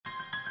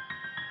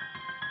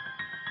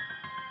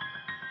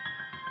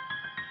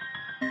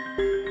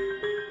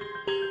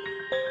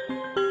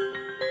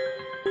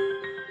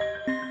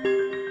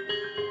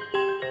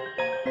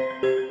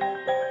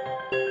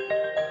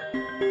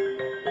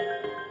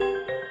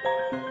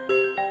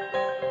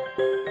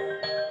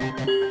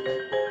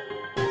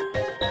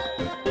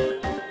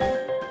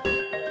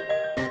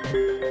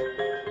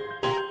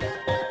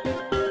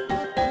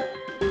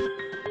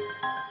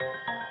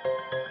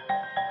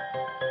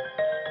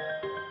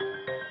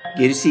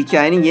Gerisi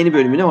Hikayenin yeni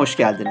bölümüne hoş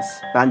geldiniz.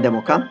 Ben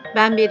Demokan.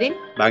 Ben Berin.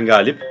 Ben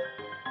Galip.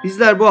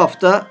 Bizler bu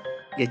hafta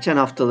geçen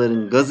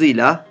haftaların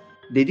gazıyla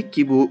dedik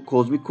ki bu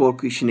kozmik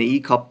korku işine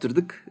iyi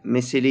kaptırdık.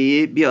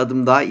 Meseleyi bir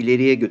adım daha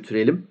ileriye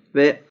götürelim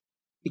ve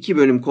 2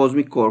 bölüm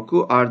kozmik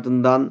korku,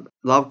 ardından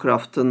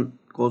Lovecraft'ın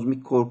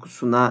kozmik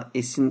korkusuna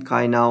esin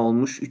kaynağı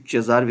olmuş 3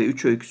 yazar ve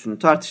 3 öyküsünü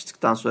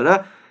tartıştıktan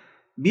sonra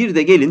bir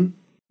de gelin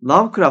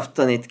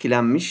Lovecraft'tan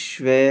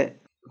etkilenmiş ve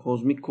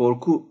kozmik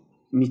korku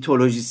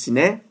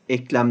mitolojisine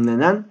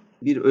eklemlenen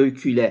bir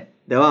öyküyle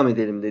devam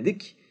edelim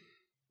dedik.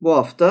 Bu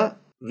hafta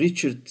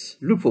Richard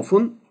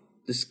Lupoff'un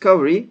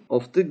Discovery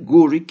of the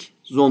Ghooric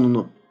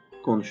Zone'unu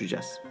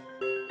konuşacağız.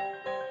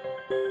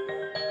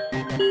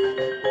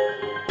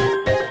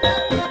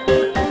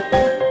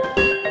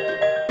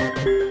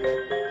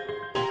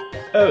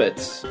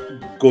 Evet,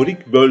 Ghooric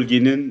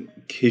bölgenin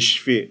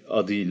keşfi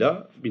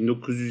adıyla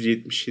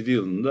 1977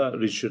 yılında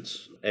Richard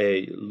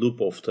A.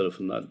 Lupoff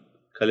tarafından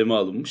kaleme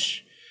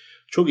alınmış.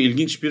 Çok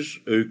ilginç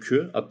bir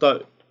öykü.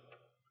 Hatta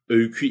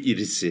öykü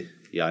irisi.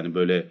 Yani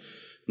böyle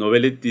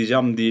novelet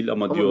diyeceğim değil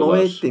ama diyorlar. Ama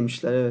novelet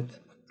demişler,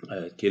 evet.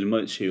 Evet,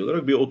 kelime şey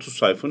olarak bir 30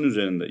 sayfanın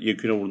üzerinde.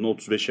 Yeküne vurduğunda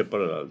 35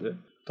 yapar herhalde.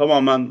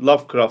 Tamamen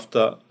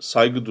Lovecraft'a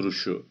saygı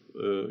duruşu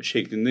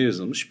şeklinde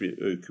yazılmış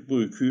bir öykü. Bu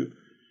öyküyü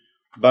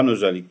ben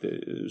özellikle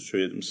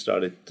söyledim,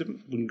 ısrar ettim.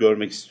 Bunu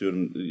görmek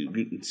istiyorum.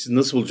 Siz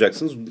nasıl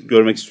bulacaksınız?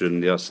 Görmek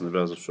istiyorum diye aslında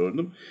biraz da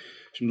sordum.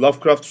 Şimdi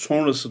Lovecraft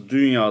sonrası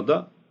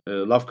dünyada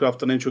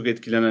Lovecraft'tan en çok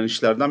etkilenen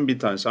işlerden bir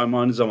tanesi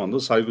ama aynı zamanda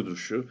saygı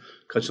duruşu,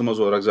 kaçınılmaz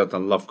olarak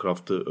zaten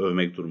Lovecraft'ı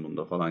övmek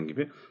durumunda falan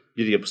gibi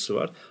bir yapısı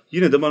var.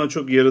 Yine de bana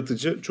çok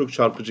yaratıcı, çok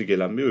çarpıcı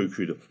gelen bir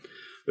öyküydü.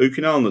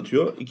 Öykü ne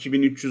anlatıyor?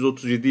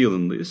 2337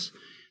 yılındayız.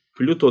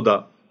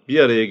 Plüto'da bir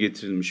araya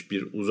getirilmiş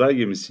bir uzay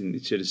gemisinin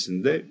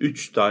içerisinde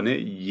 3 tane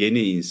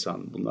yeni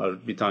insan.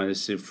 Bunlar bir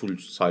tanesi full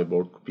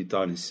cyborg, bir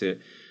tanesi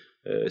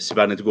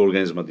sibernetik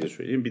organizma diye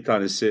söyleyeyim. Bir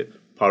tanesi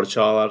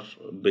parçalar,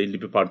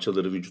 belli bir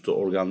parçaları, vücutu,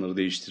 organları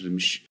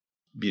değiştirilmiş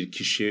bir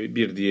kişi.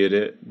 Bir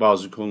diğeri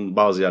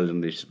bazı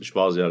yerlerini değiştirmiş,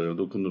 bazı yerlerini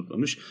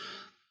dokundurmamış.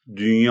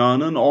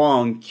 Dünyanın o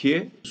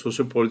anki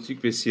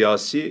sosyopolitik ve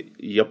siyasi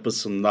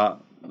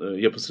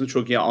yapısını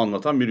çok iyi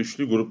anlatan bir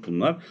üçlü grup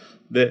bunlar.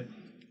 Ve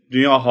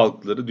dünya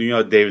halkları,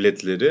 dünya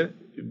devletleri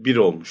bir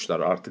olmuşlar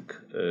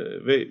artık.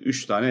 Ve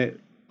 3 tane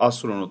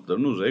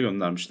astronotlarını uzaya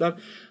göndermişler.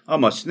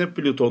 Amaç ne?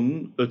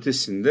 Plüton'un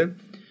ötesinde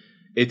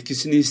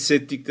etkisini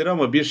hissettikleri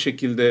ama bir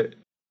şekilde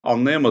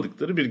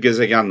anlayamadıkları bir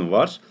gezegen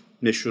var.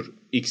 Meşhur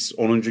X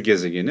 10.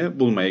 gezegeni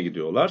bulmaya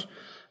gidiyorlar.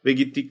 Ve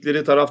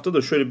gittikleri tarafta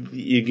da şöyle bir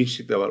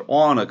ilginçlik de var. O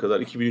ana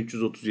kadar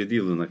 2337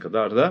 yılına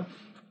kadar da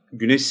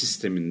Güneş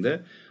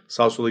sisteminde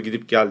sağa sola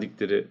gidip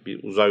geldikleri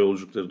bir uzay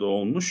yolculukları da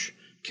olmuş.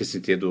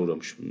 Kesintiye de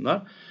uğramış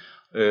bunlar.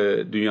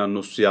 Dünyanın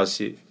o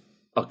siyasi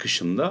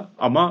akışında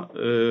ama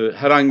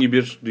herhangi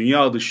bir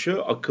dünya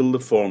dışı akıllı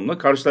formla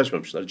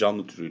karşılaşmamışlar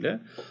canlı türüyle.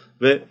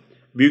 Ve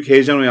büyük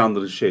heyecan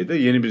uyandırıcı şey de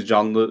yeni bir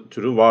canlı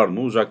türü var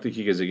mı?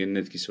 Uzaktaki gezegenin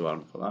etkisi var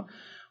mı falan.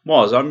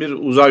 Muazzam bir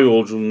uzay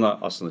yolculuğuna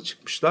aslında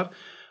çıkmışlar.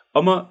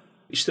 Ama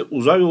işte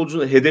uzay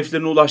yolculuğu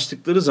hedeflerine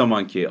ulaştıkları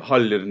zamanki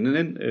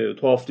hallerinin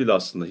tuhaflığıyla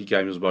aslında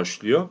hikayemiz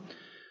başlıyor.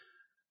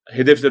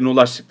 Hedeflerine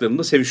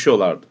ulaştıklarında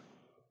sevişiyorlardı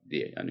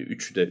diye. Yani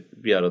üçü de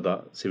bir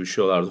arada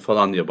sevişiyorlardı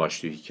falan diye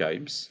başlıyor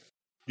hikayemiz.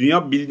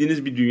 Dünya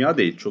bildiğiniz bir dünya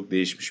değil. Çok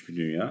değişmiş bir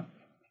dünya.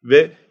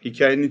 Ve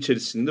hikayenin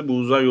içerisinde bu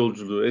uzay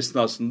yolculuğu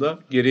esnasında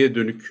geriye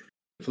dönük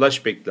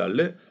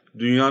flashbacklerle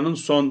dünyanın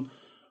son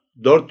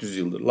 400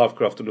 yıldır,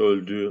 Lovecraft'ın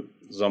öldüğü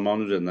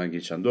zaman üzerinden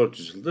geçen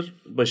 400 yıldır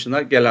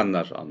başına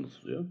gelenler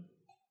anlatılıyor.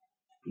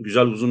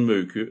 Güzel uzun bir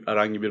öykü.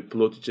 Herhangi bir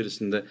plot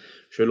içerisinde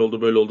şöyle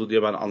oldu böyle oldu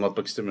diye ben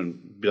anlatmak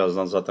istemiyorum.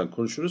 Birazdan zaten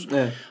konuşuruz.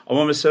 Evet.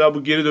 Ama mesela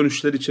bu geri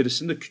dönüşler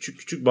içerisinde küçük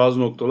küçük bazı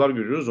noktalar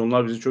görüyoruz.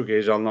 Onlar bizi çok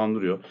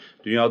heyecanlandırıyor.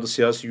 Dünyada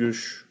siyasi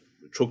görüş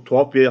çok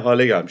tuhaf bir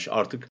hale gelmiş.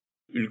 Artık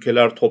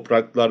ülkeler,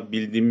 topraklar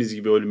bildiğimiz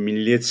gibi öyle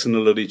milliyet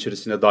sınırları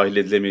içerisine dahil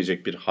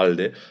edilemeyecek bir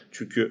halde.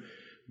 Çünkü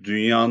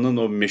dünyanın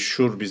o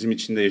meşhur bizim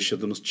içinde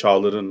yaşadığımız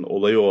çağların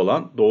olayı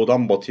olan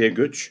doğudan batıya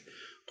göç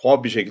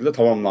tuhaf bir şekilde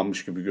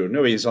tamamlanmış gibi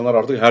görünüyor ve insanlar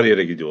artık her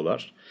yere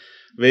gidiyorlar.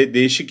 Ve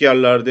değişik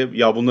yerlerde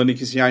ya bunların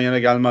ikisi yan yana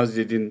gelmez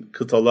dediğin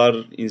kıtalar,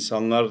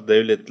 insanlar,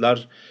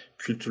 devletler,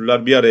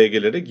 kültürler bir araya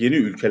gelerek yeni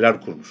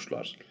ülkeler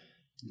kurmuşlar.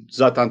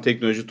 Zaten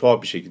teknoloji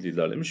tuhaf bir şekilde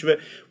ilerlemiş ve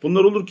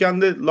bunlar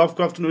olurken de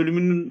Lovecraft'ın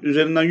ölümünün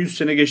üzerinden 100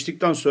 sene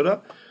geçtikten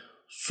sonra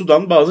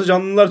sudan bazı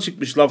canlılar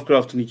çıkmış.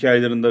 Lovecraft'ın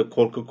hikayelerinde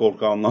korka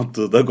korka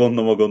anlattığı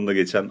Dagon'la Magon'la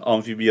geçen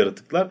amfibi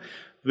yaratıklar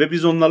ve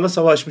biz onlarla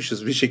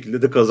savaşmışız. Bir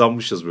şekilde de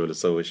kazanmışız böyle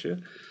savaşı.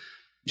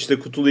 İşte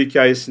Kutulu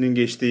hikayesinin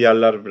geçtiği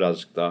yerler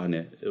birazcık daha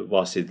hani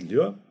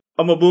bahsediliyor.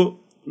 Ama bu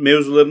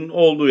mevzuların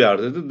olduğu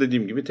yerde de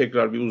dediğim gibi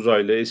tekrar bir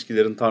uzaylı,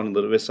 eskilerin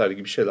tanrıları vesaire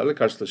gibi şeylerle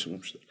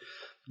karşılaşılmamışlar.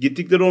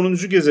 Gittikleri 10.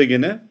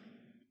 gezegene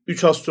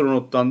 3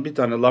 astronottan bir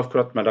tane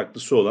Lovecraft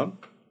meraklısı olan,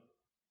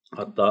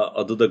 hatta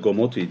adı da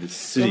Gomoti'ydi.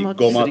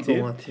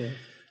 Gomati.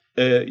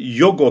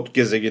 Yogot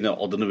gezegeni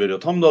adını veriyor.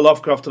 Tam da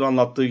Lovecraft'ın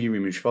anlattığı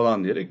gibiymiş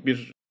falan diyerek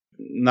bir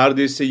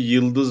neredeyse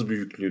yıldız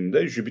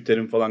büyüklüğünde,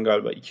 Jüpiter'in falan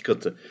galiba 2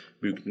 katı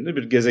büyüklüğünde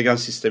bir gezegen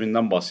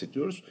sisteminden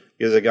bahsediyoruz.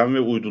 Gezegen ve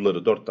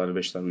uyduları, 4 tane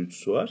 5 tane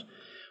uydusu var.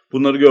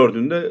 Bunları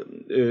gördüğünde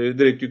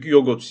direkt diyor ki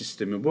Yogot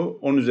sistemi bu.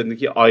 Onun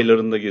üzerindeki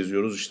aylarında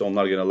geziyoruz. İşte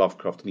onlar gene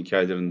Lovecraft'ın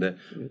hikayelerinde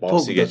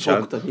bahsi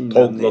geçen.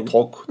 Tog'la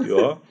Tog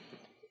diyor.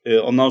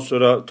 Ondan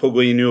sonra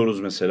Tog'a iniyoruz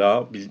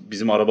mesela.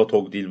 Bizim araba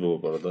Tog değil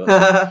bu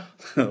arada.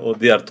 O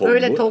diğer Tog bu.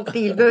 Öyle Tog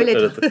değil, böyle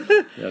Tog.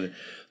 Yani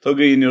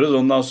Tog'a iniyoruz.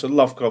 Ondan sonra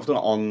Lovecraft'ın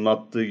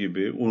anlattığı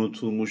gibi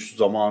unutulmuş,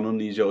 zamanın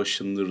iyice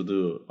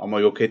aşındırdığı ama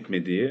yok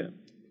etmediği,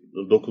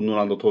 dokunduğun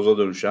anda toza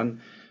dönüşen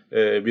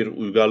bir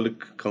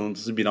uygarlık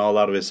kalıntısı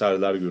binalar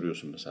vesaireler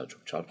görüyorsun mesela,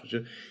 çok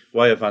çarpıcı.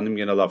 Vay efendim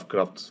gene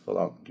Lovecraft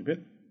falan gibi.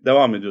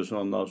 Devam ediyorsun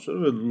ondan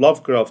sonra ve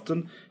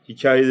Lovecraft'ın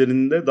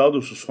hikayelerinde, daha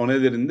doğrusu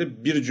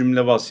sonelerinde bir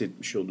cümle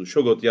bahsetmiş olduğu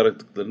Shogot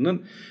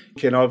yaratıklarının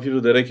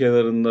kenafir dere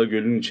kenarında,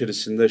 gölün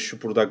içerisinde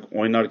şupurdak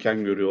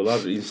oynarken görüyorlar.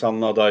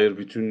 İnsanlığa dair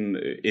bütün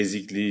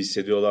ezikliği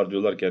hissediyorlar,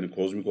 diyorlar ki yani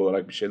kozmik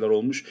olarak bir şeyler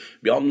olmuş.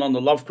 Bir yandan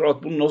da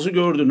Lovecraft bunu nasıl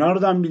gördü,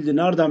 nereden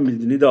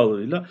bildi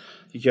nidalarıyla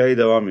hikaye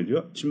devam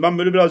ediyor. Şimdi ben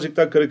böyle birazcık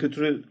daha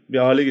karikatüre bir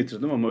hale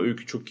getirdim ama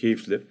öykü çok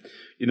keyifli.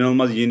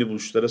 İnanılmaz yeni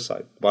buluşlara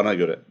sahip bana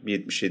göre,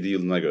 77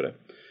 yılına göre.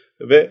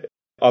 Ve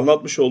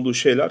anlatmış olduğu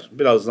şeyler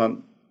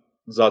birazdan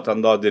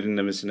zaten daha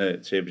derinlemesine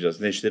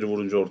yapacağız. Neşteri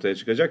vurunca ortaya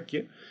çıkacak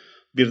ki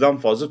birden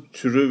fazla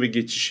türü ve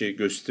geçişi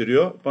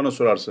gösteriyor. Bana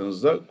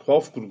sorarsanız da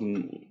tuhaf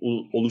kurgunun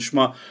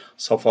oluşma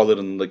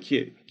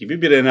safhalarındaki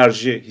gibi bir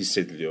enerji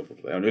hissediliyor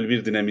burada. Yani öyle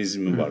bir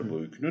dinamizmi var bu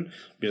öykünün.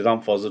 Birden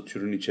fazla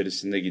türün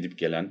içerisinde gidip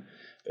gelen,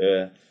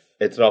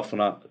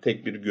 etrafına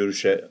tek bir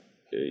görüşe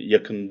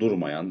yakın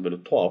durmayan,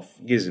 böyle tuhaf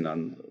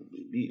gezinen,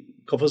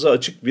 kafası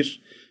açık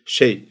bir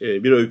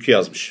bir öykü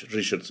yazmış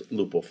Richard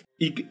Lupoff.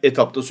 İlk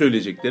etapta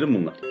söyleyeceklerim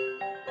bunlar.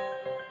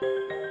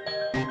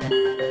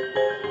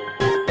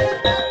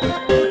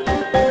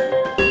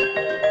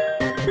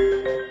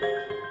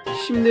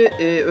 Şimdi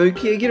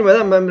öyküye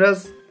girmeden ben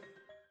biraz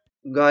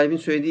Galip'in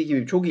söylediği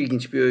gibi çok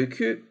ilginç bir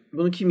öykü.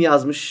 Bunu kim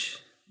yazmış,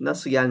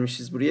 nasıl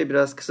gelmişiz buraya,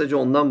 biraz kısaca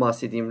ondan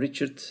bahsedeyim.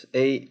 Richard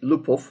A.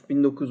 Lupoff,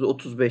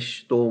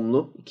 1935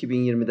 doğumlu,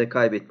 2020'de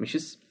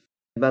kaybetmişiz.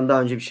 Ben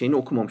daha önce bir şeyini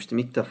okumamıştım.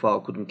 İlk defa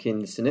okudum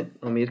kendisini.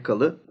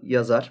 Amerikalı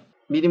yazar.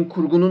 Bilim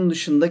kurgunun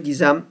dışında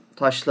gizem,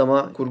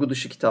 taşlama, kurgu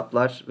dışı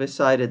kitaplar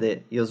vesaire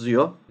de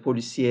yazıyor.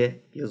 Polisiye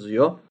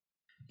yazıyor.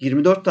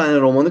 24 tane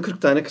romanı,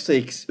 40 tane kısa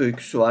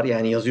öyküsü var.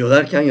 Yani yazıyor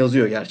derken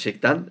yazıyor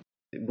gerçekten.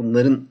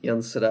 Bunların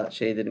yanı sıra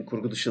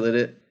kurgu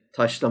dışıları,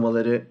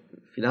 taşlamaları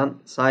filan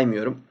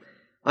saymıyorum.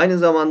 Aynı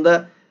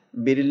zamanda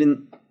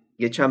Beryl'in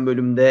geçen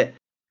bölümde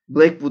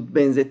Blackwood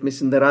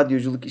benzetmesinde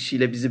radyoculuk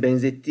işiyle bizi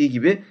benzettiği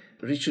gibi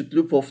Richard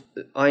Lupoff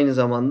aynı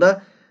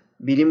zamanda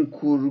bilim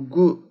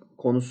kurgu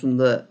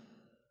konusunda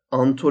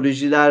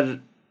antolojiler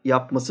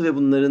yapması ve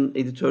bunların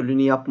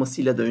editörlüğünü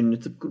yapmasıyla da ünlü.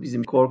 Tıpkı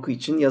bizim korku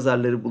için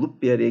yazarları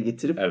bulup bir araya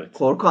getirip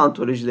korku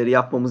antolojileri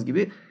yapmamız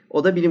gibi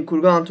o da bilim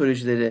kurgu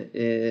antolojileri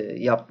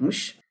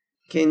yapmış.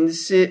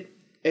 Kendisi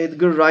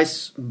Edgar Rice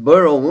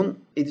Burroughs'un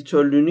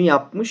editörlüğünü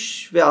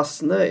yapmış ve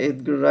aslında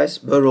Edgar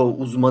Rice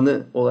Burroughs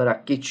uzmanı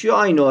olarak geçiyor.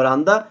 Aynı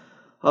oranda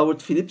Howard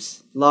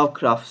Phillips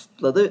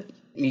Lovecraft'la da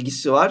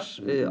ilgisi var.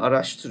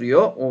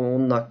 Araştırıyor.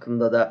 Onun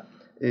hakkında da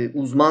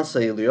uzman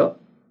sayılıyor.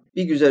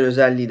 Bir güzel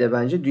özelliği de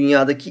bence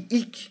dünyadaki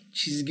ilk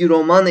çizgi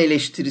roman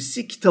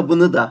eleştirisi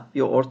kitabını da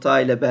bir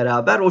ortağıyla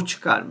beraber o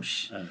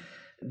çıkarmış. Evet.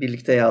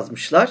 Birlikte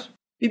yazmışlar.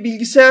 Bir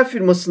bilgisayar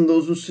firmasında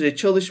uzun süre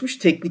çalışmış,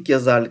 teknik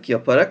yazarlık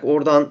yaparak.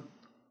 Oradan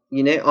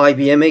yine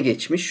IBM'e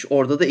geçmiş.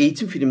 Orada da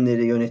eğitim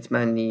filmleri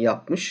yönetmenliği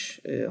yapmış.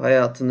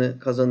 Hayatını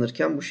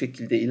kazanırken bu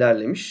şekilde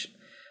ilerlemiş.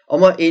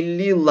 Ama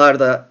 50'li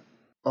yıllarda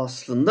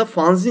aslında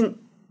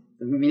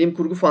bilim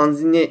kurgu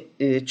fanzini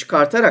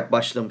çıkartarak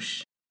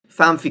başlamış.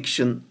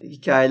 Fanfiction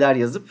hikayeler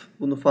yazıp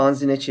bunu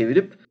fanzine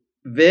çevirip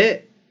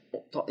ve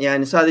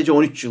yani sadece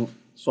 13 yıl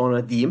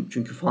sonra diyeyim.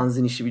 Çünkü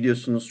fanzin işi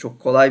biliyorsunuz çok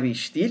kolay bir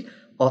iş değil.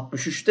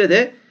 63'te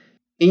de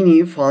en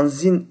iyi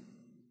fanzin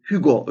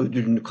Hugo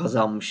ödülünü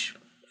kazanmış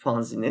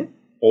fanzini.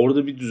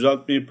 Orada bir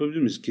düzeltme yapabilir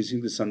miyiz?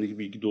 Kesinlikle sendeki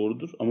bilgi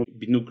doğrudur. Ama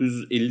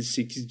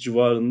 1958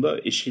 civarında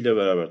eşiyle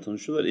beraber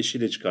tanışıyorlar.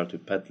 Eşiyle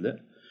çıkartıyor, Pat'le.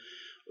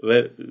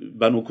 Ve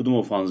ben okudum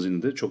o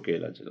fanzini de. Çok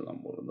eğlenceli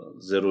lan bu arada.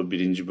 Zero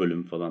 1.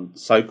 bölüm falan.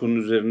 Psycho'nun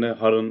üzerine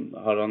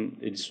Harlan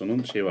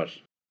Edison'un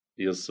var.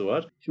 Yazısı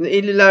var. Şimdi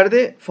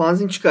 50'lerde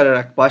fanzin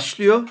çıkararak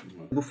başlıyor.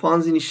 Bu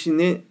fanzin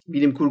işini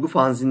bilim kurgu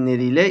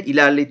fanzinleriyle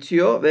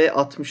ilerletiyor ve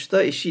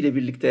 60'ta eşiyle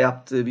birlikte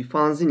yaptığı bir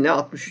fanzinle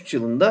 63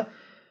 yılında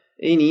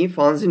en iyi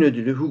fanzin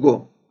ödülü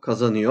Hugo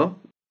kazanıyor.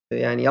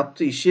 Yani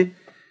yaptığı işi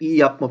iyi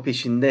yapma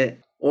peşinde.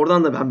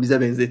 Oradan da ben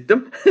bize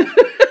benzettim.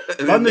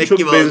 Ben de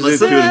çok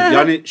benzetiyorum.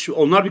 Yani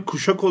onlar bir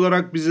kuşak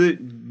olarak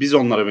biz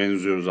onlara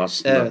benziyoruz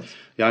aslında. Evet.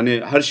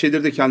 Yani her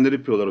şeyleri de kendileri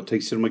yapıyorlar. O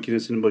tekstil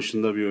makinesinin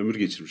başında bir ömür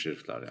geçirmiş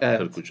herifler yani. Evet.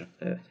 Karı koca.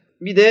 Evet.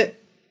 Bir de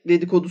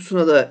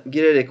dedikodusuna da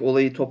girerek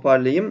olayı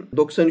toparlayayım.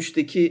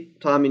 93'teki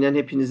tahminen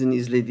hepinizin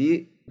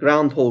izlediği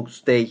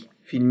Groundhog's Day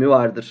filmi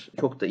vardır.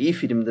 Çok da iyi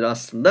filmdir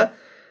aslında.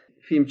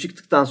 Film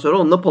çıktıktan sonra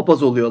onunla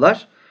papaz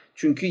oluyorlar.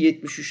 Çünkü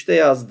 73'te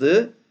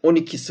yazdığı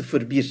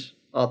 1201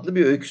 adlı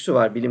bir öyküsü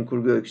var. Bilim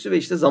kurgu öyküsü ve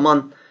işte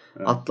zaman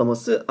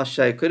atlaması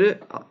aşağı yukarı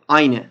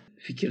aynı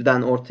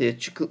fikirden ortaya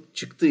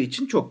çıktığı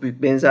için, çok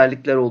büyük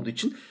benzerlikler olduğu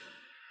için.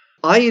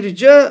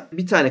 Ayrıca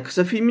bir tane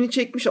kısa filmini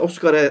çekmiş.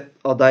 Oscar'a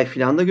aday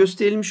falan da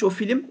gösterilmiş o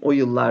film o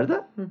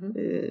yıllarda.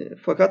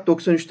 Fakat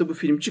 93'te bu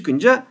film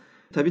çıkınca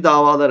tabii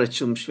davalar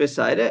açılmış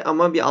vesaire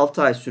ama bir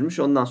 6 ay sürmüş.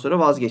 Ondan sonra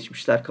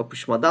vazgeçmişler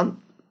kapışmadan.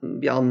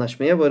 Bir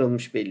anlaşmaya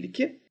varılmış belli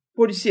ki.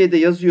 Polisiye de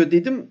yazıyor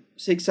dedim.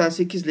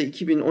 88 ile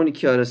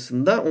 2012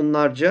 arasında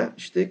onlarca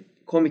işte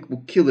Comic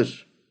Book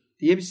Killer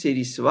diye bir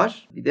serisi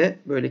var. Bir de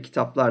böyle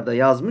kitaplarda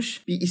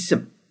yazmış bir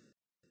isim.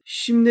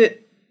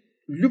 Şimdi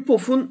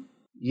Lupoff'un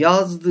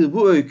yazdığı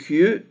bu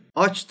öyküyü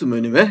açtım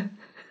önüme.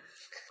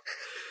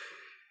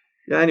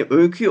 Yani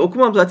öyküyü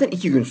okumam zaten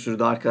 2 gün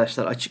sürdü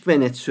arkadaşlar. Açık ve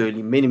net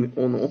söyleyeyim. Benim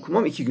onu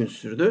okumam 2 gün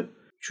sürdü.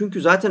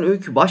 Çünkü zaten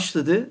öykü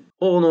başladı.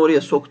 O onu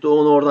oraya soktu,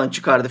 onu oradan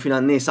çıkardı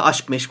filan. Neyse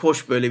aşk meşk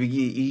hoş böyle bir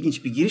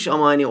ilginç bir giriş.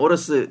 Ama hani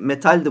orası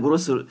metaldi,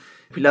 burası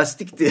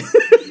plastikti.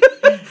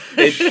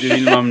 Etti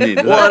bilmem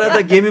neydi. O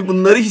arada gemi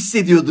bunları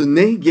hissediyordu.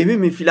 Ne? Gemi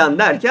mi filan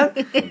derken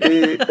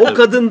o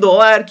kadın da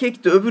o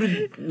erkek de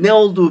öbürü ne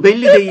olduğu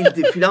belli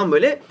değildi filan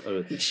böyle.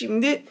 Evet.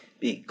 Şimdi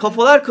bir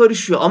kafalar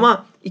karışıyor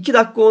ama 2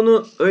 dakika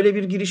onu öyle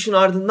bir girişin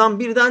ardından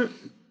birden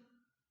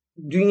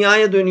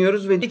dünyaya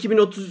dönüyoruz ve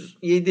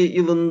 2037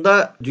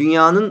 yılında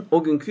dünyanın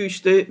o günkü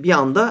işte bir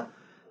anda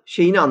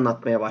şeyini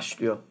anlatmaya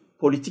başlıyor.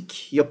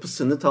 Politik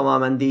yapısını,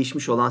 tamamen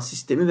değişmiş olan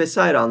sistemi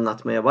vesaire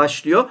anlatmaya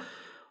başlıyor.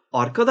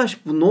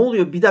 Arkadaş bu ne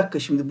oluyor? Bir dakika,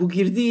 şimdi bu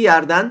girdiği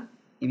yerden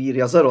bir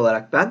yazar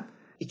olarak ben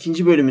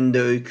 2.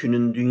 bölümünde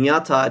öykünün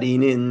dünya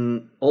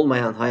tarihinin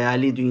olmayan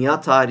hayali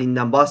dünya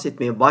tarihinden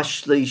bahsetmeye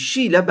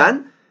başlayışıyla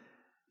ben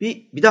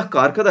bir dakika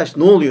arkadaş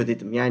ne oluyor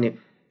dedim. Yani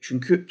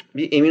çünkü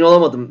bir emin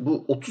olamadım.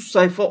 Bu 30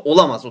 sayfa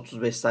olamaz,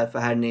 35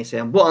 sayfa her neyse.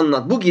 Yani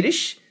bu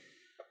giriş.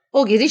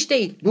 O giriş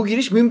değil. Bu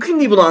giriş mümkün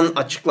değil, bunun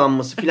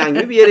açıklanması falan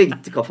gibi bir yere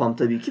gitti kafam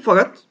tabii ki.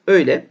 Fakat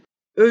öyle.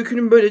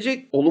 Öykünün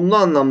böylece olumlu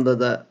anlamda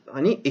da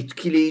hani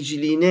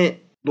etkileyiciliğine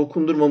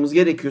dokundurmamız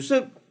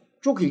gerekiyorsa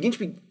çok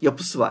ilginç bir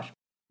yapısı var.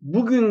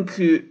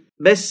 Bugünkü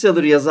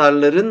bestseller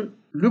yazarların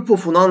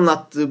Lupoff'un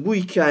anlattığı bu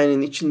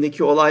hikayenin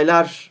içindeki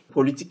olaylar,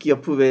 politik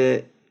yapı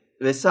ve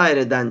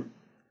vesaireden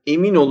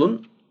emin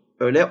olun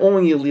öyle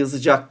 10 yıl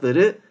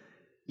yazacakları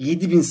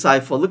 7000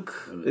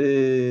 sayfalık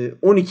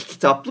 12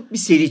 kitaplık bir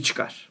seri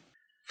çıkar.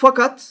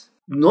 Fakat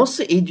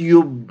nasıl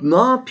ediyor, ne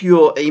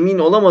yapıyor emin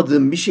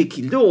olamadığım bir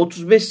şekilde o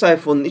 35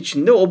 sayfanın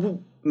içinde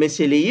bu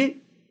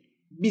meseleyi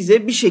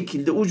bize bir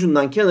şekilde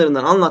ucundan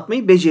kenarından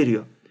anlatmayı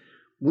beceriyor.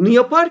 Bunu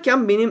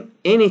yaparken benim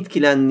en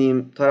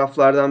etkilendiğim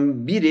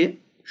taraflardan biri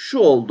şu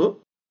oldu.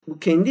 Bu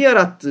kendi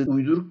yarattığı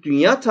uyduruk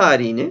dünya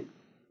tarihini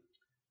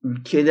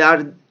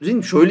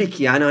ülkelerin şöyle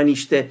ki yani hani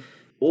işte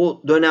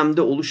o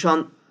dönemde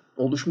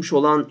oluşmuş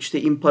olan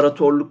işte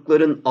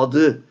imparatorlukların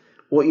adı,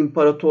 o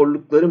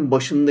imparatorlukların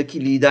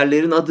başındaki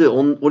liderlerin adı,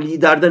 o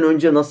liderden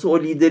önce nasıl o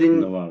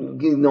liderin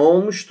ne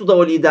olmuştu da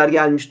o lider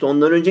gelmişti,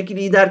 ondan önceki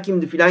lider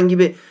kimdi filan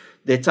gibi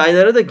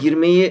detaylara da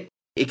girmeyi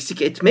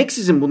eksik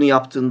etmeksizin bunu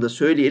yaptığını da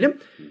söyleyelim.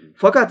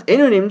 Fakat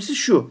en önemlisi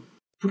şu,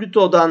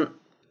 Plüto'dan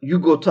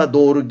Yugot'a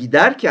doğru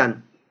giderken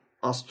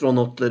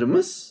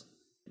astronotlarımız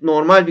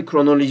normal bir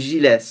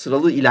kronolojiyle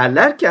sıralı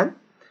ilerlerken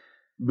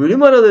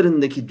bölüm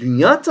aralarındaki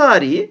dünya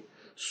tarihi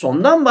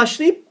sondan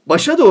başlayıp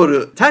başa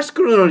doğru ters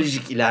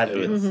kronolojik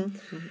ilerliyor. Evet.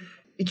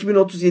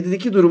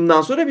 2037'deki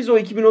durumdan sonra biz o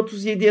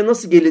 2037'ye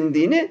nasıl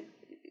gelindiğini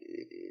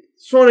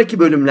sonraki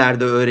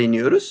bölümlerde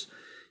öğreniyoruz.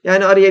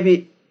 Yani araya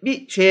bir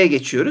şeye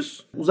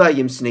geçiyoruz. Uzay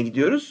gemisine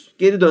gidiyoruz.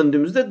 Geri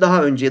döndüğümüzde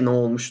daha önce ne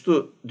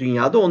olmuştu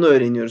dünyada onu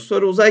öğreniyoruz.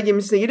 Sonra uzay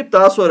gemisine girip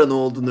daha sonra ne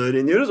olduğunu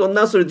öğreniyoruz.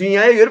 Ondan sonra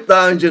dünyaya görüp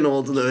daha önce ne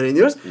olduğunu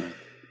öğreniyoruz.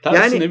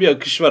 Tersine bir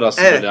akış var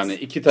aslında evet, yani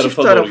iki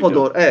tarafa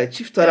doğru. Evet,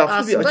 çift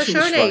taraflı bir açılış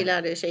var. Aslında şöyle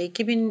ilerliyor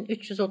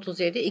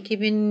 2337,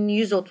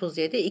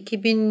 2137,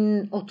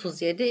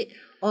 2037,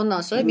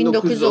 ondan sonra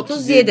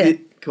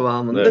 1937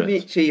 kıvamında evet.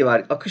 Bir şeyi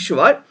var, akışı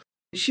var.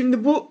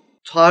 Şimdi bu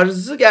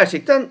tarzı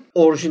gerçekten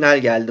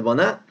orijinal geldi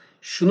bana.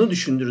 Şunu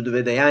düşündürdü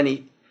ve de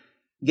yani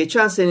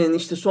geçen senenin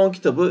işte son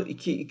kitabı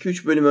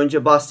 2-3 bölüm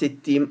önce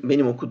bahsettiğim,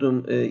 benim okuduğum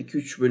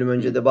 2-3 bölüm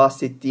önce de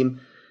bahsettiğim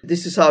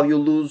This is How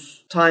You Lose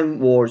Time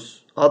Wars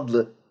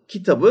adlı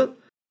kitabı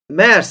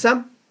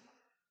meğersem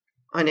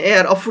hani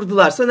eğer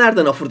afırdılarsa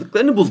nereden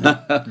afırdıklarını buldum.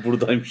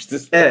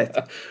 Buradaymıştır. Evet.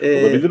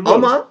 Olabilir mi?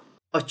 Ama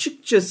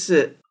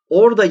açıkçası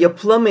orada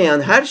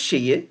yapılamayan her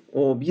şeyi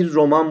o bir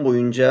roman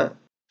boyunca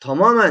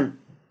tamamen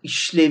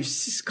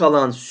işlevsiz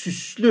kalan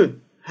süslü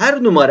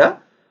her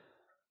numara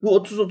bu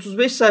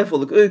 30-35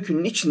 sayfalık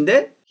öykünün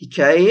içinde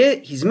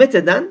hikayeye hizmet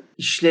eden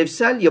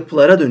işlevsel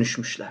yapılara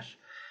dönüşmüşler.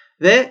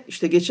 Ve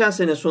işte geçen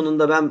sene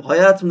sonunda ben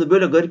hayatımda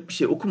böyle garip bir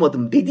şey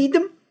okumadım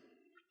dediydim.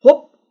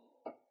 Hop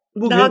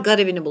bugün daha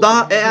garibini buldum.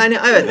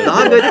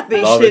 Daha garip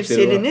ve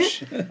işlevselini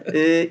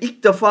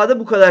ilk defa da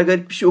bu kadar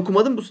garip bir şey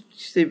okumadım. Bu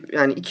işte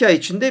yani 2 ay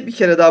içinde bir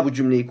kere daha bu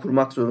cümleyi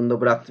kurmak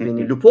zorunda bıraktı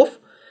beni Lupoff.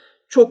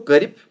 Çok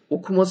garip.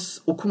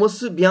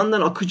 Okuması bir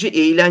yandan akıcı,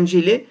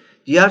 eğlenceli.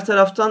 Diğer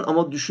taraftan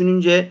ama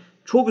düşününce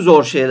çok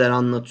zor şeyler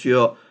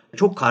anlatıyor.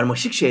 Çok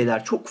karmaşık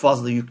şeyler, çok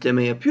fazla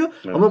yükleme yapıyor.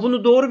 Evet. Ama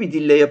bunu doğru bir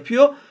dille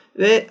yapıyor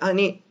ve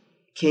hani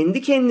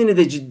kendi kendini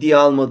de ciddiye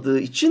almadığı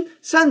için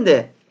sen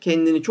de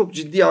kendini çok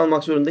ciddiye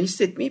almak zorunda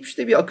hissetmeyip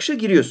işte bir akışa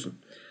giriyorsun.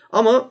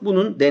 Ama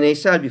bunun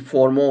deneysel bir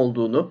formu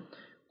olduğunu,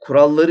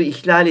 kuralları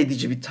ihlal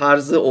edici bir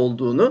tarzı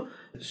olduğunu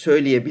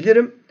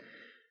söyleyebilirim.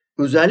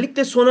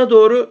 Özellikle sona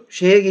doğru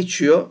şeye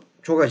geçiyor.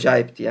 Çok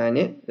acayipti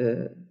yani.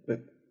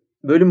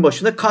 Bölüm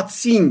başında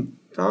cutscene,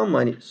 tamam mı?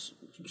 Hani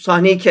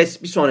sahneyi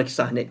kes, bir sonraki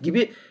sahne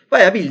gibi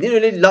bayağı bildiğin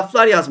öyle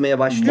laflar yazmaya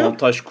başlıyor.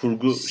 Montaj,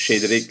 kurgu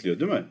şeyleri ekliyor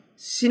değil mi?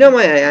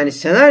 Sinemaya yani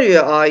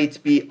senaryoya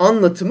ait bir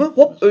anlatımı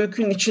hop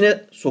öykünün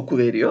içine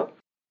sokuveriyor.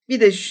 Bir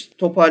de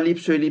toparlayıp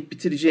söyleyip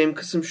bitireceğim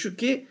kısım şu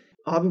ki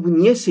abi bu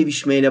niye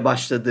sevişmeyle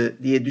başladı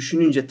diye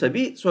düşününce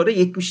tabii sonra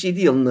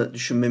 77 yılını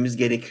düşünmemiz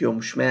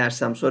gerekiyormuş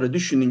meğersem sonra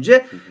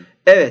düşününce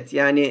evet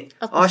yani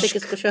aşk,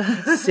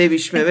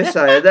 sevişme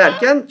vesaire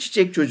derken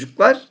çiçek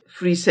çocuklar,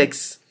 free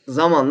sex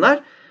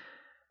zamanlar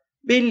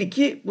belli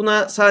ki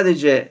buna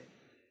sadece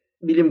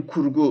bilim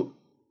kurgu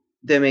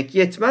demek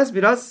yetmez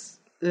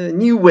biraz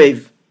New Wave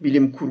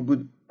bilim kurgu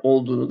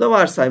olduğunu da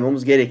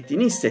varsaymamız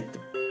gerektiğini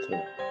hissettim.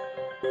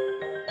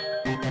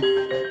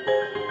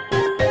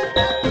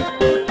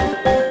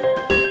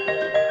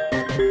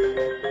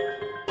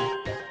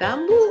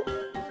 Ben bu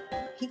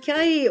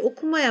hikayeyi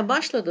okumaya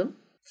başladım.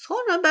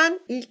 Sonra ben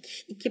ilk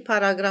 2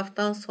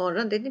 paragraftan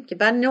sonra dedim ki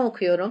ben ne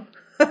okuyorum?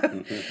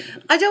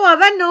 Acaba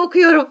ben ne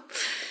okuyorum?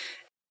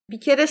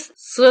 Bir kere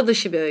sıra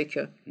dışı bir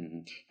öykü.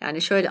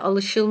 Yani şöyle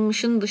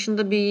alışılmışın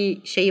dışında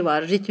bir şeyi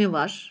var, ritmi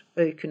var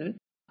öykünün.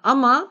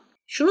 Ama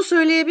şunu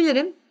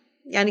söyleyebilirim.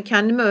 Yani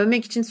kendimi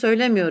övmek için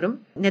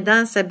söylemiyorum.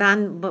 Nedense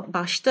ben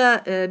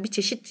başta bir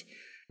çeşit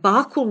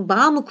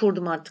bağ mı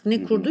kurdum artık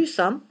ne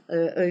kurduysam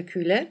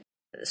öyküyle.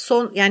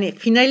 Yani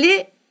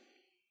finali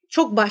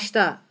çok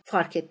başta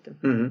fark ettim.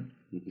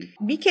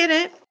 Bir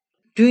kere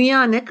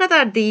dünya ne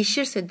kadar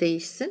değişirse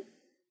değişsin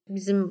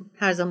bizim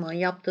her zaman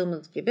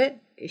yaptığımız gibi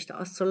işte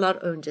asırlar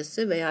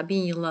öncesi veya 1000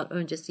 yıllar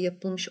öncesi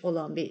yapılmış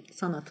olan bir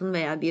sanatın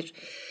veya bir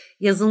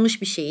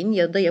yazılmış bir şeyin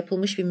ya da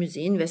yapılmış bir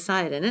müziğin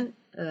vesairenin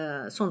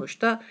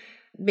sonuçta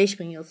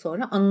 5000 yıl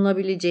sonra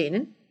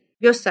anılabileceğinin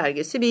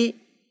göstergesi bir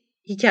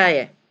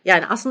hikaye.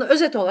 Yani aslında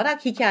özet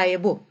olarak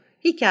hikaye bu.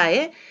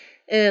 Hikaye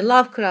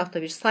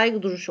Lovecraft'a bir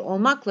saygı duruşu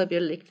olmakla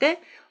birlikte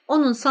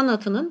onun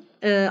sanatının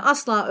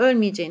asla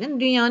ölmeyeceğinin,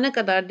 dünya ne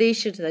kadar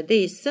değişirse de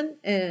değişsin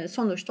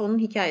sonuçta onun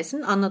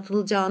hikayesinin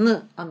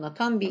anlatılacağını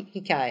anlatan bir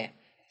hikaye.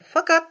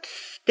 Fakat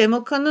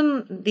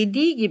Demoka'nın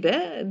dediği gibi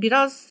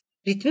biraz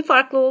ritmi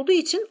farklı olduğu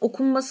için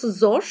okunması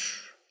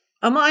zor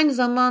ama aynı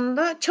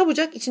zamanda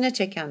çabucak içine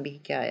çeken bir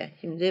hikaye.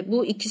 Şimdi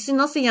bu ikisi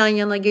nasıl yan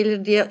yana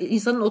gelir diye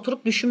insanın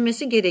oturup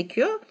düşünmesi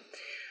gerekiyor.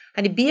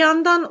 Hani bir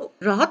yandan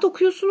rahat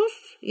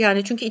okuyorsunuz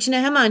yani çünkü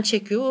içine hemen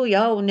çekiyor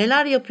ya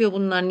neler yapıyor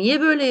bunlar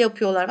niye böyle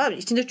yapıyorlar var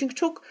içinde çünkü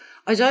çok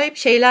acayip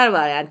şeyler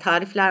var yani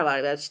tarifler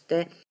var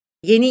işte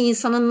yeni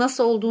insanın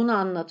nasıl olduğunu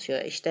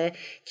anlatıyor işte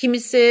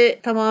kimisi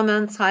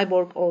tamamen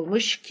cyborg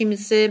olmuş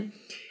kimisi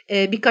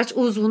birkaç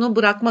uzvunu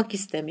bırakmak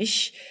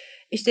istemiş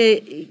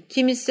işte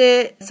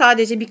kimisi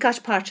sadece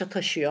birkaç parça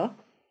taşıyor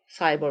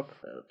cyborg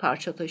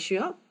parça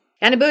taşıyor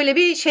yani böyle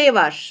bir şey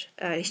var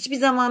hiçbir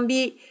zaman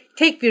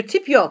tek bir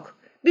tip yok.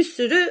 Bir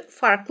sürü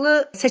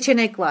farklı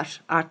seçenek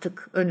var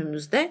artık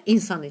önümüzde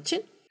insan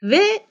için.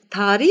 Ve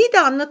tarihi de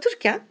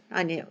anlatırken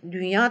hani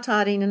dünya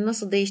tarihinin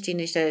nasıl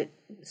değiştiğini işte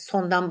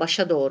sondan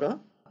başa doğru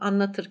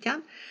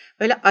anlatırken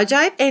böyle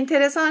acayip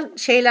enteresan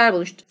şeyler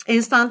bulmuş.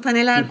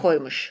 Enstantaneler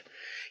koymuş.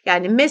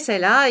 Yani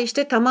mesela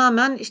işte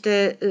tamamen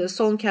işte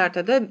son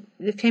kertede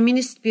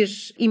feminist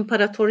bir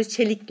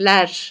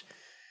imparatoriçelikler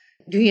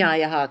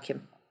dünyaya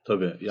hakim.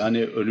 Tabii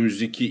yani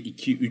önümüzdeki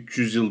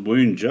 200-300 yıl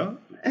boyunca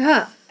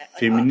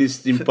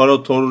feminist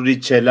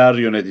imparatoriçeler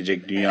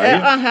yönetecek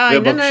dünyayı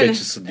ve bakış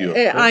açısı diyor.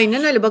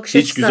 Aynen öyle bakış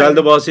açısı. Hiç güzel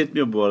de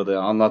bahsetmiyor bu arada.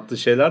 Yani. Anlattığı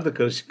şeyler de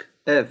karışık.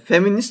 Evet,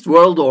 feminist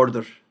world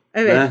order.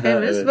 Evet,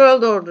 feminist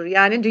world order.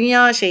 Yani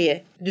dünya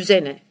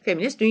düzeni.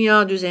 Feminist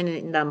dünya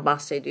düzeninden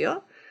bahsediyor.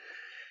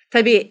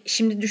 Tabii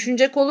şimdi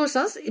düşünecek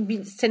olursanız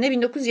sene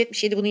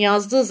 1977 bunu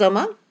yazdığı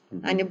zaman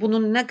hani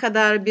bunun ne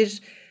kadar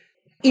bir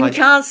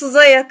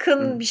imkansıza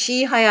yakın bir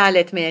şeyi hayal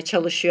etmeye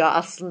çalışıyor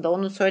aslında.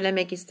 Onu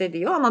söylemek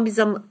istediği ama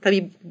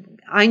tabii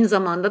aynı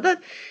zamanda da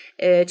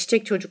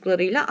çiçek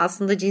çocuklarıyla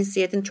aslında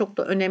cinsiyetin çok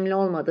da önemli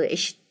olmadığı,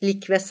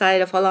 eşitlik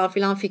vesaire falan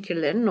filan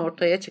fikirlerinin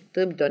ortaya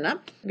çıktığı bir dönem.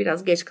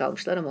 Biraz geç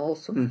kalmışlar ama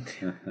olsun.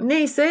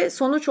 Neyse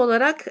sonuç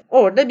olarak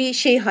orada bir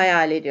şey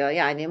hayal ediyor.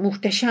 Yani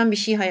muhteşem bir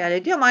şey hayal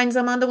ediyor ama aynı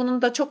zamanda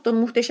bunun da çok da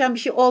muhteşem bir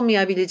şey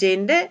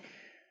olmayabileceğini de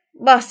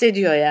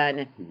bahsediyor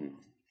yani.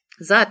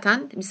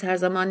 Zaten biz her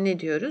zaman ne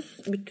diyoruz?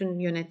 Bütün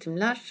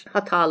yönetimler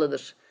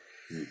hatalıdır.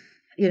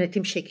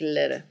 Yönetim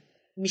şekilleri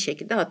bir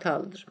şekilde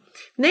hatalıdır.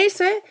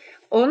 Neyse,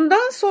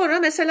 ondan sonra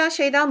mesela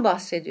şeyden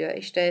bahsediyor.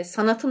 İşte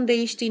sanatın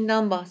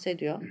değiştiğinden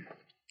bahsediyor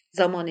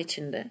zaman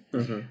içinde.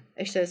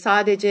 İşte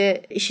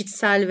sadece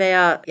işitsel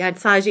veya yani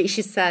sadece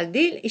işitsel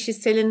değil,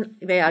 işitselin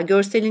veya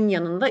görselin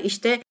yanında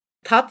işte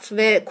tat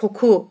ve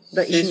koku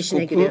da işin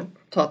içine giriyor. Ses,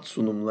 koku, tat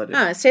sunumları.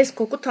 Ha, ses,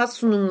 koku, tat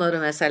sunumları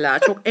mesela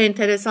çok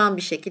enteresan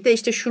bir şekilde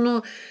işte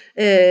şunu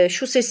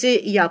şu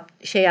sesi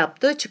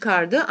yaptı,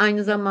 çıkardı.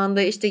 Aynı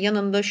zamanda işte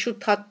yanında şu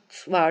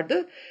tat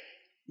vardı.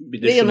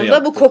 Bir de ve yanında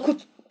yaptı. Bu koku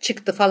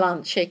çıktı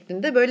falan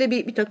şeklinde böyle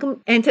bir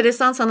takım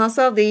enteresan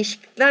sanatsal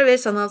değişiklikler ve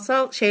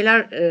sanatsal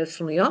şeyler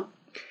sunuyor.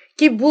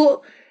 Ki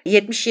bu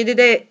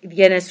 77'de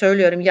yine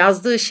söylüyorum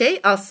yazdığı şey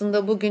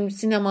aslında bugün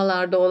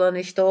sinemalarda olan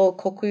işte o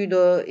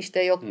kokuydu,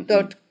 işte yok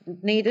 4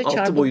 neydi?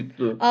 6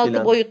 boyutlu.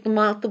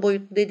 6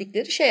 boyutlu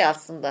dedikleri şey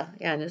aslında.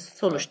 Yani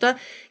sonuçta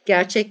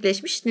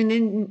gerçekleşmiş.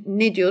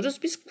 Ne diyoruz?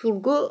 Biz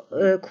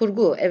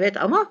kurgu evet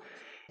ama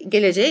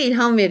geleceğe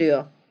ilham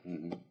veriyor.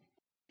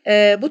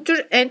 Bu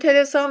tür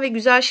enteresan ve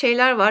güzel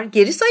şeyler var.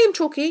 Geri sayım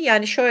çok iyi.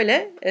 Yani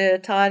şöyle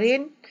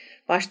tarihin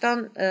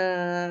baştan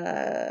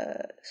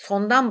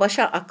sondan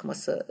başa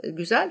akması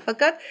güzel.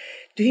 Fakat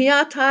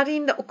dünya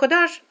tarihinde o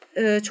kadar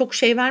çok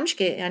şey vermiş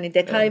ki yani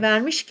detay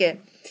vermiş ki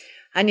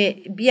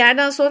hani bir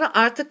yerden sonra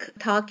artık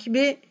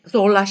takibi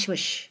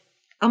zorlaşmış.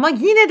 Ama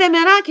yine de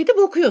merak edip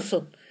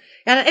okuyorsun.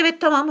 Yani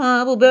evet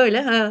tamam bu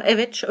böyle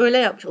evet öyle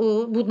yapmış.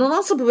 Bu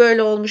nasıl bu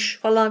böyle olmuş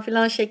falan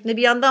filan şeklinde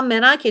bir yandan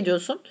merak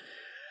ediyorsun.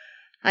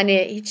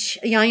 Hani hiç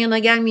yan yana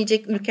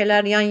gelmeyecek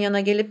ülkeler yan yana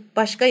gelip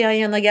başka yan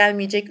yana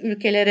gelmeyecek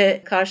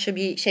ülkelere karşı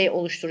bir şey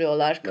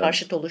oluşturuyorlar. Evet.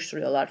 Karşıt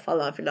oluşturuyorlar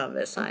falan filan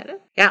vesaire.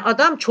 Yani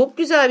adam çok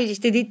güzel bir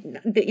işte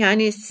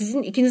yani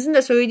sizin ikinizin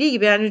de söylediği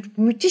gibi yani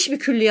müthiş bir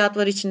külliyat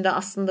var içinde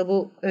aslında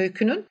bu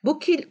öykünün. Bu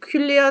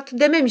külliyatı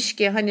dememiş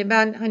ki hani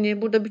ben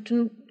hani burada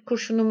bütün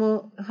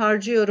kurşunumu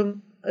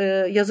harcıyorum.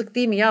 Yazık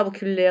değil mi ya bu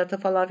külliyata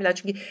falan filan.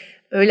 Çünkü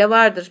öyle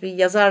vardır bir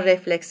yazar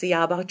refleksi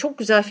ya ben çok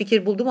güzel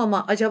fikir buldum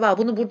ama acaba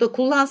bunu burada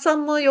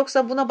kullansam mı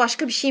yoksa buna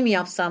başka bir şey mi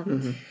yapsam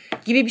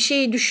gibi bir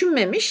şeyi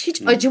düşünmemiş,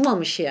 hiç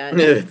acımamış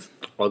yani. Evet.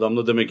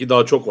 Adamda demek ki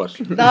daha çok var.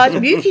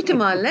 Daha büyük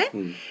ihtimalle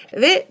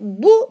ve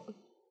bu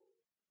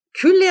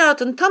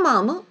külliyatın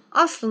tamamı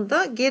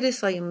aslında geri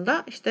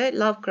sayımda işte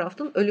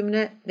Lovecraft'ın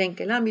ölümüne denk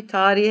gelen bir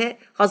tarihe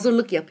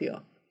hazırlık yapıyor.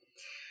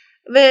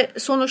 Ve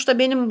sonuçta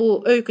benim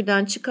bu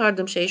öyküden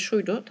çıkardığım şey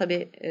şuydu.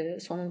 Tabii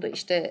sonunda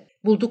işte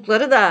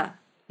buldukları da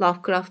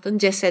Lovecraft'ın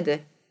cesedi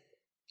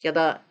ya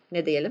da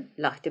ne diyelim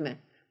lahdi mi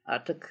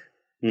artık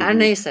her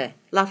neyse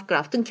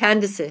Lovecraft'ın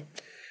kendisi.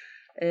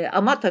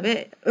 Ama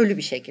tabii ölü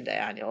bir şekilde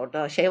yani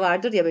orada şey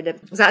vardır ya böyle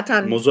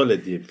zaten.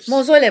 Mozole diyebiliriz.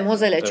 Mozole.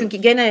 Evet. Çünkü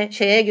gene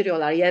şeye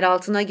giriyorlar, yer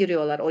altına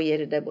giriyorlar o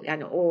yeri de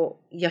yani o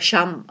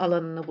yaşam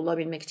alanını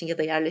bulabilmek için ya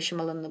da yerleşim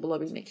alanını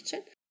bulabilmek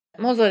için.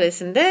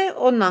 Mozolesinde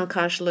onunla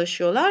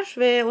karşılaşıyorlar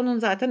ve onun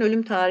zaten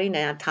ölüm tarihine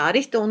yani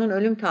tarih de onun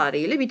ölüm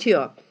tarihiyle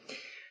bitiyor.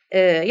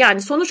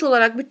 Yani sonuç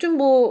olarak bütün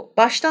bu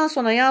baştan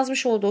sona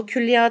yazmış olduğu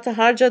külliyatı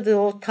harcadığı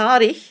o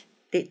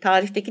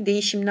tarihteki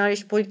değişimler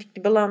işte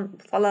politik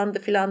falandı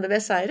filandı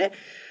vesaire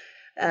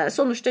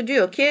sonuçta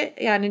diyor ki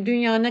yani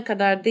dünya ne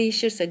kadar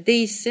değişirse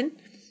değişsin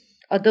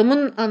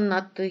adamın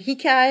anlattığı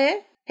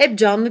hikaye hep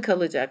canlı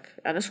kalacak.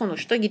 Yani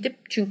sonuçta gidip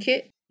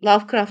çünkü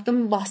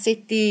Lovecraft'ın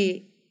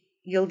bahsettiği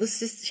yıldız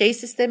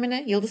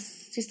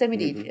sistemi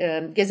değil,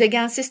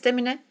 gezegen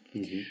sistemine.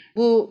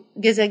 Bu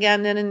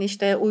gezegenlerin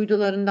işte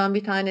uydularından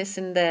bir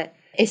tanesinde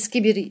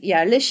eski bir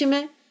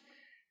yerleşimi.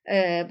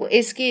 Bu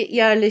eski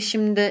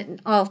yerleşimde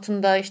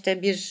altında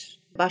işte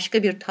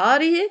başka bir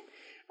tarihi.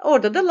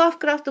 Orada da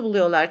Lovecraft'ı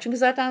buluyorlar. Çünkü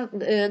zaten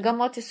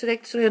Gamati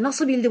sürekli soruyor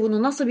nasıl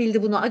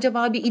bildi bunu?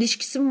 Acaba bir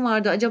ilişkisi mi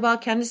vardı? Acaba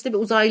kendisi de bir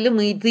uzaylı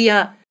mıydı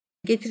ya?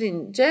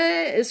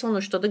 Getirince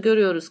sonuçta da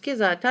görüyoruz ki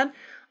zaten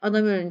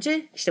adam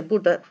önce işte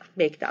burada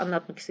belki de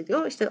anlatmak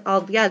istediyor. İşte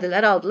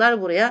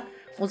aldılar buraya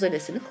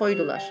mozolesini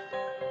koydular.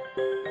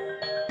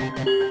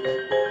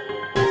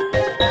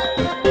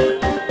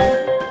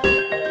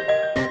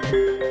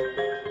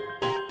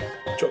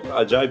 Çok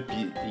acayip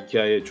bir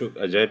hikaye, çok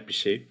acayip bir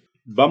şey.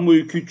 Ben bu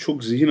öyküyü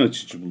çok zihin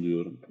açıcı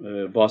buluyorum.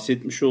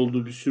 Bahsetmiş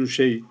olduğu bir sürü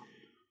şey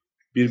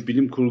bir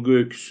bilim kurgu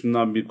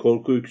öyküsünden, bir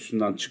korku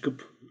öyküsünden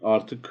çıkıp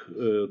artık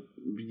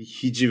bir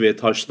hici ve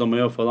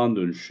taşlamaya falan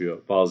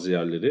dönüşüyor bazı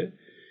yerleri.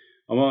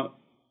 Ama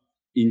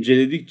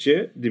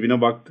inceledikçe,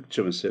 dibine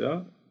baktıkça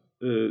mesela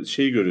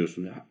şeyi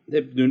görüyorsun.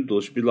 Hep dönüp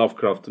dolaşıp bir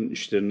Lovecraft'ın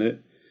işlerine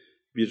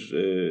bir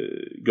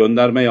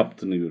gönderme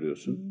yaptığını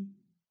görüyorsun.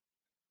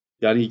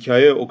 Yani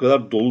hikaye o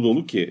kadar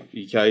dolu ki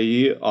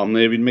hikayeyi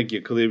anlayabilmek,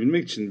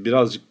 yakalayabilmek için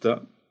birazcık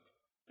da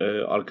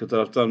arka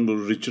taraftan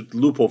bu Richard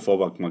Lupoff'a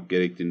bakmak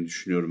gerektiğini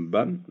düşünüyorum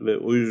ben. Ve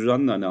o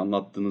yüzden de hani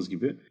anlattığınız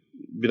gibi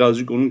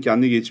birazcık onun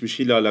kendi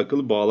geçmişiyle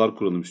alakalı bağlar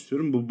kuralım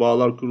istiyorum. Bu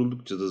bağlar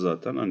kuruldukça da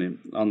zaten hani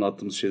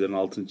anlattığımız şeylerin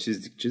altını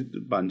çizdikçe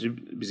bence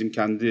bizim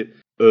kendi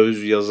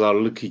öz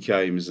yazarlık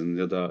hikayemizin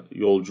ya da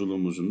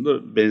yolculuğumuzun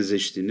da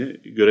benzeştiğini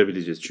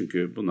görebileceğiz.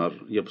 Çünkü bunlar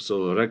yapısal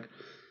olarak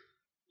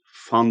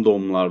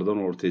fandomlardan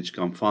ortaya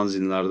çıkan,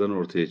 fanzinlerden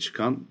ortaya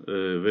çıkan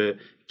ve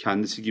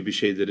kendisi gibi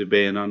şeyleri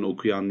beğenen,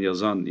 okuyan,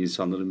 yazan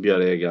insanların bir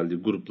araya geldiği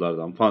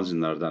gruplardan,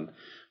 fanzinlerden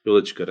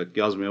yola çıkarak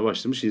yazmaya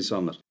başlamış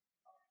insanlar.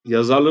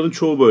 Yazarların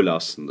çoğu böyle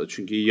aslında.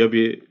 Çünkü ya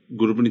bir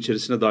grubun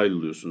içerisine dahil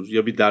oluyorsunuz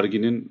ya bir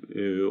derginin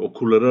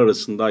okurları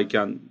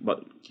arasındayken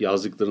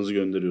yazdıklarınızı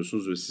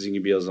gönderiyorsunuz ve sizin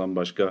gibi yazan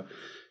başka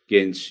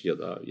genç ya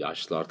da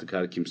yaşlı artık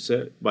her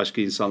kimse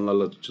başka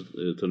insanlarla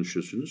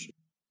tanışıyorsunuz.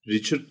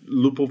 Richard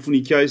Lupoff'un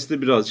hikayesi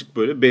de birazcık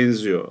böyle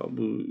benziyor.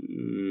 Bu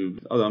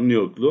adam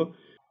New Yorklu.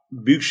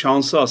 Büyük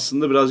şansı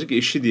aslında birazcık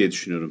eşi diye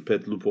düşünüyorum,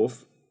 Pat Lupoff.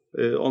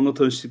 Onunla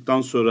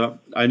tanıştıktan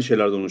sonra aynı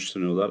şeylerden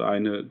hoşlanıyorlar.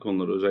 Aynı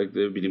konuları,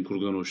 özellikle bilim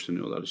kurgudan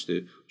hoşlanıyorlar.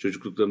 İşte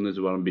çocukluklarından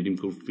itibaren bilim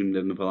kurgu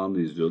filmlerini falan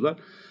da izliyorlar.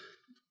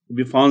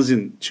 Bir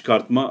fanzin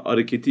çıkartma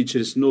hareketi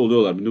içerisinde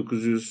oluyorlar.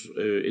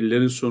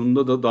 1950'lerin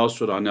sonunda da daha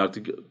sonra hani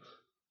artık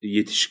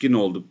yetişkin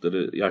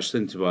oldukları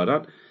yaştan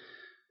itibaren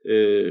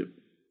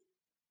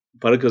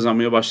para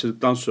kazanmaya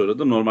başladıktan sonra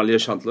da normal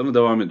yaşantılarına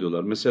devam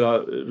ediyorlar.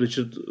 Mesela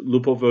Richard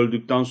Lupoff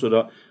öldükten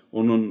sonra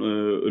onun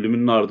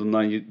ölümünün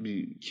ardından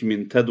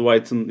Ted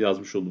White'ın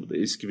yazmış olduğu da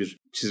eski bir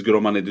çizgi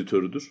roman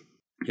editörüdür.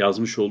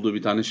 Yazmış olduğu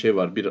bir tane şey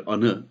var. Bir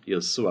anı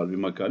yazısı var, bir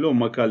makale. O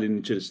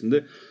makalenin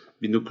içerisinde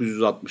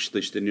 1960'da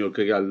işte New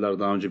York'a geldiler.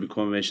 Daha önce bir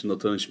convention'da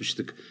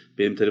tanışmıştık.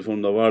 Benim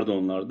telefonumda vardı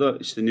onlarda.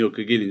 İşte New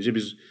York'a gelince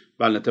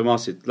benle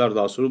temas ettiler.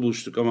 Daha sonra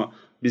buluştuk ama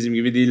bizim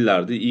gibi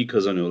değillerdi. İyi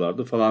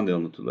kazanıyorlardı falan diye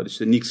anlatıyorlar.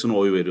 İşte Nixon'a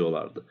oy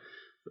veriyorlardı.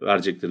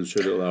 Vereceklerini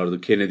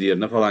söylüyorlardı. Kennedy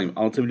yerine falan gibi.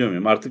 Anlatabiliyor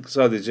muyum? Artık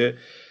sadece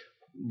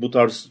bu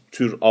tarz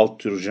alt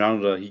tür,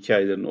 janra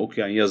hikayelerini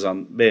okuyan,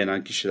 yazan,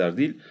 beğenen kişiler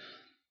değil,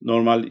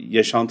 normal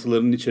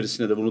yaşantılarının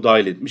içerisine de bunu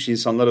dahil etmiş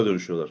insanlara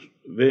dönüşüyorlar.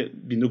 Ve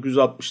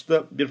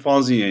 1960'da bir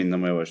fanzin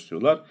yayınlamaya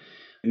başlıyorlar.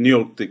 New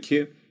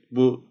York'taki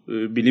bu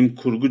bilim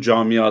kurgu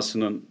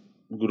camiasının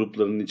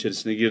gruplarının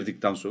içerisine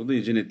girdikten sonra da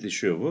iyice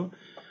netleşiyor bu.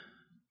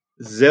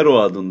 Zero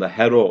adında,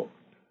 Hero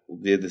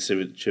diye de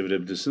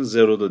çevirebilirsiniz.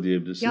 Zero da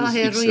diyebilirsiniz.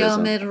 Ya Hero ya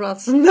Merro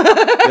aslında.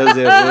 Ya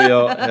Zero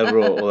ya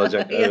Hero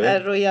olacak. Ya evet.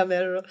 Hero ya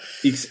Merro.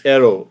 X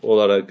Arrow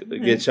olarak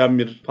geçen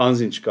bir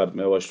fanzin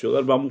çıkartmaya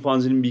başlıyorlar. Ben bu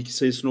fanzinin bir iki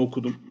sayısını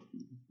okudum.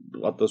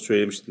 Hatta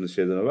söylemiştiniz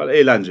şeyden evvel.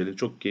 Eğlenceli,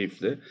 çok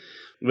keyifli.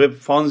 Ve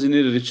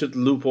fanzini Richard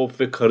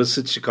Lupoff ve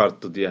karısı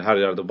çıkarttı diye her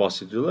yerde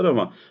bahsediyorlar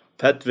ama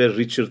Pat ve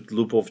Richard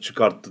Lupoff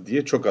çıkarttı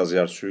diye çok az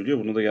yer söylüyor.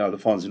 Bunu da genelde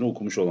fanzini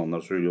okumuş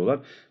olanlar söylüyorlar.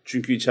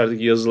 Çünkü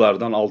içerideki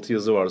yazılardan 6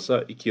 yazı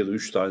varsa 2 ya da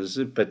 3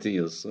 tanesi Pat'in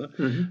yazısı.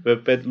 Hı hı. Ve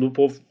Pat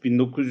Lupoff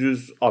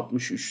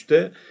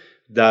 1963'te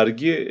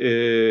dergi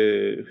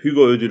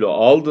Hugo ödülü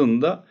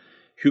aldığında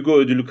Hugo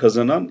ödülü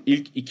kazanan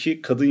ilk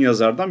 2 kadın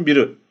yazardan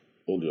biri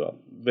oluyor.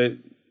 Ve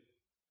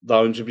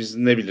daha önce biz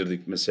ne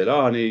bilirdik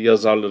mesela, hani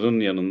yazarların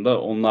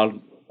yanında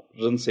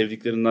onların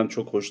sevdiklerinden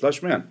çok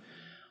hoşlaşmayan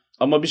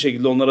ama bir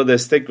şekilde onlara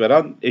destek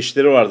veren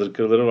eşleri vardır,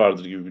 karıları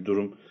vardır gibi bir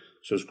durum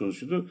söz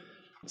konusuydu.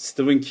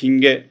 Stephen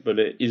King'e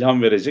böyle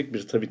ilham verecek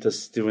bir tabii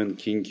Stephen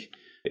King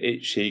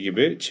şeyi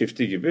gibi,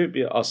 çifti gibi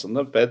bir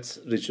aslında Pat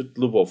Richard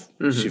Lupoff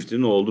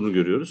çiftinin olduğunu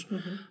görüyoruz. Hı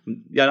hı.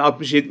 Yani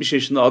 60-70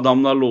 yaşında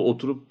adamlarla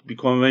oturup bir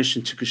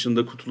convention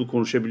çıkışında kutulu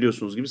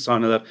konuşabiliyorsunuz gibi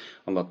sahneler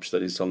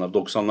anlatmışlar insanlar.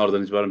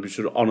 90'lardan itibaren bir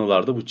sürü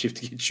anılarda bu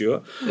çift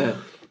geçiyor. Evet.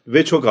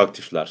 Ve çok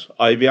aktifler.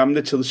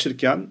 IBM'de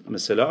çalışırken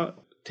mesela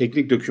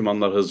teknik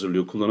dokümanlar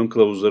hazırlıyor. Kullanım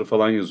kılavuzları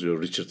falan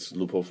yazıyor Richard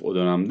Lupoff o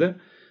dönemde.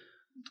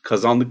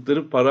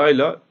 Kazandıkları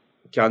parayla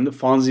kendi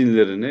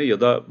fanzinlerini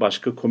ya da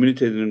başka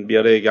komünitelerin bir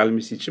araya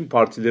gelmesi için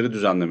partileri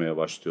düzenlemeye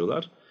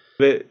başlıyorlar.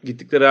 Ve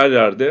gittikleri her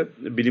yerde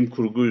bilim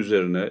kurgu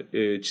üzerine,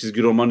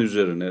 çizgi roman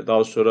üzerine,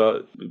 daha sonra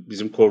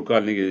bizim korku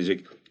haline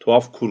gelecek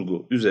tuhaf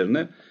kurgu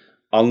üzerine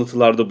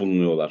anlatılarda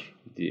bulunuyorlar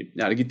diyeyim.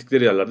 Yani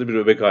gittikleri yerlerde bir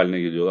öbek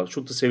haline geliyorlar.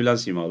 Çok da sevilen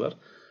simalar.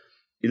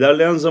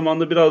 İlerleyen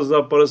zamanda biraz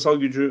daha parasal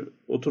gücü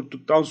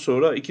oturttuktan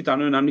sonra 2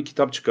 tane önemli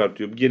kitap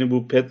çıkartıyor. Yine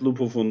bu Pat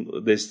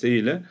Lupoff'un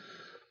desteğiyle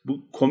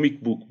bu Comic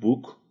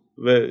Book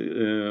ve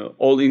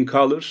All in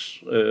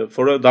Color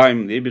for a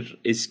Dime diye bir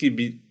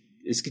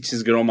eski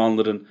çizgi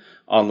romanların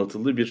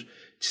anlatıldığı bir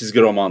çizgi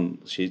roman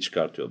şeyi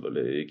çıkartıyor,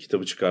 böyle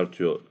kitabı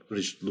çıkartıyor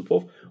Richard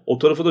Lupoff. O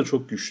tarafı da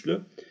çok güçlü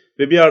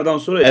ve bir yerden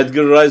sonra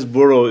Edgar Rice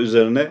Burroughs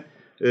üzerine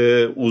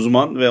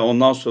uzman ve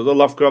ondan sonra da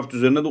Lovecraft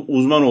üzerine de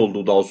uzman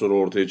olduğu daha sonra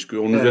ortaya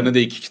çıkıyor. Onun üzerine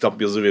de 2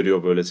 kitap yazı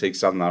veriyor böyle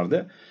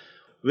 80'lerde.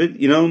 Ve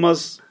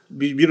inanılmaz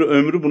bir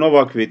ömrü buna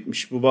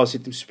vakfetmiş. Bu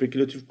bahsettiğim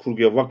spekülatif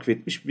kurguya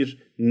vakfetmiş bir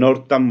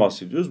nerd'den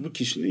bahsediyoruz. Bu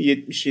kişinin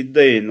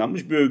 77'de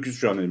yayınlanmış bir öyküsü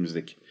şu an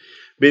elimizdeki.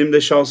 Benim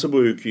de şansı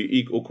bu öyküyü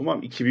ilk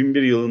okumam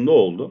 2001 yılında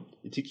oldu.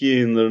 İtiki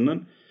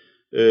Yayınları'nın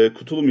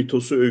Kutulu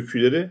Mitosu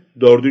Öyküleri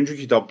 4.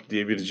 kitap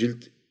diye bir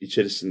cilt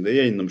içerisinde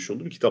yayınlamış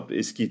olduğu bir kitaptı.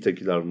 Eski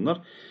İtakiler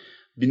bunlar.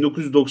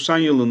 1990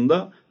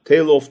 yılında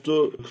Tale of the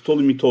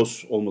Cthulhu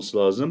Mythos olması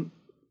lazım.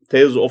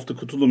 Tales of the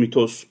Cthulhu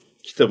Mythos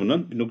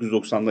kitabının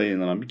 1990'da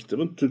yayınlanan bir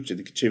kitabın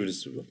Türkçedeki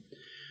çevirisi bu.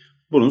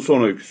 Bunun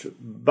son öyküsü.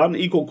 Ben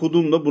ilk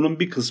okuduğumda bunun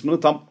bir kısmını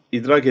tam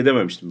idrak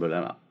edememiştim böyle.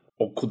 Yani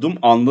okudum,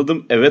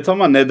 anladım. Evet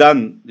ama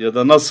neden ya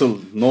da nasıl,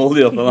 ne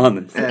oluyor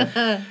falan.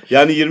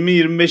 Yani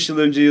 20-25 yıl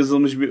önce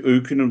yazılmış bir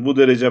öykünün bu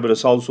derece böyle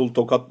sağ solu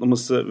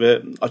tokatlaması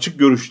ve açık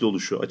görüşlü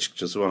oluşu,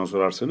 açıkçası bana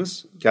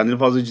sorarsanız, kendini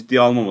fazla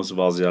ciddiye almaması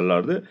bazı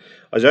yerlerde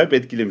acayip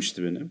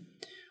etkilemişti beni.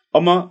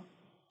 Ama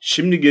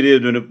şimdi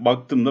geriye dönüp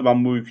baktığımda,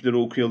 ben bu öyküleri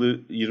okuyalı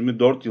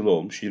 24 yıl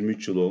olmuş,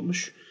 23 yıl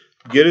olmuş.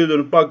 Geriye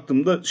dönüp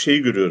baktığımda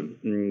şeyi görüyorum,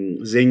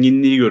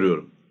 zenginliği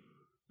görüyorum.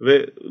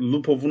 Ve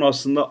Lupoff'un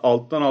aslında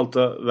alttan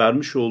alta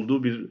vermiş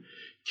olduğu bir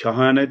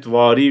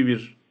kehanetvari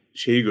bir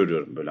şeyi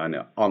görüyorum. Böyle hani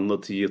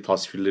anlatıyı,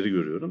 tasvirleri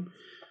görüyorum.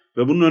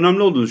 Ve bunun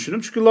önemli olduğunu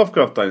düşünüyorum. Çünkü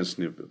Lovecraft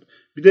aynısını yapıyordu.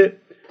 Bir de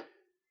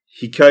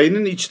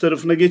hikayenin iç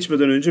tarafına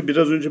geçmeden önce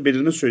biraz önce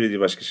Beri'nin söylediği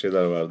başka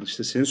şeyler vardı.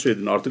 İşte senin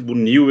söylediğin artık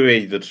bu New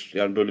Wave'dir.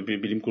 Yani böyle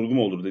bir bilim kurgu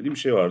mu olur dediğim bir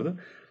şey vardı.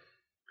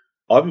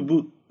 Abi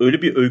bu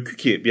öyle bir öykü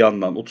ki bir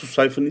yandan 30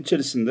 sayfanın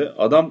içerisinde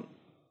adam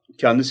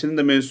kendisinin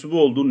de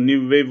mensubu olduğu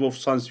New Wave of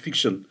Science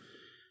Fiction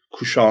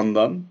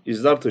kuşağından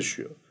izler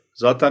taşıyor.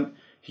 Zaten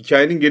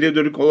hikayenin geriye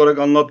dönük olarak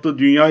anlattığı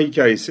dünya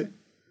hikayesi,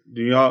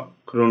 dünya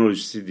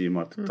kronolojisi diyeyim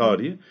artık,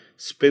 tarihi,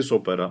 space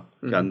opera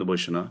kendi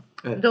başına.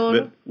 Evet. Doğru.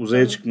 Ve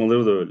uzaya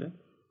çıkmaları da öyle.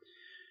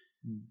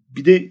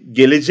 Bir de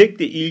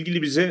gelecekle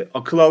ilgili bize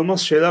akıl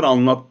almaz şeyler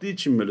anlattığı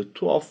için böyle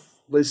tuhaf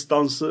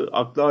destansı,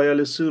 akla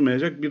hayale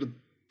sığmayacak bir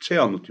şey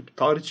anlatıyor. Bir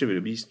tarihçe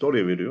veriyor, bir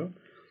historia veriyor.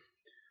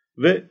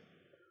 Ve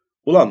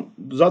ulan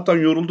zaten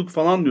yorulduk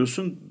falan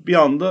diyorsun,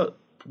 bir anda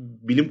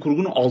bilim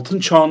kurgunun altın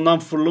çağından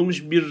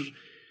fırlamış bir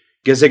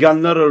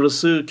gezegenler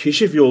arası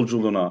keşif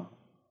yolculuğuna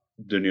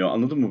dönüyor.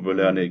 Anladın mı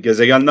böyle, yani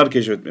gezegenler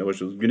keşfetmeye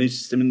başlıyoruz. Güneş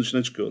sisteminin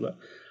dışına çıkıyorlar.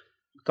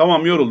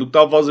 Tamam, yorulduk,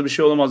 daha fazla bir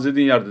şey olamaz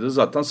dediğin yerde de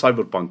zaten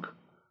Cyberpunk.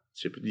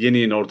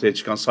 Yeni ortaya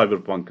çıkan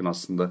Cyberpunk'ın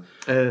aslında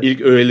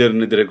ilk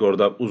öğelerini direkt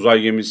orada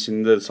uzay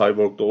gemisinde,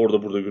 Cyborg'da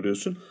orada burada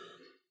görüyorsun.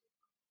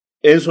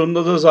 En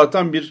sonunda da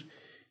zaten bir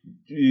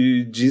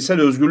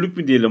cinsel özgürlük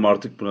mü diyelim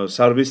artık buna,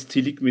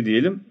 serbestlik mi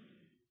diyelim,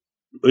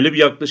 öyle bir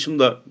yaklaşım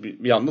da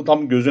bir anda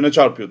tam gözüne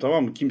çarpıyor,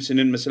 tamam mı?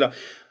 Kimsenin mesela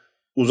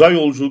uzay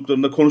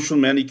yolculuklarında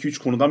konuşulmayan 2-3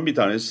 konudan bir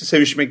tanesi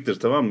sevişmektir,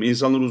 tamam mı?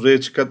 İnsanlar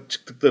uzaya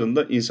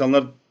çıktıklarında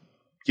insanlar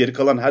geri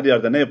kalan her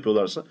yerde ne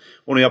yapıyorlarsa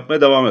onu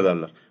yapmaya devam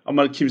ederler.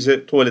 Ama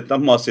kimse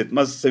tuvaletten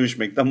bahsetmez,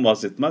 sevişmekten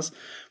bahsetmez.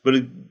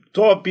 Böyle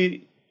tuhaf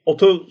bir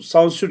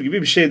otosansür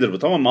gibi bir şeydir bu,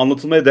 tamam mı?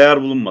 Anlatılmaya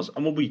değer bulunmaz.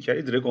 Ama bu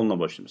hikaye direkt onunla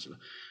başlıyor mesela.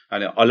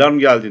 Hani alarm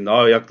geldiğinde,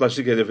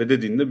 yaklaştık hedefe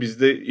dediğinde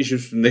biz de iş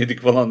üstündeydik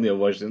falan diye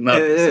başlıyor.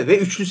 Evet, ve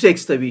üçlü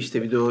seks tabii,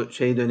 işte bir de o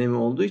şey dönemi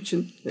olduğu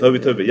için.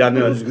 Tabii.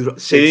 Yani özgür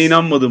şeye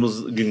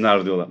inanmadığımız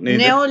günler diyorlar.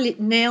 Neydi?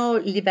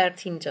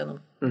 Neo-libertin canım.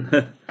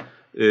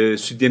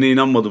 Sütyene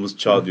inanmadığımız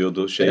çağ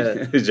diyordu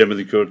Jamie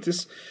Lee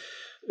Curtis.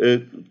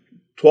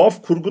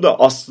 Tuhaf kurgu da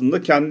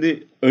aslında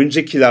kendi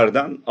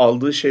öncekilerden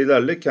aldığı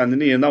şeylerle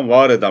kendini yeniden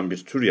var eden bir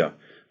tür ya.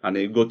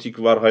 Hani gotik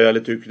var,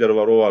 hayalet öyküleri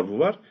var, o var, bu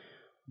var.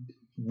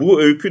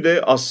 Bu öykü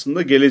de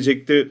aslında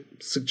gelecekte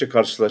sıkça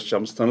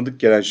karşılaşacağımız, tanıdık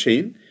gelen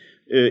şeyin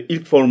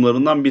ilk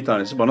formlarından bir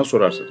tanesi bana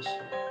sorarsanız.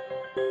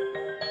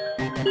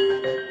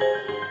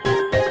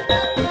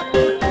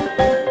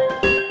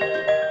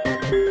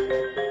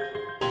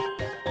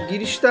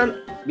 Girişten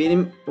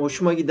benim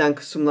hoşuma giden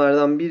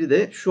kısımlardan biri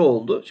de şu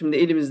oldu. Şimdi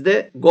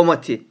elimizde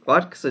Gomati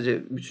var. Kısaca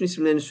bütün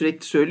isimlerini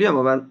sürekli söylüyor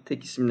ama ben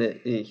tek isimle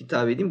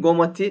hitap edeyim.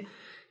 Gomati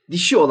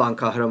dişi olan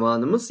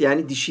kahramanımız.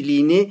 Yani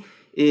dişiliğini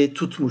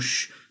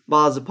tutmuş.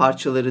 Bazı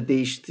parçaları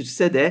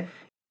değiştirse de,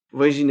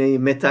 vajinayı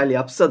metal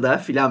yapsa da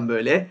filan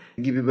böyle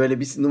gibi böyle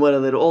bir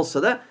numaraları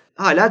olsa da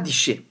hala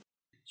dişi.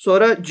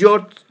 Sonra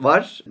Jort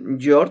var.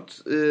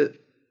 Jort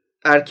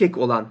erkek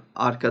olan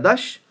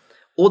arkadaş.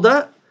 O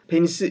da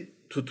penisi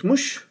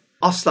tutmuş.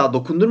 Asla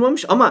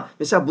dokundurmamış ama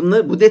mesela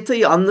bu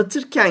detayı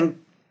anlatırken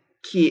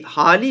ki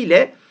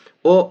haliyle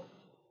o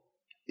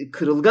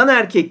kırılgan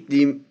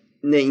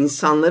erkekliğine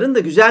insanların da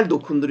güzel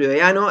dokunduruyor.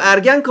 Yani o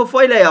ergen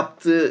kafayla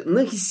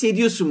yaptığını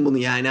hissediyorsun bunu,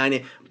 yani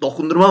hani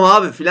dokundurmam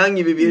abi falan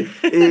gibi bir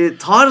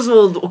tarz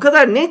oldu. O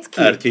kadar net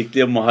ki.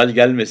 Erkekliğe mahal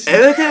gelmesin.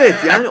 Evet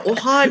yani o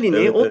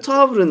halini, o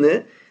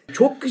tavrını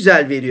çok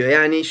güzel veriyor.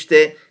 Yani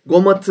işte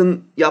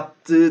Gomat'ın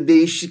yaptığı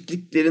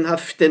değişikliklerin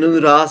hafiften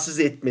onu rahatsız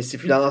etmesi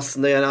falan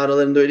aslında, yani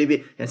aralarında öyle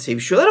bir, yani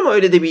sevişiyorlar ama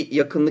öyle de bir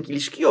yakınlık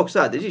ilişki yok.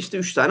 Sadece işte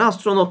 3 tane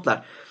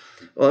astronotlar.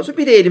 Ondan sonra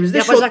bir de elimizde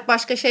yapacak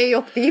başka şey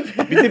yok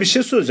deyip. Bir de bir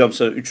şey söyleyeceğim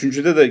sana.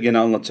 Üçüncüde de gene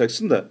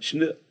anlatacaksın da.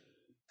 Şimdi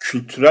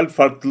kültürel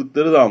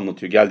farklılıkları da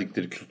anlatıyor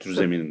geldikleri kültür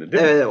zemininde,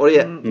 değil mi? Evet,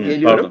 oraya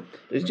geliyorum. Pardon.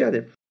 Rica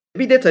ederim.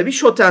 Bir de tabii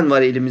Shoten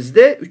var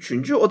elimizde.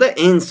 Üçüncü. O da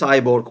en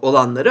cyborg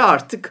olanları,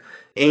 artık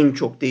en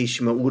çok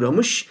değişime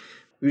uğramış.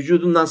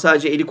 Vücudundan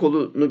sadece eli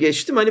kolunu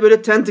geçtim. Hani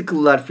böyle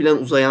tentacle'lar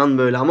falan uzayan,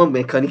 böyle ama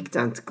mekanik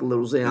tentacle'lar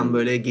uzayan,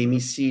 böyle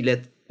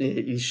gemisiyle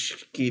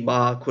ilişki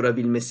bağı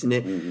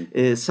kurabilmesini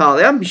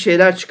sağlayan bir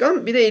şeyler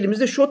çıkan. Bir de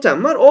elimizde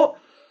Shoten var.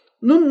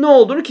 Onun ne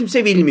olduğunu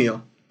kimse bilmiyor.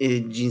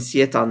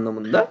 Cinsiyet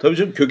anlamında. Tabii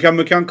canım,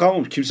 köken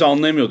kalmamış. Kimse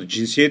anlayamıyordu.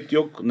 Cinsiyet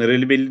yok.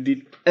 Nereli belli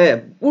değil.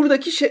 Evet.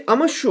 Buradaki şey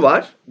ama şu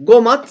var.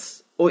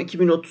 Gomat o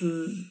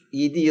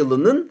 2037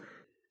 yılının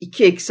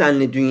 2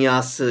 eksenli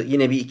dünyası,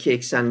 yine bir 2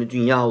 eksenli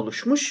dünya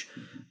oluşmuş.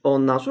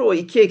 Ondan sonra o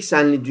iki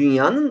eksenli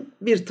dünyanın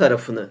bir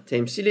tarafını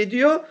temsil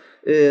ediyor.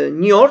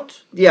 Njord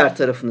diğer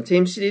tarafını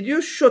temsil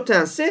ediyor.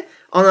 Shoten ise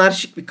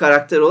anarşik bir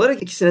karakter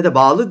olarak ikisine de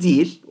bağlı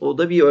değil. O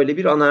da öyle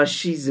bir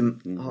anarşizm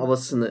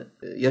havasını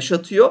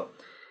yaşatıyor.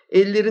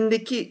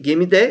 Ellerindeki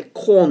gemi de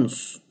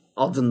Khons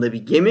adında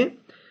bir gemi.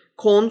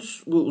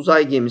 Khons bu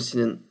uzay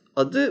gemisinin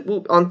adı.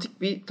 Bu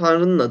antik bir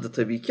tanrının adı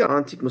tabii ki.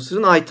 Antik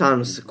Mısır'ın ay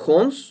tanrısı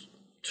Khons.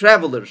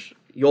 Traveler,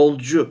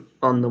 yolcu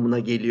anlamına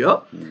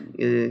geliyor.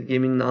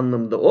 Geminin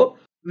anlamı da o.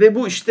 Ve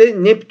bu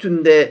işte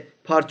Neptün'de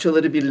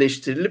parçaları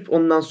birleştirilip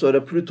ondan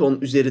sonra Plüton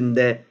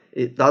üzerinde,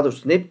 daha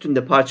doğrusu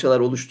Neptün'de parçalar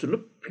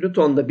oluşturulup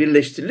Plüton'da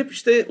birleştirilip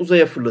işte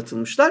uzaya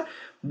fırlatılmışlar.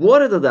 Bu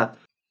arada da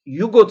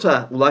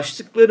Yugot'a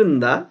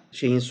ulaştıklarında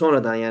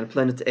sonradan yani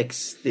Planet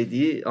X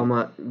dediği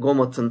ama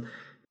Gomath'ın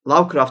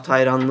Lovecraft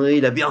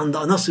hayranlığıyla bir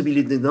anda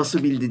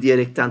nasıl bildi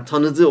diyerekten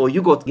tanıdığı o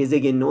Yugot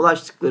gezegenine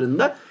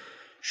ulaştıklarında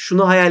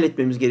şunu hayal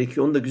etmemiz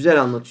gerekiyor. Onu da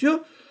güzel anlatıyor.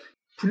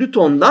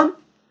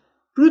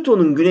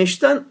 Plüton'un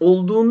Güneş'ten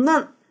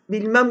olduğundan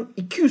bilmem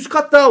 200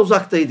 kat daha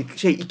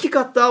uzaktaydık. 2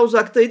 kat daha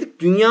uzaktaydık.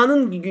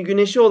 Dünyanın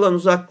Güneş'e olan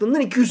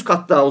uzaklığından 200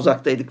 kat daha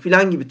uzaktaydık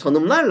filan gibi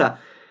tanımlarla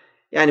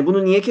yani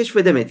bunu niye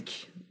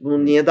keşfedemedik?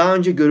 Bunun niye daha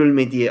önce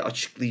görülmediği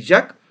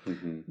açıklayacak.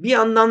 Bir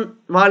yandan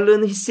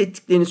varlığını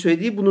hissettiklerini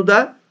söylediği, bunu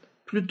da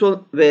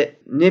Plüton ve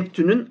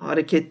Neptün'ün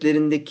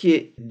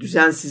hareketlerindeki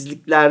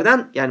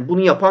düzensizliklerden yani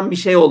bunu yapan bir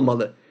şey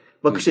olmalı.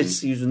 Bakış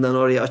açısı yüzünden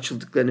oraya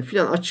açıldıklarını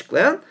filan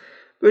açıklayan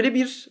böyle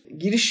bir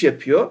giriş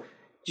yapıyor.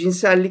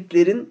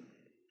 Cinselliklerin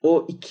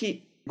o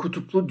iki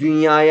kutuplu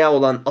dünyaya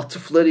olan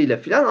atıflarıyla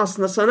filan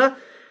aslında sana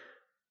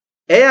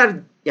eğer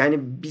yani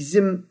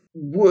bizim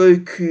bu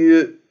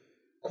öyküyü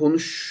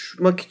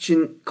konuşmak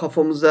için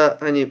kafamıza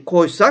hani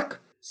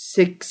koysak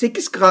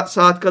 8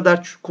 saat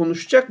kadar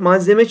konuşacak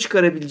malzeme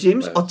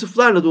çıkarabileceğimiz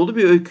atıflarla dolu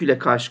bir öyküyle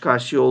karşı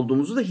karşıya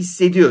olduğumuzu da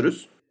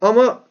hissediyoruz.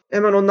 Ama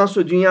hemen ondan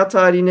sonra dünya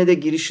tarihine de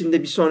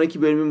girişinde bir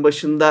sonraki bölümün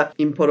başında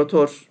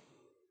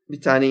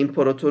bir tane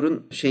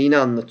imparatorun şeyini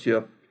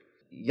anlatıyor.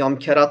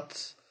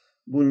 Yamkerat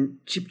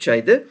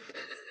Bunçipçay'dı.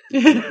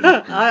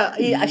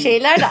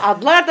 Şeyler de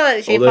adlar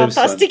da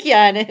fantastik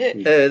yani.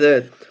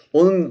 Evet.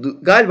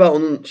 Galiba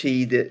onun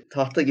şeyiydi.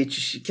 Tahta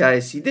geçiş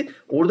hikayesiydi.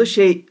 Orada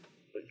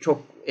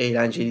çok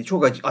eğlenceliydi.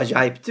 Çok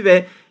acayipti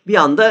ve bir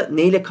anda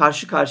neyle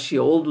karşı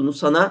karşıya olduğunu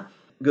sana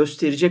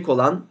gösterecek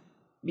olan,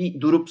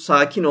 bir durup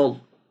sakin ol,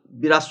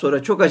 biraz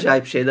sonra çok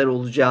acayip şeyler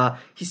olacağı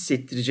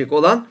hissettirecek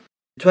olan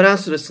tören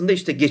sırasında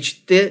işte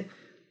geçitte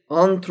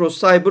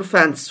Anthro-Cyber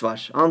Fence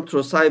var.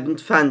 Anthro-Cyber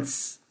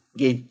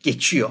Fence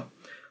geçiyor.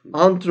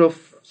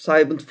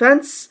 Anthro-Cyber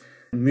Fence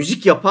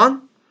müzik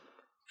yapan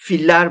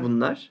filler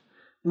bunlar.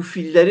 Bu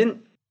fillerin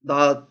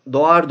daha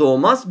doğar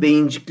doğmaz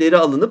beyincikleri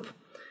alınıp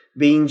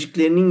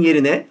beyinciklerinin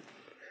yerine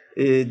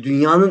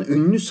dünyanın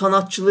ünlü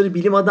sanatçıları,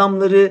 bilim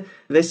adamları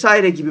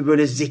vesaire gibi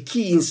böyle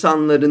zeki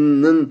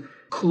insanların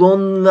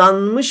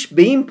klonlanmış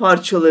beyin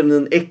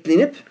parçalarının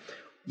eklenip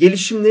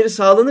gelişimleri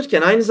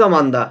sağlanırken aynı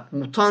zamanda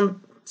mutant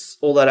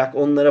olarak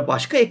onlara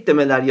başka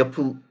eklemeler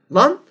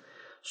yapılan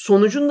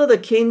sonucunda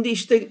da kendi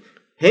işte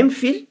hem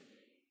fil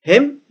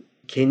hem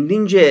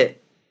kendince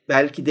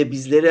belki de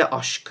bizlere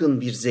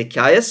aşkın bir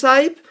zekaya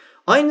sahip,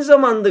 aynı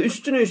zamanda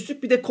üstüne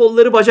üstlük bir de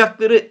kolları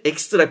bacakları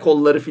ekstra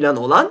kolları falan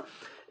olan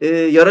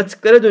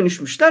yaratıklara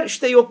dönüşmüşler.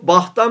 İşte yok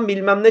Bach'tan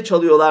bilmem ne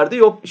çalıyorlardı,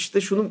 yok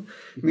işte şunu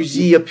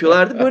müziği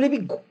yapıyorlardı. Böyle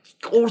bir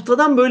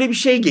ortadan böyle bir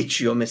şey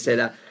geçiyor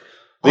mesela.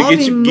 Ve abi,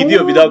 geçip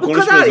gidiyor bir daha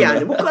konuşmuyoruz. Bu kadar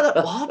yani bu kadar.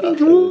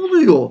 Abi ne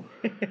oluyor?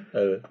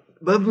 Evet.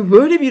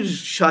 Böyle bir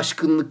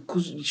şaşkınlık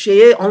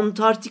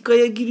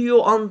Antarktika'ya giriyor.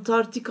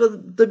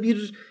 Antarktika'da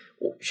bir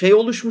şey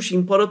oluşmuş,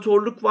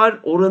 imparatorluk var.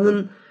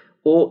 Oranın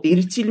o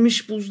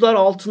eritilmiş buzlar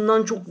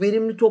altından çok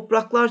verimli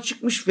topraklar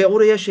çıkmış ve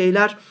oraya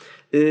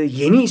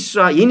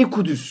yeni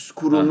Kudüs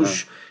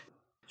kurulmuş. Aha.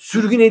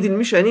 Sürgün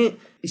edilmiş hani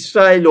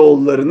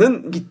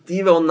İsrailoğullarının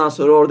gittiği ve ondan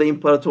sonra orada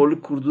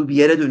imparatorluk kurduğu bir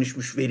yere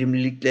dönüşmüş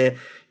verimlilikle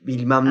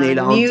bilmem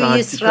neyle Antarktika. New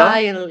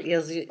İsrail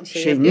yazıyor.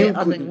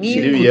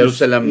 New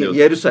Jerusalem diyor.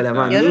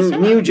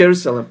 New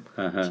Jerusalem.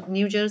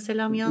 New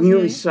Jerusalem yazmıyor.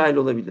 New İsrail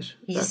olabilir.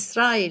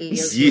 İsrail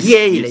yazıyor.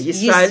 Y ile.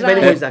 İsrail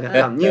benim o yüzden.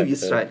 Tamam, New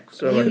İsrail.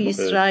 New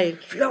İsrail.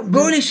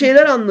 Böyle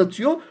şeyler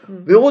anlatıyor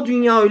ve o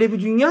dünya öyle bir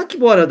dünya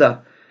ki bu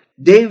arada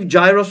dev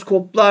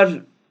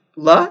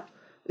gyroskoplarla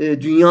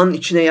dünyanın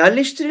içine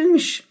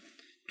yerleştirilmiş.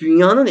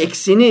 Dünyanın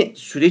ekseni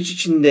süreç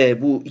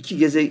içinde bu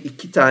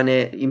iki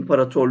tane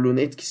imparatorluğun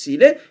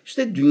etkisiyle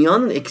işte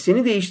dünyanın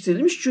ekseni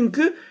değiştirilmiş.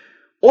 Çünkü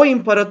o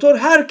imparator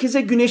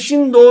herkese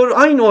güneşin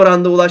aynı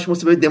oranda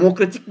ulaşması, böyle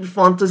demokratik bir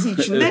fantazi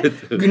içinde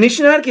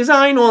güneşin herkese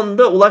aynı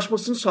anda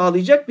ulaşmasını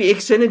sağlayacak bir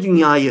eksene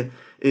dünyayı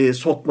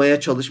sokmaya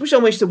çalışmış.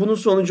 Ama işte bunun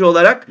sonucu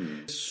olarak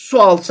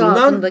su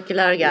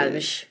altındakiler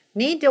gelmiş.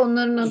 Neydi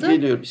onların adı?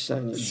 Geliyor bir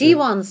saniye. Sea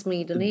Ones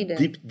mıydı?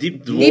 Neydi?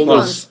 Deep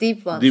Ones.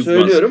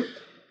 Söylüyorum.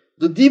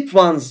 The Deep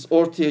Ones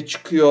ortaya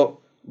çıkıyor.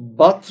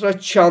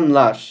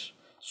 Batraçanlar,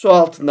 su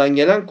altından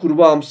gelen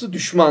kurbağamsı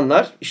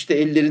düşmanlar. İşte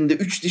ellerinde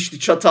 3 dişli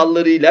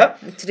çatallarıyla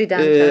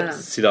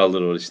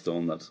silahları var işte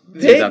onlar.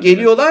 Ve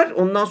geliyorlar,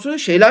 ondan sonra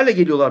şeylerle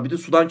geliyorlar. Bir de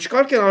sudan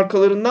çıkarken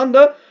arkalarından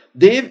da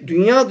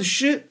dünya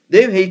dışı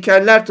dev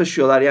heykeller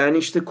taşıyorlar. Yani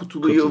işte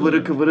kutuluyu,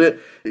 ıvırı kıvırı,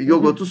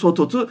 yogotu,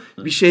 sototu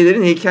bir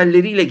şeylerin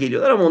heykelleriyle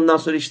geliyorlar. Ama ondan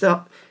sonra işte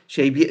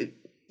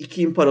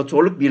iki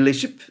imparatorluk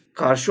birleşip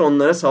karşı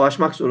onlara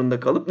savaşmak zorunda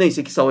kalıp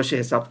neyse ki savaşı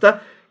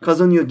hesapta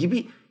kazanıyor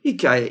gibi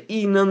hikaye.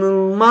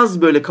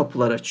 İnanılmaz böyle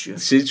kapılar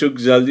açıyor. Çok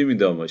güzel değil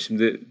miydi ama?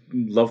 Şimdi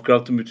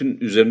Lovecraft'ın bütün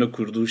üzerine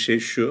kurduğu şey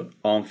şu.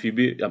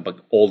 Amfibi, yani bak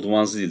Old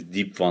Ones değil,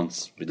 Deep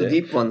Ones bir de.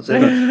 Deep Ones,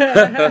 evet.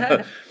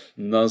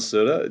 Ondan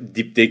sonra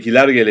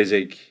diptekiler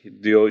gelecek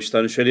diyor. İşte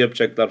hani şöyle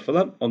yapacaklar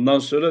falan. Ondan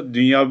sonra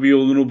dünya bir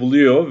yolunu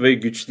buluyor ve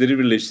güçleri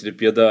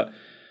birleştirip ya da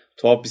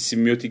tuhaf bir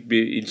simbiyotik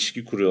bir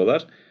ilişki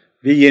kuruyorlar.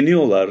 Ve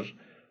yeniyorlar.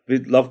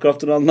 Ve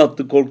Lovecraft'ın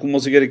anlattığı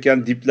korkulması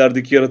gereken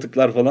diplerdeki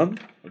yaratıklar falan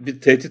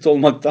bir tehdit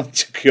olmaktan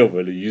çıkıyor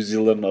böyle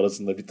yüzyılların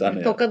arasında bir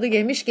tane. Tokadı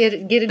yemiş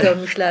geri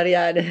dönmüşler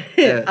yani.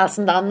 Evet.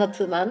 Aslında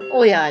anlatılan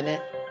o yani.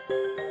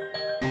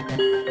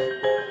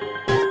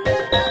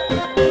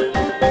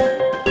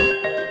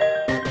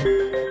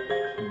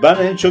 Ben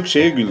en çok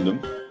şeye güldüm.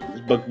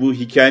 Bak bu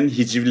hikayenin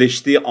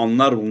hicivleştiği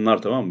anlar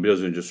bunlar, tamam mı?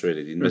 Biraz önce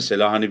söylediğin.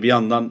 Mesela hani bir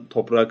yandan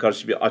toprağa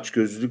karşı bir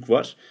açgözlülük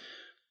var.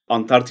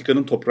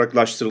 Antarktika'nın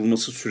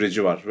topraklaştırılması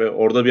süreci var. Ve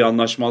orada bir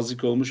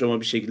anlaşmazlık olmuş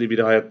ama bir şekilde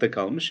biri hayatta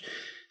kalmış.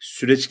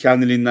 Süreç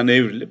kendiliğinden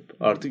evrilip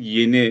artık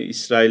yeni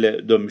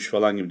İsrail'e dönmüş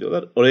falan gibi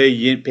diyorlar. Oraya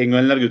yeni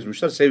penguenler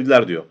götürmüşler,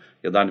 sevdiler diyor.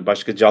 Ya da hani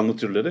başka canlı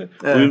türleri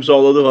uyum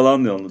sağladı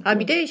falan diyor. Ha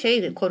bir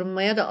de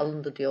korunmaya da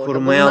alındı diyor.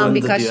 Korunmaya alındı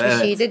birkaç diyor.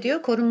 Bir şey de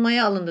diyor,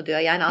 korunmaya alındı diyor.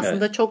 Yani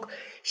aslında çok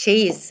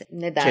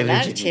ne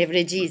derler?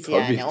 Çevreciyiz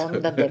yani. Tabii.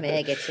 Onu da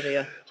demeye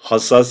getiriyor.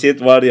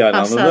 Hassasiyet var yani,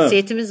 anladın mı?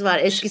 Hassasiyetimiz var.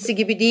 Eskisi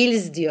gibi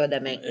değiliz diyor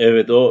demek.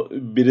 Evet, o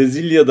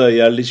Brezilya'da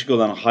yerleşik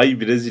olan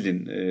Hay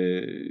Brezil'in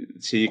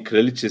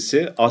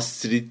kraliçesi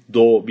Astrid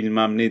Do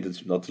bilmem neydi,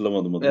 şimdi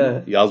hatırlamadım adını.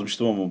 Evet.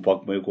 Yazmıştım ama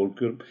bakmaya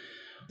korkuyorum.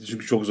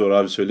 Çünkü çok zor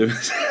abi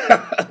söylemesi.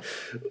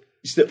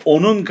 İşte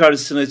onun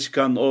karşısına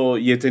çıkan o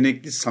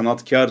yetenekli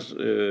sanatkar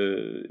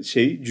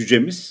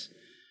cücemiz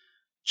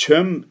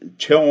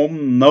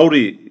Cheom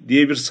Nauri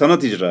diye bir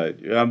sanat icra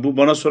ediyor. Yani bu,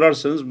 bana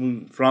sorarsanız, bu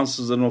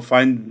Fransızların o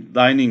fine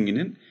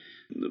dining'inin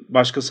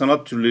başka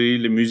sanat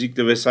türleriyle,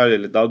 müzikle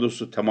vesaireyle, daha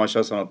doğrusu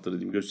temaşa sanatları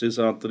diyeyim, gösteri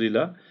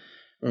sanatlarıyla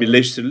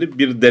birleştirilip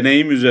bir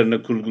deneyim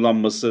üzerine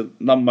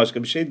kurgulanmasından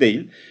başka bir şey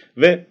değil.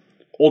 Ve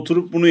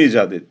oturup bunu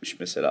icat etmiş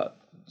mesela.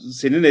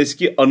 Senin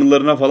eski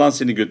anılarına falan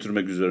seni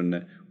götürmek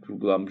üzerine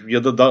kurgulanmış.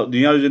 Ya da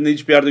dünya üzerinde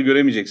hiçbir yerde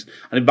göremeyeceksin.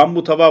 Hani ben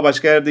bu tabağı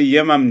başka yerde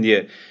yiyemem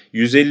diye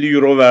 150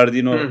 euro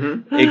verdiğin o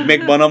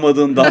ekmek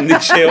banamadığın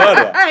dandik şey var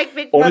ya.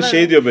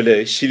 Onu diyor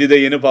böyle, Şili'de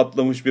yeni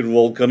patlamış bir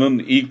volkanın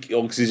ilk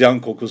oksijen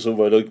kokusu,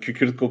 böyle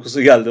kükürt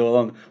kokusu geldi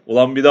falan.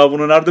 Ulan bir daha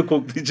bunu nerede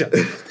koklayacağız?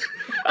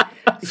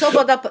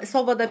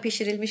 Sobada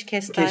pişirilmiş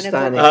kestane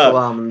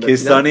kıvamında.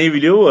 Kestaneyi falan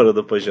biliyor bu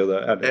arada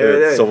paşada. Yani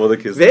evet. Sobada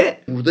kestane. Ve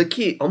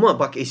buradaki ama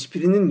bak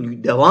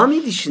esprinin devam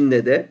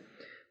edişinde de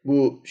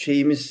bu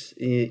şeyimiz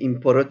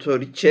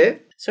İmparatoriçe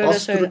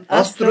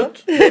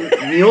Astrut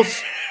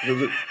Mios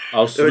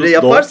öyle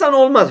yaparsan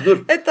olmaz, dur.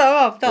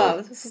 Tamam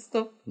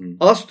sustum.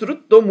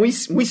 Astrut do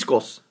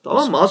Muiscos,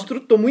 tamam mı?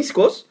 Astrut do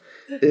Muiscos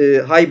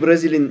Hay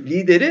Brazil'in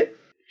lideri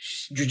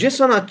cüce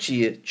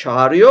sanatçıyı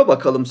çağırıyor,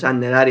 bakalım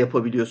sen neler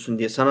yapabiliyorsun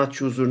diye.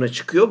 Sanatçı huzuruna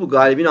çıkıyor. Bu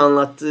Galip'in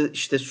anlattığı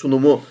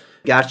sunumu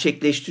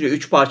gerçekleştiriyor.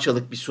 3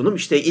 parçalık bir sunum.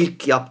 İşte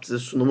ilk yaptığı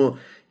sunumu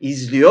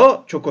izliyor.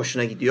 Çok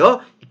hoşuna gidiyor.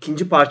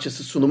 İkinci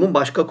parçası sunumun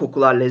başka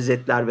kokular,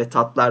 lezzetler ve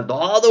tatlar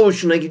daha da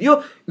hoşuna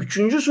gidiyor.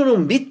 Üçüncü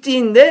sunum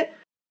bittiğinde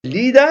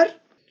lider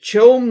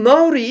Cheom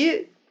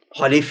Nauri'yi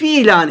halefi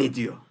ilan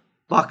ediyor.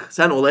 Bak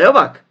sen olaya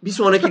bak. Bir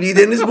sonraki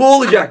lideriniz bu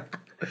olacak.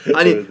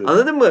 Hani evet.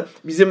 Anladın mı?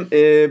 Bizim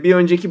bir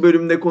önceki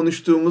bölümde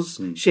konuştuğumuz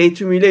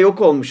tümüyle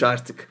yok olmuş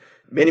artık.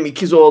 Benim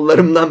ikiz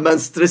oğullarımdan ben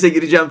strese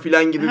gireceğim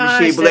falan gibi bir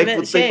şey.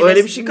 Blackwood'da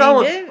öyle bir şey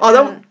kalmadı.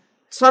 Adam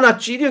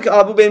sanatçıyı diyor ki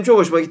bu benim çok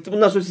hoşuma gitti.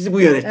 Bundan sonra sizi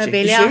bu yönetecek.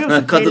 Bir seviyor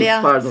musun? Kadın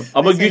pardon.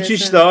 Ama güç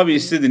işte abi,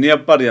 istediğini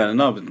yapar yani,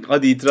 ne yapayım?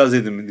 Hadi itiraz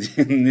edin mi?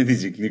 Ne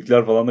diyecek?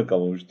 Nükleer falan da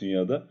kalmamış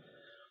dünyada.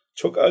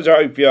 Çok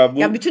acayip ya.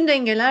 Ya bütün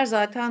dengeler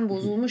zaten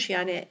bozulmuş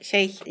yani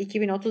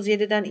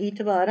 2037'den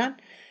itibaren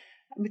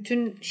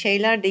bütün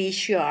şeyler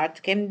değişiyor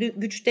artık. Hem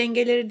güç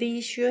dengeleri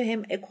değişiyor,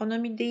 hem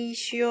ekonomi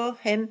değişiyor,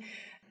 hem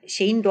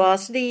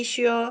doğası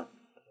değişiyor.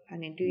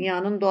 Hani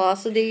dünyanın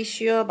doğası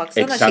değişiyor.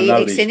 Baksana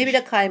ekseni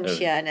bile kaymış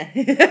evet. Yani.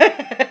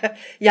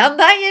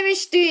 Yandan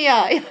yemiş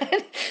dünya.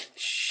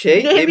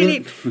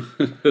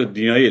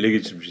 Dünyayı ele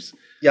geçirmişiz.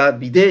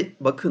 Ya bir de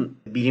bakın,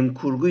 bilim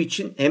kurgu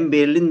için hem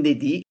Berlin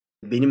dediği,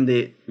 benim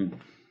de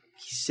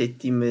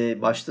hissettiğim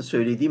ve başta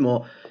söylediğim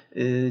o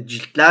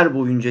ciltler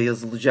boyunca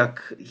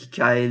yazılacak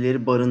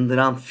hikayeleri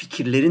barındıran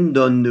fikirlerin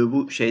döndüğü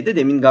bu şeyde,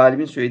 demin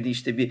Galip'in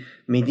söylediği bir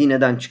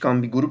Medine'den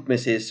çıkan bir grup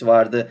meselesi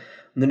vardı.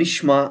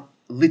 Nrishma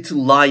Little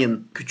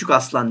Lion, Küçük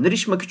Aslan,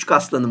 Nrishma Küçük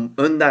Aslan'ın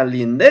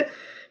önderliğinde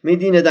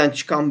Medine'den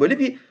çıkan böyle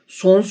bir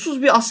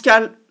sonsuz bir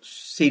asker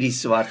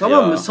serisi var,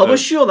 tamam mı?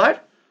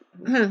 Savaşıyorlar.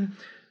 Evet.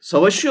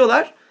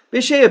 Savaşıyorlar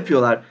ve şey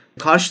yapıyorlar.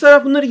 Karşı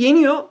taraf bunları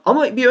yeniyor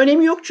ama bir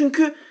önemi yok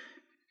çünkü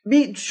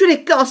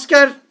sürekli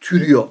asker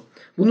türüyor.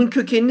 Bunun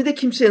kökenini de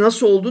kimseye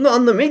nasıl olduğunu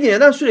anlamıyor.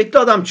 Medine'den sürekli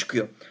adam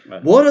çıkıyor.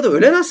 Evet. Bu arada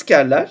ölen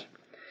askerler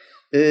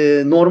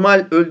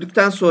normal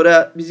öldükten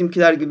sonra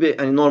bizimkiler gibi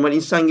hani normal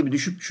insan gibi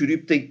düşüp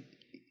çürüyüp de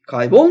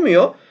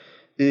kaybolmuyor.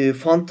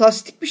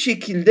 Fantastik bir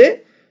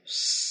şekilde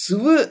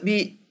sıvı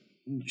bir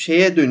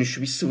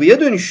bir sıvıya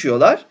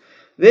dönüşüyorlar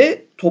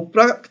ve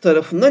toprak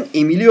tarafından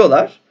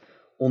emiliyorlar.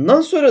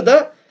 Ondan sonra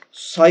da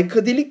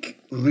saykadelik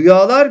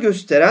rüyalar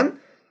gösteren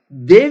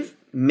dev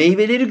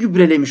meyveleri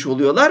gübrelemiş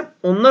oluyorlar.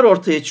 Onlar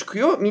ortaya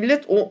çıkıyor.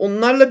 Millet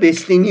onlarla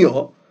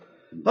besleniyor.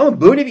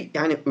 Ama böyle bir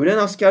yani ölen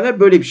askerler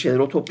böyle bir şeyler.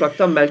 O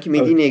topraktan belki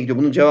Medine'ye gidiyor.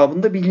 Bunun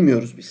cevabını da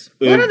bilmiyoruz biz.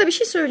 Bu arada bir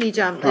şey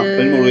söyleyeceğim.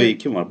 Benim oraya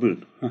ekim var.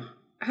 Buyurun.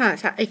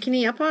 Sen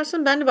ekini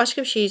yaparsın. Ben de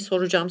başka bir şeyi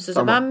soracağım size.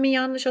 Tamam. Ben mi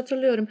yanlış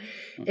hatırlıyorum?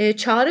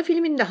 Çağrı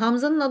filminde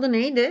Hamza'nın adı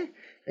neydi?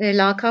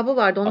 Lakabı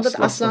vardı. Onda da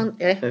Aslan.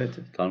 Evet.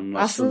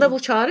 Aslında bu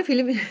Çağrı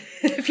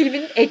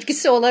filmin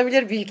etkisi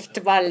olabilir büyük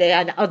ihtimalle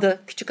yani adı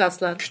Küçük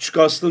Aslan. Küçük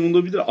Aslan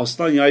olabilir.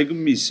 Aslan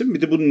yaygın bir isim.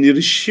 Bir de bu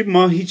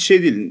Nirishima hiç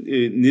şey değil.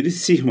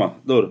 Nirisihma.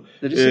 Doğru.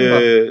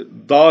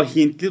 Daha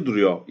Hintli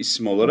duruyor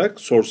isim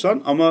olarak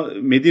sorsan ama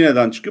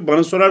Medine'den çıkıyor.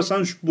 Bana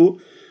sorarsan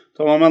bu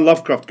tamamen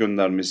Lovecraft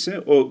göndermesi.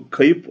 O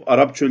kayıp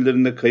Arap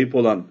çöllerinde kayıp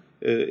olan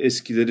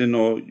eskilerin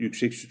o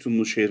yüksek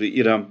sütunlu şehri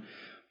İrem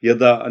ya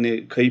da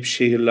hani kayıp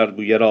şehirler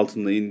bu yer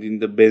altında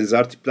indiğinde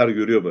benzer tipler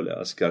görüyor böyle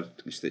asker.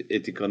 İşte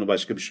eti kanı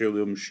başka bir şey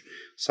oluyormuş.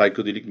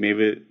 Psikodelik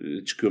meyve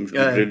çıkıyormuş,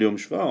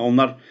 gübreliyormuş falan.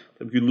 Onlar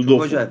tabii ki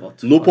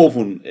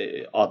Lupoff'un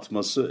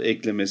atması,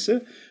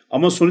 eklemesi.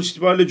 Ama sonuç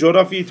itibariyle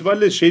coğrafya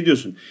itibariyle şey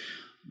diyorsun.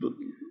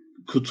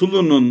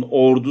 Cthulhu'nun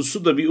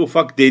ordusu da bir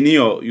ufak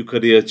deniyor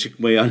yukarıya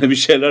çıkmayı. Yani bir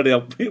şeyler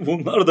yapmayı.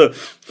 Bunlar da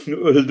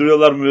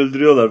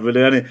öldürüyorlar böyle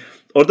yani.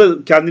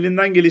 Orada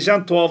kendiliğinden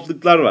gelişen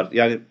tuhaflıklar var.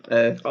 Yani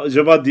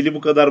acaba dili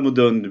bu kadar mı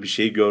döndü bir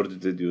şey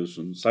gördü de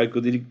diyorsun.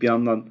 Psikodelik bir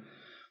yandan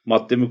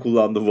madde mi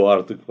kullandı bu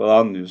artık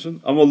falan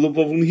diyorsun. Ama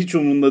Lupoff'un hiç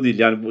umurunda değil.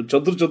 Yani bu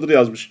çadır çadır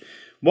yazmış.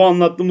 Bu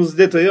anlattığımız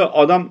detayı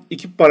adam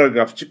 2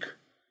 paragrafçık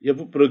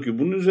yapıp bırakıyor.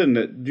 Bunun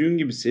üzerine düğün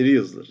gibi seri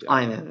yazılır. Yani.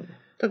 Aynen.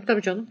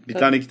 Tabii canım. Bir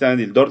tane 2 tane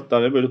değil 4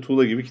 tane böyle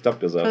tuğla gibi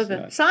kitap yazarsın.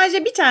 Tabii. Yani.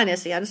 Sadece bir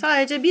tanesi yani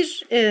sadece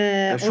bir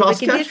şu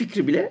asker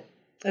fikri bile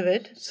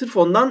evet. Sırf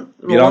ondan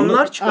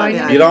romanlar çıkar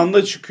yani. Bir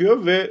anda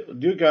çıkıyor ve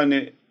diyor ki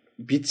hani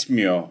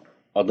bitmiyor.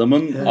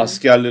 Adamın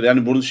askerleri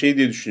yani bunu şey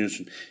diye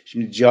düşünüyorsun.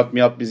 Şimdi cihat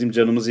miyat bizim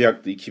canımızı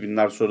yaktı.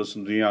 2000'ler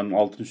sonrasında dünyanın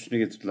altın üstüne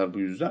getirdiler bu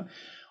yüzden.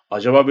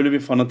 Acaba böyle bir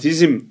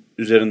fanatizm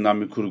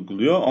üzerinden bir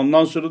kurguluyor.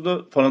 Ondan sonra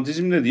da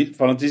fanatizm de değil.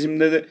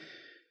 Fanatizmde de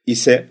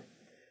ise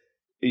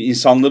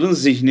insanların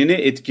zihnini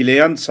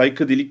etkileyen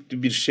psikodelik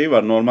bir şey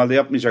var. Normalde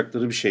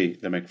yapmayacakları bir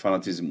şey demek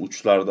fanatizm.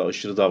 Uçlarda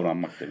aşırı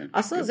davranmak demek.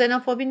 Aslında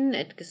xenofobinin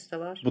etkisi de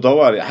var. Bu da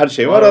var ya. Her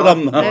şey var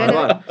adamda. Evet,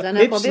 var.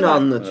 Hepsini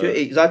anlatıyor.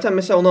 Evet. Zaten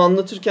mesela onu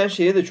anlatırken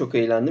şeye de çok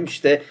eğlendim.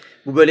 İşte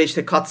bu böyle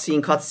işte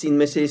cutscene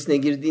meselesine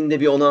girdiğinde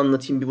bir onu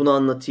anlatayım, bir bunu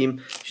anlatayım.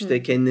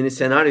 İşte kendini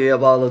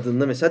senaryoya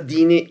bağladığında mesela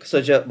dini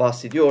kısaca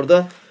bahsediyor.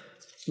 Orada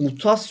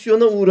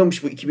mutasyona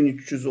uğramış bu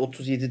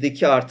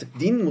 2337'deki artık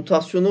din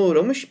mutasyona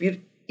uğramış bir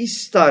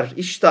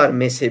İştar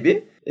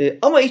mezhebi.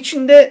 Ama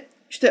içinde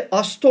işte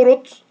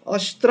Astaroth,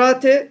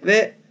 Astrate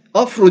ve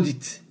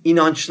Afrodit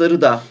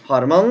inançları da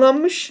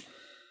harmanlanmış.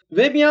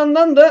 Ve bir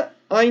yandan da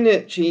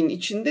aynı şeyin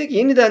içinde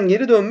yeniden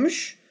geri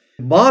dönmüş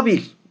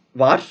Babil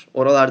var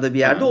oralarda bir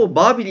yerde. O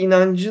Babil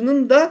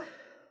inancının da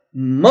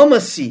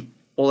Mamasi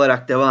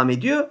olarak devam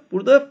ediyor.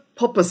 Burada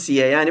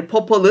Papasiye yani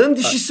papalığın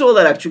dişisi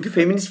olarak çünkü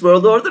feminist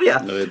world order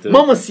ya evet.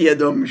 Mamasiye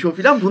dönmüş o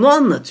filan bunu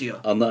anlatıyor.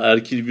 Ana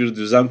erkil bir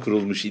düzen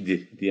kurulmuş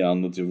idi diye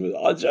anlatıyor. Böyle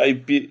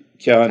acayip bir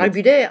kehanet.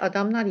 Bir de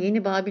adamlar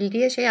Yeni Babil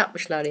diye şey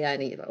yapmışlar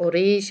yani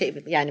orayı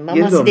yani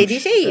Mamasi dediği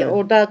şey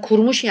orada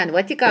kurmuş yani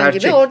Vatikan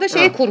gerçek. Gibi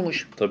orada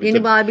kurmuş.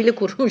 Tabii. Babil'i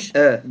kurmuş.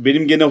 Evet.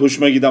 Benim gene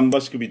hoşuma giden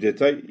başka bir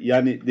detay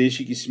yani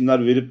değişik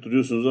isimler verip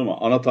duruyorsunuz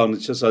ama ana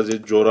tanrıça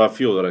sadece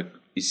coğrafi olarak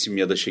isim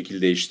ya da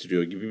şekil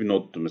değiştiriyor gibi bir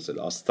nottu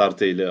mesela.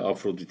 Astarte ile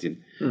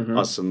Afrodit'in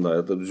aslında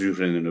ya da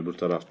Zühre'nin öbür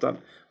taraftan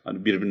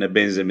hani birbirine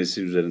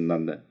benzemesi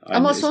üzerinden de.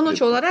 Ama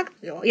sonuç olarak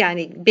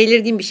yani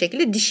belirgin bir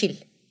şekilde dişil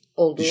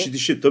olduğu.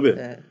 Dişi tabii.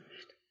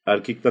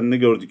 Erkekten ne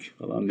gördük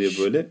falan diye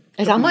böyle.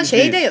 Ama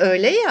şey de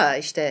öyle ya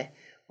işte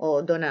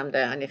o dönemde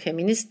yani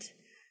feminist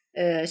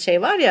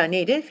şey var ya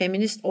neydi?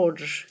 Feminist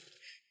order.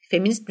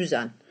 Feminist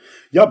düzen.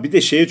 Ya bir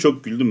de şeye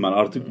çok güldüm ben.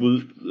 Artık bu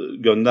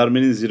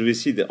göndermenin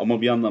zirvesiydi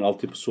ama bir yandan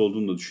altyapısı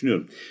olduğunu da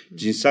düşünüyorum.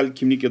 Cinsel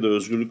kimlik ya da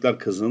özgürlükler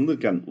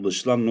kazanılırken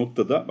ulaşılan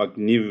noktada bak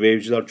New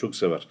Wave'ciler çok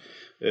sever.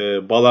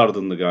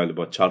 Ballard'ındı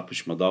galiba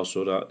çarpışma daha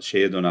sonra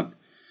şeye dönen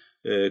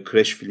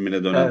Crash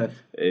filmine dönen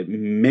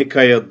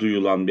Meka'ya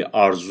duyulan bir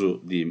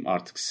arzu diyeyim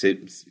artık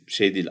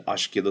şey değil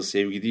aşk ya da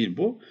sevgi değil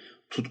bu.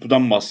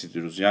 Tutkudan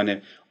bahsediyoruz.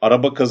 Yani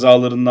araba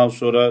kazalarından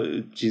sonra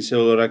cinsel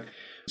olarak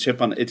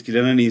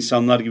etkilenen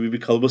insanlar gibi bir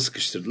kalıba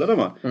sıkıştırdılar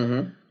ama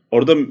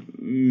orada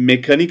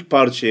mekanik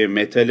parçaya,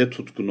 metale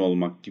tutkun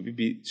olmak gibi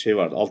bir şey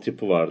vardı,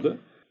 altyapı vardı.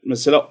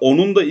 Mesela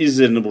onun da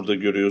izlerini burada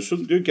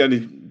görüyorsun. Diyor ki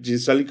hani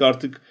cinsellik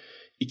artık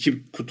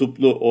iki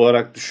kutuplu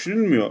olarak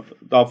düşünülmüyor.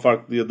 Daha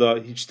farklı ya da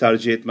hiç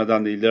tercih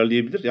etmeden de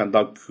ilerleyebilir. Yani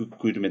daha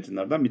kuytu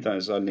metinlerden bir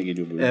tanesi haline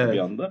geliyor böyle bir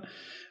anda.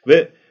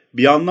 Ve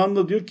bir yandan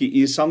da diyor ki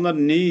insanlar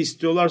neyi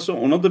istiyorlarsa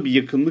ona da bir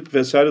yakınlık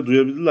vesaire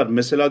duyabilirler.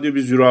 Mesela diyor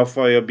bir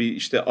zürafaya, bir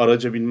işte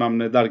araca bilmem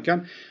ne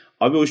derken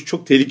abi o iş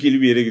çok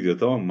tehlikeli bir yere gidiyor,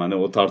 tamam mı? Hani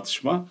o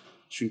tartışma.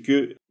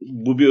 Çünkü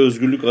bu bir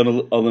özgürlük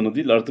alanı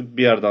değil. Artık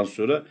bir yerden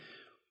sonra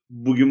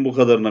bugün bu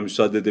kadarına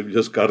müsaade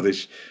edebiliyoruz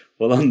kardeş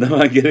falan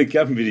demen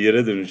gereken bir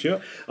yere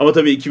dönüşüyor. Ama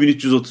tabii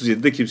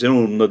 2337'de kimsenin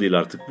umurunda değil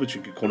artık bu.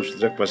 Çünkü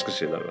konuşulacak başka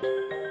şeyler var.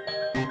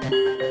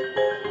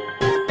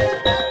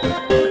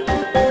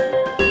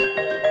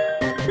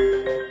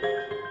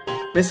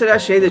 Mesela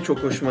şey de çok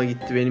hoşuma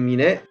gitti benim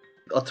yine.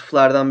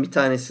 Atıflardan bir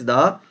tanesi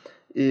daha.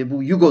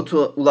 Bu Yugot'a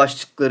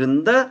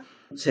ulaştıklarında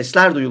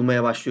sesler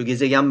duyulmaya başlıyor.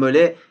 Gezegen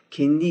böyle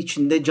kendi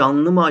içinde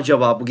canlı mı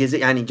acaba?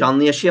 Yani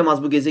canlı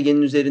yaşayamaz bu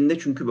gezegenin üzerinde.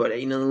 Çünkü böyle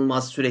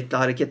inanılmaz sürekli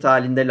hareket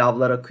halinde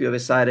lavlar akıyor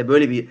vesaire,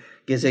 böyle bir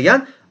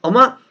gezegen.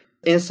 Ama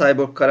en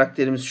cyborg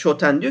karakterimiz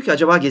Shoten diyor ki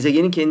acaba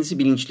gezegenin kendisi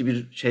bilinçli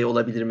bir şey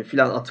olabilir mi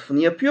filan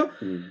atıfını yapıyor.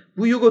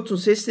 Bu Yugot'un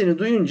seslerini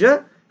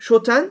duyunca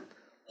Shoten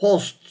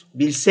host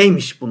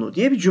bilseymiş bunu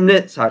diye bir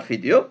cümle sarf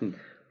ediyor.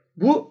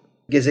 Bu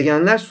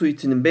Gezegenler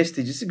Suite'nin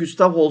bestecisi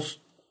Gustav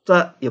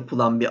Holst'a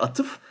yapılan bir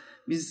atıf.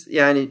 Biz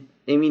yani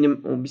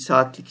eminim o bir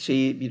saatlik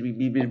şeyi,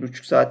 bir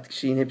buçuk saatlik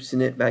şeyin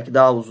hepsini, belki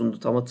daha uzundu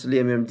tam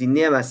hatırlayamıyorum,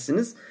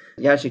 dinleyemezsiniz.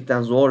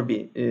 Gerçekten zor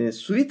bir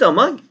suite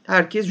ama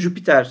herkes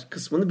Jüpiter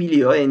kısmını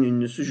biliyor. En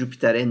ünlüsü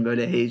Jüpiter, en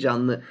böyle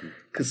heyecanlı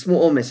kısmı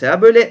o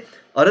mesela. Böyle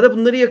arada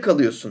bunları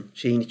yakalıyorsun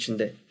şeyin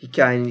içinde,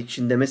 hikayenin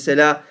içinde.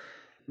 Mesela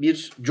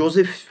bir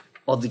Joseph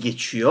adı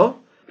geçiyor.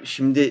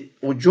 Şimdi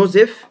o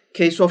Joseph,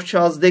 Case of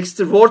Charles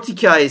Dexter Ward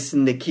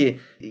hikayesindeki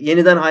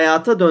yeniden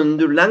hayata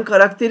döndürülen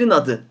karakterin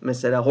adı.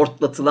 Mesela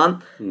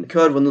hortlatılan,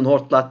 Curwen'ın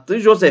hortlattığı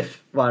Joseph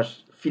var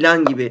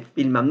filan gibi,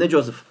 bilmem ne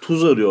Joseph.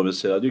 Tuz arıyor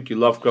mesela. Diyor ki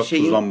Lovecraft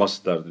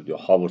tuzlanması derdi diyor.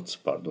 Howard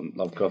pardon.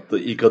 Lovecraft'ta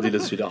ilk adıyla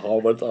söyle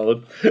Howard.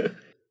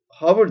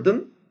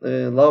 Howard'ın,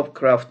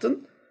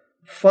 Lovecraft'ın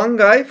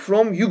Fungi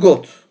from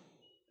Yugot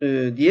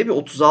diye bir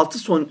 36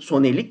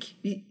 sonelik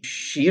bir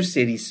şiir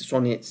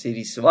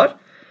serisi var.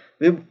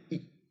 Ve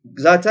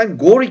zaten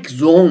Ghooric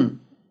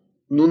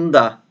Zone'un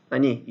da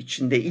hani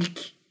içinde ilk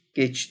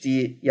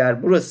geçtiği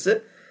yer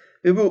burası.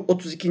 Ve bu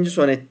 32.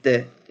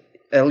 sonette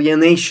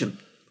Alienation,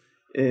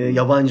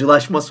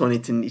 yabancılaşma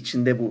sonetinin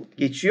içinde bu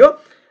geçiyor.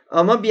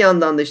 Ama bir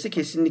yandan da işte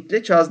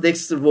kesinlikle Charles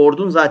Dexter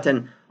Ward'un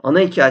zaten ana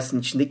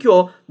hikayesinin içindeki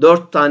o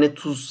 4 tane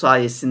tuz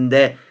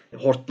sayesinde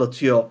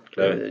hortlatıyor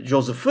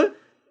Joseph'ı.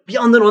 Bir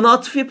yandan ona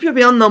atıf yapıyor,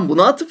 bir yandan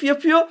buna atıf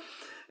yapıyor.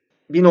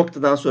 Bir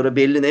noktadan sonra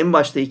Bell'in en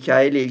başta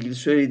hikayeyle ilgili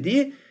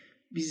söylediği,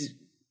 biz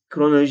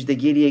kronolojide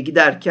geriye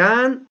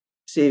giderken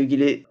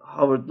sevgili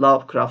Howard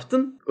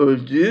Lovecraft'ın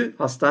öldüğü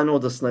hastane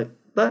odasına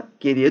da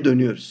geriye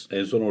dönüyoruz.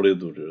 En son oraya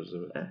duruyoruz.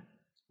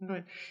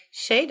 Evet.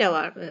 Şey de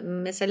var.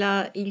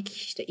 Mesela ilk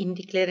işte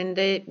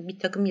indiklerinde bir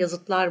takım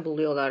yazıtlar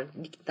buluyorlar.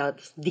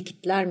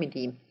 Dikitler mi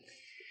diyeyim?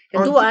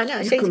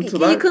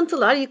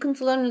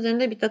 Yıkıntıların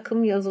üzerinde bir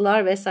takım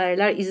yazılar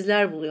vesaireler,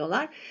 izler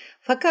buluyorlar.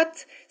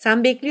 Fakat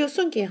sen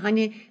bekliyorsun ki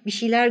hani bir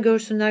şeyler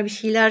görsünler, bir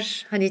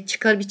şeyler hani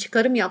bir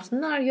çıkarım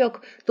yapsınlar.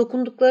 Yok.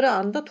 Dokundukları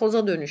anda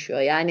toza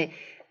dönüşüyor. Yani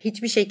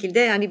hiçbir şekilde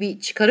yani bir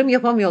çıkarım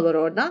yapamıyorlar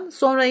oradan.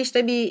 Sonra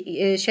işte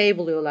bir şey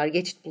buluyorlar,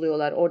 geçit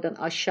buluyorlar. Oradan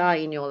aşağı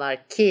iniyorlar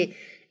ki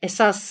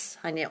esas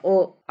hani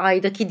o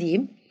aydaki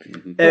diyeyim.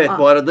 Evet,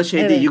 bu arada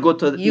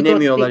Yugot'a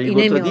inemiyorlar.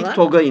 Yugot'a değil,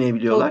 Tog'a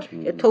inebiliyorlar.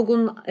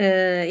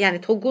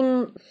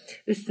 Tog'un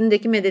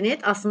üstündeki medeniyet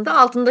aslında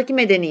altındaki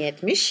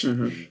medeniyetmiş.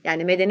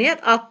 Yani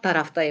medeniyet alt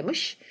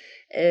taraftaymış.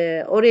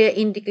 Oraya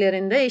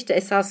indiklerinde işte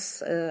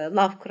esas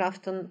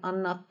Lovecraft'ın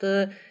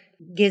anlattığı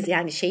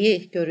yani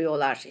şeyi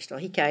görüyorlar. İşte o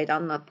hikayede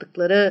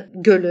anlattıkları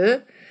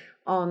gölü.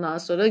 Ondan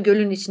sonra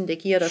gölün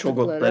içindeki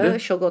yaratıkları,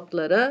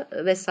 şogotları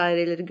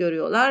vesaireleri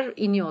görüyorlar,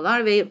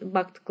 iniyorlar ve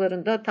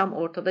baktıklarında tam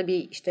ortada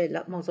bir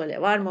işte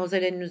mozole var.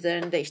 Mozolenin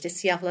üzerinde işte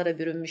siyahlara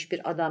bürünmüş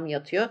bir adam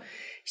yatıyor.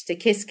 İşte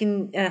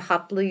keskin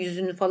hatlı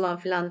yüzünü falan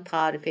filan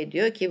tarif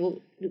ediyor ki bu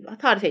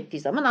tarif ettiği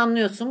zaman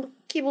anlıyorsun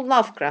ki bu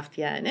Lovecraft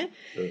yani.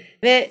 Evet.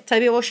 Ve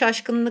tabii o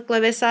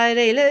şaşkınlıkla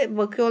vesaireyle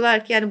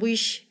bakıyorlar ki yani bu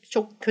iş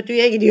çok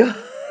kötüye gidiyor.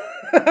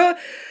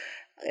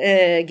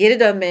 Geri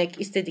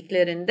dönmek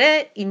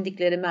istediklerinde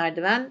indikleri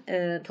merdiven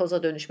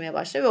toza dönüşmeye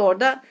başlıyor ve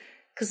orada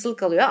kısıl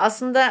kalıyor.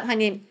 Aslında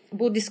hani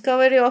bu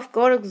Discovery of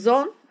Ghooric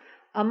Zone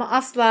ama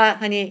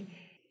asla hani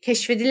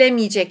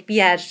keşfedilemeyecek bir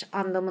yer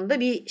anlamında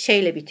bir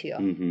şeyle bitiyor.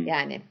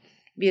 Yani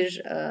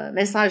bir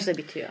mesajla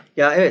bitiyor.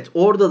 Ya evet,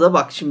 orada da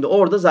bak şimdi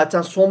orada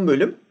zaten son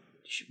bölüm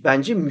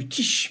bence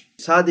müthiş,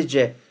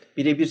 sadece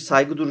birebir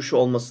saygı duruşu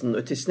olmasının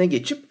ötesine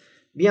geçip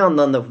bir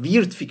yandan da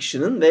weird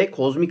fiction'ın ve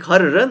cosmic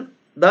horror'ın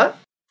da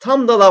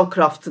tam da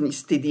Lovecraft'ın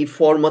istediği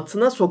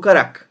formatına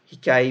sokarak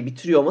hikayeyi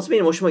bitiriyor olması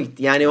benim hoşuma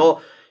gitti. Yani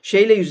o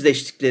şeyle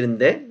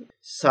yüzleştiklerinde,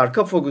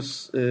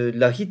 Sarkofagus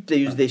Lahit'le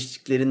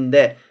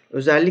yüzleştiklerinde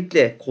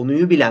özellikle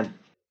konuyu bilen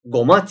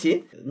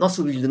Gomati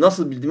nasıl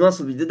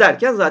bildi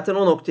derken zaten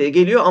o noktaya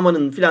geliyor,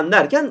 amanın filan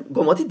derken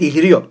Gomati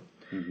deliriyor.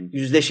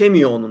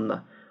 Yüzleşemiyor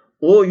onunla.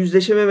 o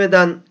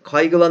yüzleşememeden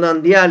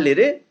kaygılanan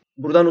diğerleri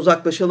buradan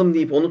uzaklaşalım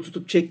deyip onu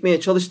tutup çekmeye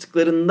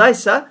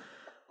çalıştıklarındaysa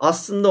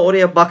aslında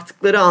oraya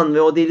baktıkları an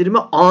ve o delirme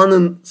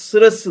anın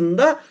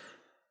sırasında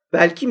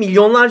belki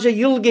milyonlarca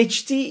yıl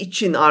geçtiği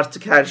için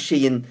artık her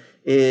şeyin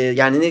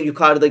yani ne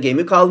yukarıda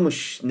gemi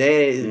kalmış,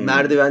 ne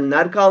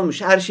merdivenler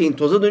kalmış, her şeyin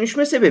toza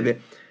dönüşme sebebi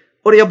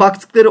oraya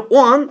baktıkları o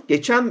an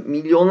geçen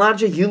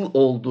milyonlarca yıl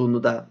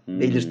olduğunu da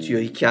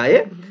belirtiyor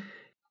hikaye.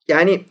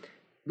 Yani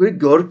böyle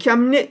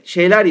görkemli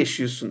şeyler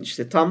yaşıyorsun.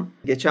 İşte tam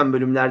geçen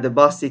bölümlerde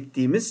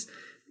bahsettiğimiz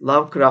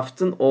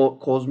Lovecraft'ın o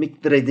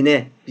kozmik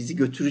dread'ine bizi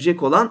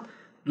götürecek olan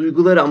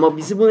duyguları. Ama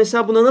bizi bu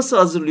mesela buna nasıl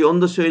hazırlıyor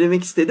onu da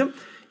söylemek istedim.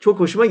 Çok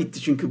hoşuma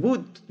gitti çünkü bu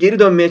geri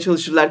dönmeye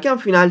çalışırlarken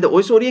finalde.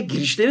 Oysa oraya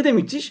girişleri de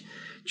müthiş.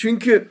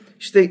 Çünkü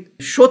işte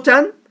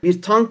Shoten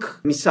bir tank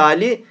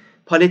misali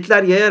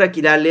paletler yayarak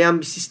ilerleyen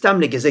bir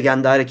sistemle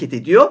gezegende hareket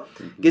ediyor.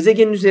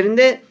 Gezegenin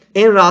üzerinde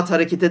en rahat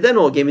hareket eden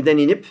o gemiden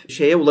inip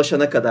şeye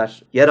ulaşana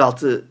kadar,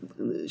 yeraltı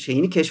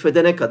şeyini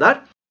keşfedene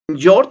kadar.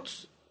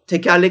 Jort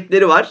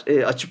tekerlekleri var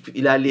açıp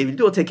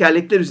ilerleyebildiği. O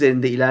tekerlekler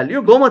üzerinde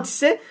ilerliyor. Gomat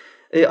ise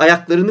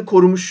ayaklarını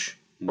korumuş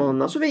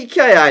ondan sonra ve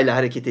iki ayağıyla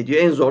hareket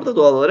ediyor. En zor da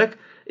doğal olarak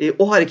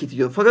o hareket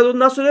ediyor. Fakat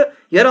ondan sonra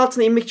yer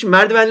altına inmek için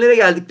merdivenlere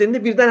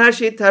geldiklerinde birden her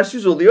şey ters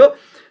yüz oluyor.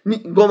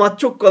 Gomat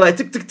çok kolay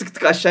tık tık tık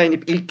tık aşağı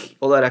inip ilk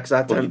olarak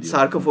zaten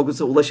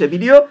sarkofagusa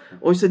ulaşabiliyor.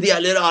 Oysa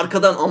diğerleri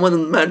arkadan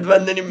amanın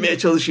merdivenden inmeye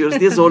çalışıyoruz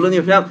diye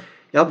zorlanıyor falan.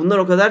 Ya bunlar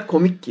o kadar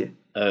komik ki.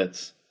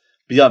 Evet.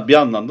 Bir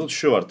yandan da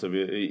şu var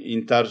tabii.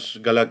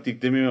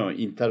 Intergalaktik demiyorum ama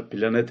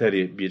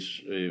interplanetary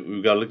bir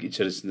uygarlık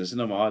içerisindesin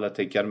ama hala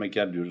teker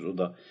meker diyoruz. O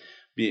da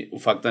bir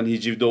ufaktan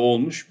hicivde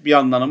olmuş. Bir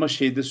yandan ama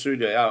şey de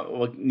söylüyor ya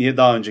niye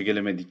daha önce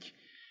gelemedik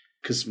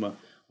kısmı.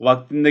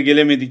 Vaktinde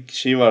gelemedik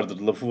şeyi vardır,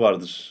 lafı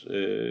vardır.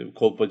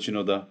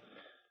 Kolpaçino'da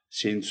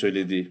şeyin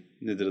söylediği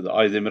nedir adı?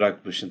 Aydemir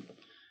Akbaş'ın.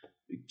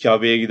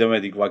 Kabe'ye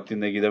gidemedik,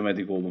 vaktinde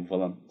gidemedik oğlum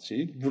falan.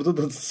 Burada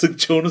da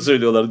sıkça onu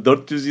söylüyorlar.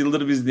 400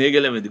 yıldır biz niye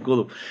gelemedik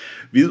oğlum?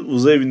 Biz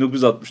uzaya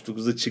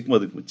 1969'da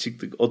çıkmadık mı?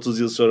 Çıktık. 30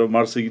 yıl sonra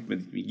Mars'a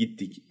gitmedik mi?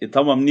 Gittik.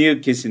 Tamam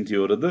niye kesintiye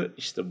uğradı?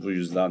 İşte bu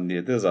yüzden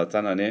diye de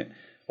zaten hani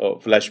o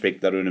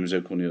flashbackler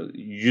önümüze konuyor.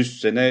 100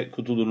 sene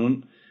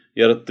Cthulhu'nun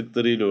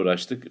yarattıklarıyla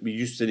uğraştık. Bir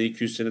 100 sene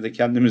 200 sene de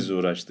kendimizle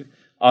uğraştık.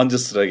 Anca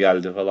sıra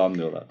geldi falan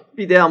diyorlar.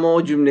 Bir de ama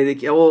o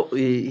cümledeki o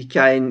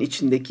hikayenin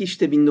içindeki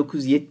işte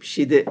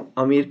 1977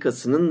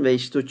 Amerika'sının ve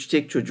işte o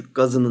çiçek çocuk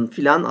gazının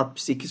filan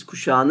 68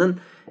 kuşağının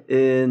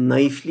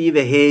naifliği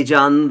ve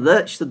heyecanını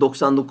da işte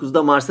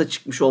 99'da Mars'a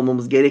çıkmış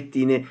olmamız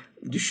gerektiğini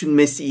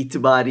düşünmesi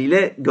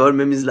itibariyle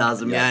görmemiz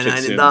lazım. Yani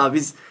hani daha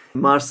biz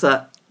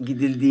Mars'a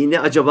gidildiğini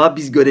acaba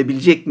biz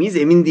görebilecek miyiz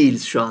emin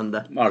değiliz şu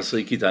anda. Mars'a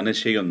 2 tane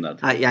şey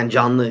gönderdi. Yani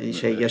canlı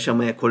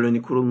yaşamaya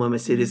koloni kurulma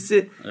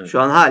meselesi şu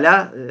an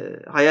hala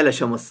hayal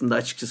aşamasında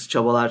açıkçası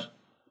çabalar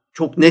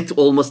çok net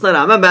olmasına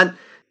rağmen ben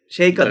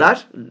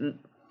kadar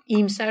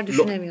iyimser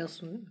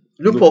düşünemiyorsun değil mi?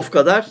 Lupoff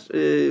kadar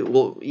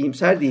o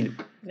iyimser değilim.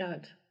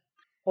 Evet.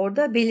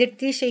 Orada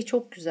belirttiği şey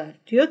çok güzel.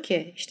 Diyor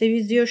ki işte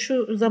biz diyor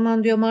şu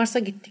zaman diyor Mars'a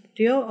gittik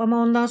diyor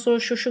ama ondan sonra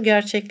şu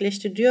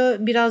gerçekleşti diyor.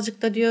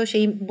 Birazcık da diyor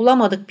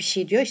bulamadık bir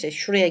şey diyor. İşte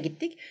şuraya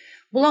gittik.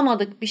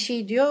 Bulamadık bir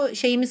şey diyor.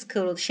 Şeyimiz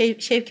kırıldı.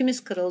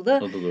 Şevkimiz kırıldı.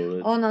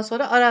 Ondan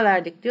sonra ara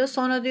verdik diyor.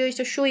 Sonra diyor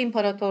işte şu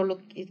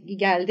imparatorluk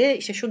geldi.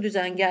 İşte şu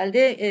düzen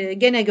geldi.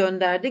 Gene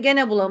gönderdi.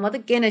 Gene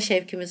bulamadık. Gene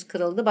şevkimiz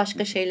kırıldı.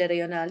 Başka şeylere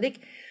yöneldik.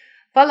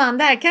 Falan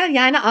derken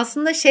yani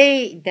aslında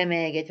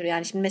demeye getiriyor.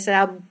 Yani şimdi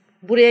mesela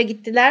buraya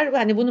gittiler.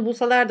 Hani bunu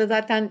bulsalar da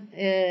zaten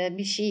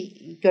bir şey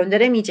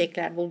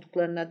gönderemeyecekler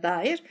bulduklarına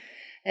dair.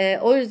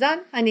 O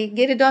yüzden hani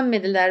geri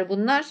dönmediler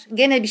bunlar.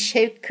 Gene bir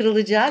şevk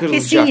kırılacağı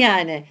kesin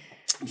yani.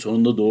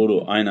 Sonunda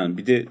doğru. Aynen.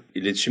 Bir de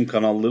iletişim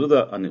kanalları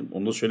da hani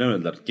onu da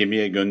söylemediler.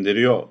 Gemiye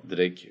gönderiyor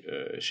direkt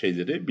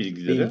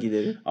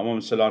bilgileri. Ama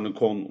mesela hani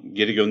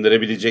geri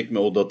gönderebilecek mi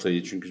o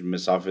datayı? Çünkü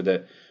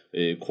mesafede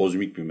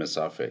kozmik bir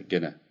mesafe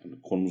gene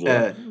konumuz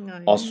olarak.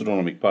 Evet.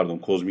 Astronomik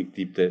kozmik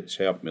deyip de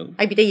yapmayalım.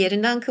 Bir de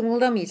yerinden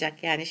kımıldamayacak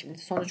yani şimdi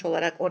sonuç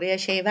olarak oraya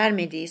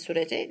vermediği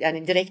sürece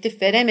yani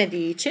direktif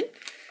veremediği için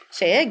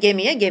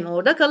gemi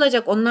orada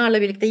kalacak.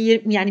 Onlarla birlikte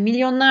yani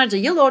milyonlarca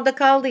yıl orada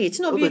kaldığı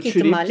için o büyük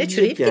ihtimalle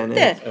çürüyüp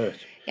gitti. Evet.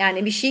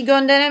 Yani bir şey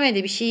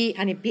gönderemedi. Bir şey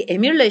hani bir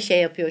emirle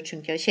yapıyor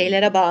çünkü.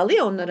 Şeylere bağlı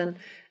ya onların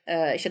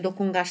işte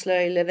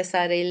dokungaçlarıyla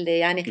vesaireyle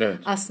yani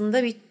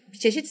aslında bir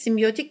çeşit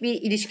simbiyotik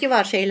bir ilişki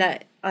var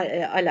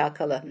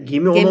alakalı.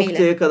 Gemi o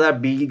noktaya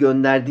kadar bilgi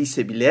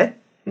gönderdiyse bile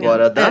bu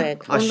arada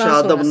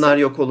aşağıda bunlar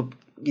yok olup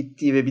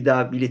gittiği ve bir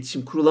daha bir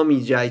iletişim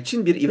kurulamayacağı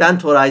için bir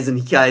Event Horizon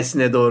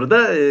hikayesine doğru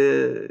da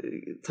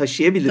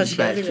taşıyabiliriz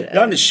belki. Evet.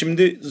 Yani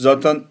şimdi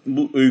zaten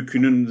bu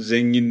öykünün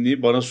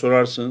zenginliği bana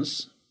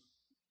sorarsanız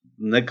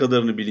ne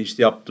kadarını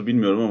bilinçli yaptı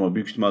bilmiyorum ama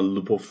büyük ihtimalle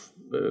Lupoff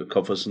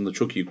kafasında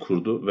çok iyi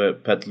kurdu ve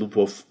Pat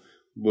Lupoff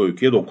bu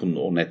öyküye dokundu.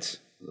 O net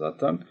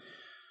zaten.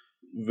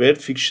 Weird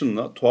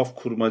Fiction'la, tuhaf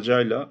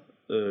kurmacayla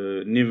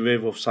New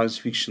Wave of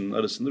Science Fiction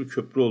arasında bir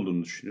köprü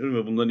olduğunu düşünüyorum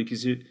ve bunların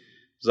ikisi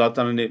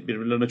zaten hani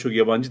birbirlerine çok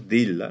yabancı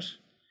değiller.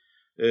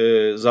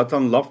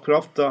 Zaten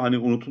Lovecraft da hani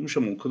unutulmuş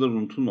ama o kadar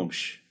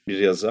unutulmamış bir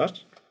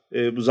yazar.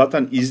 Bu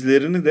zaten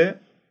izlerini de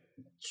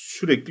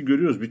sürekli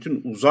görüyoruz.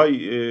 Bütün uzay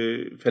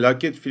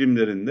felaket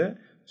filmlerinde,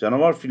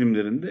 canavar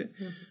filmlerinde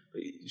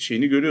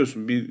şeyini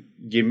görüyorsun. Bir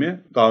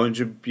gemi daha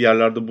önce bir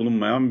yerlerde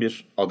bulunmayan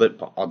bir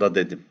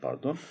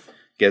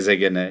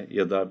gezegene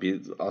ya da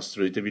bir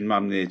asteroide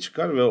bilmem neye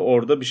çıkar ve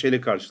orada bir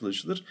şeyle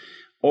karşılaşılır.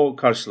 O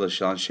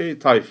karşılaşılan şey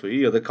tayfayı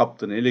ya da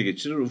kaptanı ele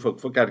geçirir, ufak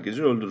ufak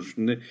herkesi öldürür.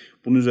 Şimdi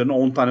bunun üzerine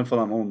 10 tane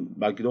falan,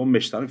 belki de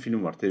 15 tane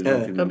film var.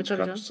 Televizyon filmini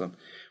çıkartırsan.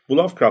 Bu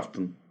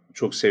Lovecraft'ın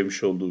çok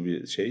sevmiş olduğu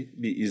bir şey,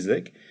 bir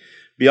izlek.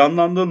 Bir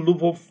yandan da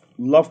Lupoff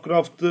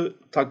Lovecraft'ı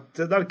taklit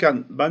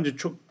ederken bence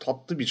çok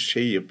tatlı bir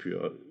şey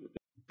yapıyor.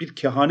 Bir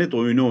kehanet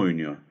oyunu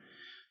oynuyor.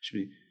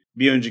 Şimdi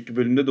bir önceki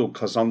bölümde de o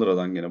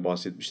Cassandra'dan gene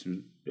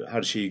bahsetmiştim.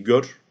 Her şeyi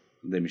gör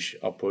demiş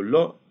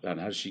Apollo.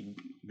 Yani her şeyi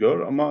gör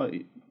ama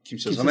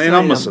kimse sana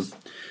inanmasın.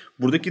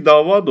 Buradaki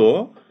dava da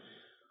o.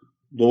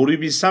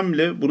 Doğruyu bilsem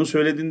bile bunu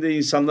söylediğinde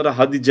insanlara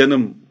hadi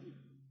canım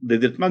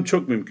dedirtmen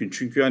çok mümkün.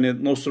 Çünkü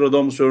hani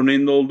Nostradamus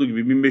örneğinde olduğu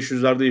gibi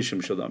 1500'lerde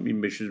yaşamış adam.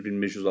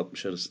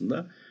 1500-1560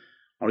 arasında.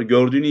 Hani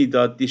gördüğünü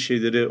iddia ettiği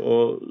şeyleri,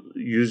 o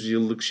 100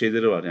 yıllık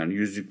şeyleri var. Yani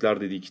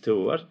Yüzükler dediği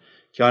kitabı var.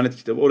 Kehanet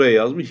kitabı oraya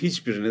yazmış.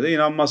 Hiçbirine de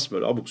inanmaz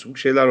böyle. Abuk subuk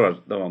şeyler var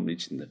devamlı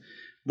içinde.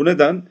 Bu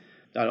neden?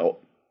 Yani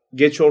o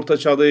geç orta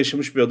çağda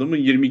yaşamış bir adamın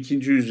 22.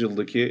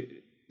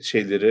 yüzyıldaki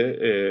şeyleri,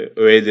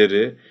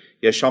 öğeleri,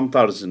 yaşam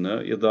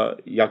tarzını ya da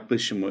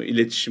yaklaşımı,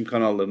 iletişim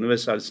kanallarını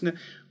vesairesini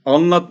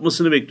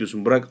anlatmasını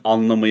bekliyorsun. Bırak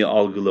anlamayı,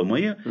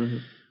 algılamayı,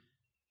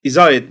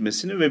 izah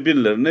etmesini ve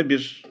birilerine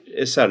bir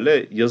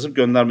eserle yazıp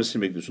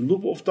göndermesini bekliyorsun.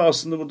 Lupoff da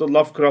aslında burada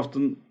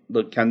Lovecraft'ın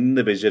da kendini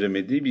de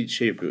beceremediği bir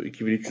şey yapıyor.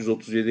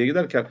 2337'ye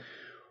giderken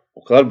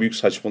o kadar büyük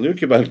saçmalıyor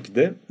ki belki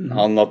de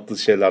anlattığı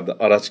şeylerde,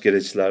 araç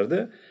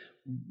gereçlerde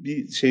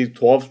bir şey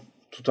tuhaf,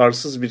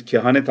 tutarsız bir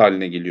kehanet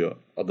haline geliyor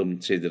adamın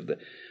şeydirde.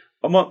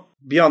 Ama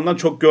bir yandan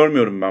çok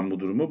görmüyorum ben bu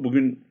durumu.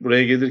 Bugün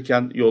buraya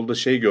gelirken yolda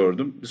şey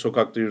gördüm. Bir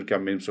sokakta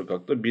yürürken benim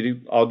sokakta biri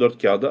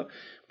A4 kağıda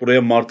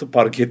buraya martı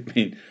park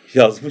etmeyin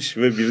yazmış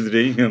ve bir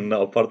direğin yanına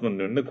apartmanın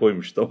önüne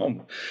koymuş, tamam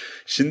mı?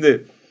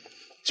 Şimdi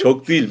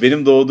çok değil.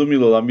 Benim doğduğum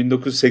yıl olan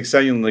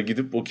 1980 yılına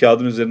gidip o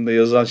kağıdın üzerinde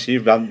yazan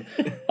şeyi ben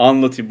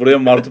anlatayım. Buraya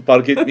martı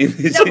park etmeyin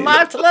diyeceğim.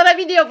 Martılara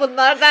biniyor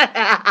bunlar da.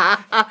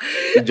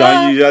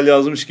 Can Yücel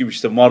yazmış gibi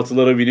işte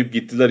martılara binip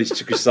gittiler iş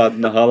çıkış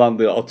saatinde falan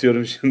diye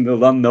atıyorum şimdi.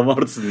 Lan ne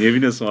martısı, niye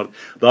binesin martı?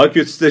 Daha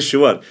kötüsü de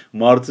şu var.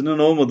 Martının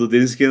olmadığı,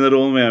 deniz kenarı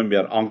olmayan bir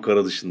yer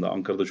Ankara dışında.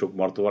 Ankara'da çok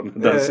martı var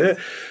nedense. Evet.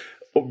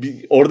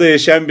 Orada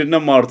yaşayan birine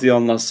martıyı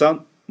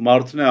anlatsan,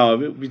 martı ne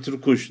abi? Bir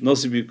tür kuş.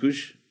 Nasıl bir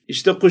kuş?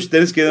 İşte kuş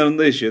deniz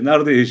kenarında yaşıyor.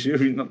 Nerede yaşıyor?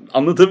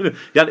 Anlatabiliyor muyum?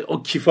 Yani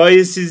o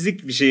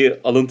kifayetsizlik bir şeyi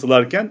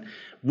alıntılarken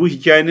bu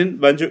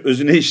hikayenin bence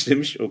özüne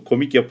işlemiş, o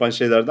komik yapan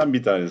şeylerden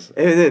bir tanesi.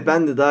 Evet,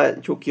 ben de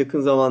daha çok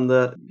yakın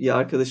zamanda bir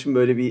arkadaşım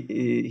böyle bir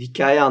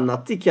hikaye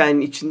anlattı.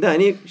 Hikayenin içinde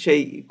hani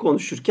şey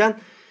konuşurken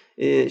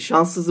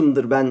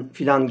şanssızımdır ben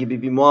filan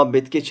gibi bir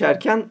muhabbet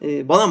geçerken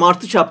bana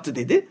martı çarptı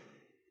dedi.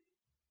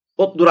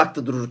 O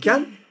durakta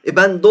dururken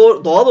ben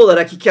doğal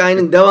olarak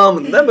hikayenin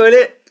devamında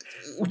böyle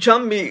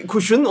uçan bir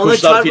kuşun ona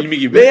Kuşlar filmi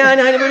gibi. Ve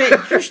yani hani böyle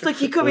 2-3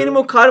 dakika benim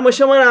o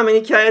karmaşama rağmen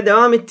hikaye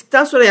devam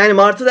ettikten sonra yani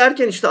martı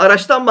derken işte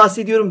araçtan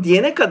bahsediyorum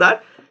diyene kadar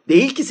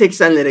değil ki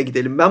 80'lere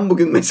gidelim. Ben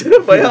bugün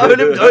mesela bayağı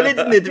öyle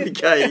dinledim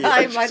hikayeyi.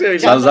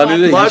 Sen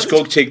zannediyorsun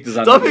Hitchcock çekti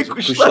zannediyorsun. Tabii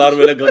kuşlar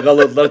böyle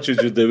gagaladılar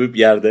çocuğu dövüp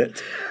yerde.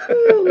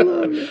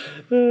 Allah'ım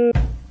ya.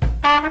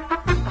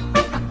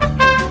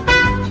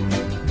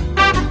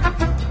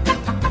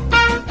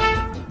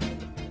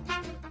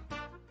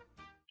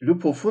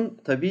 Lupoff'un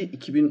tabii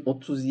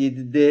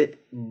 2037'de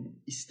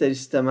ister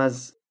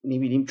istemez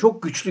ne bileyim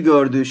çok güçlü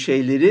gördüğü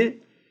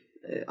şeyleri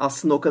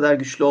aslında o kadar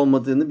güçlü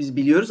olmadığını biz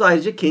biliyoruz.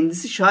 Ayrıca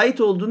kendisi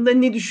şahit olduğunda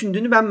ne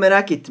düşündüğünü ben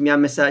merak ettim.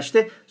 Yani mesela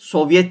işte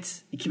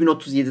Sovyet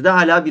 2037'de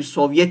hala bir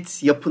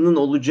Sovyet yapının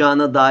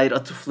olacağına dair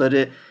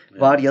atıfları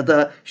var. Ya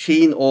da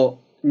şeyin o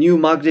New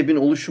Maghreb'in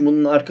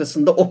oluşumunun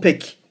arkasında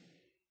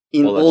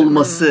OPEC'in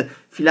olması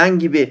filan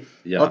gibi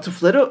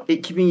atıfları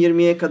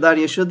 2020'ye kadar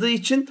yaşadığı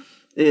için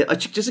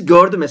açıkçası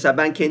gördüm mesela.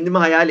 Ben kendimi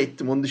hayal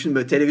ettim. Onun dışında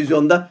böyle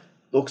televizyonda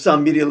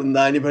 91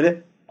 yılında hani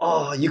böyle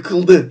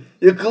yıkıldı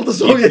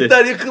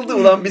Sovyetler yıkıldı.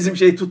 Ulan bizim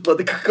şey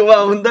tutmadı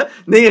kıvamında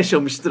ne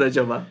yaşamıştır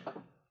acaba?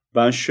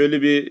 Ben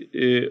şöyle bir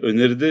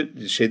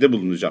öneride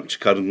bulunacağım.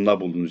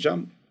 Çıkarımda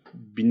bulunacağım.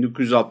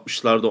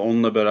 1960'larda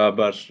onunla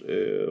beraber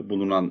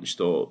bulunan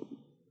işte o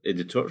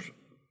editör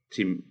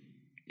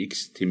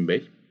Tim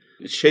Bey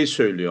şey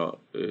söylüyor.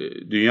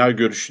 Dünya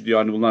görüşü diyor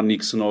hani bunlar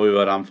Nixon'a oy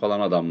veren falan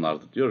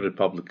adamlardı diyor.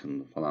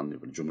 Republican falan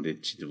diyor.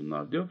 Cumhuriyetçiydi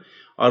bunlar diyor.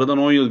 Aradan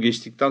 10 yıl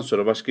geçtikten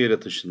sonra başka yere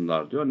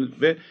taşındılar diyor.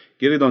 Ve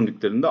geri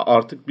döndüklerinde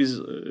artık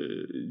biz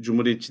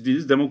Cumhuriyetçi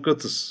değiliz,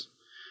 demokratız.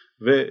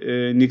 Ve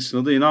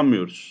Nixon'a da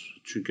inanmıyoruz.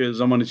 Çünkü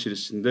zaman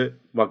içerisinde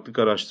baktık,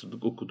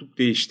 araştırdık, okuduk,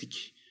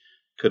 değiştik.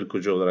 Karı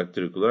koca olarak,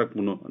 direkt olarak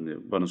bunu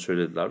hani bana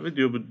söylediler. Ve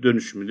diyor bu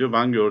dönüşümü diyor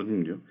ben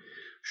gördüm diyor.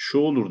 Şu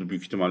olurdu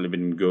büyük ihtimalle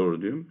benim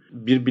gördüğüm.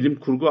 Bir bilim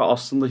kurgu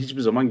aslında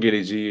hiçbir zaman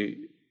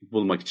geleceği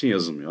bulmak için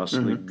yazılmıyor.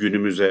 Aslında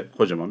günümüze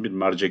kocaman bir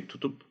mercek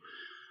tutup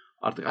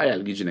Artık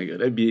hayal gücüne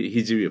göre bir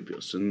hiciv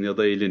yapıyorsun ya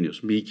da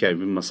eğleniyorsun. Bir hikaye,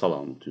 bir masal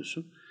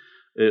anlatıyorsun.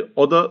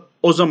 O da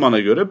o zamana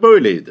göre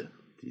böyleydi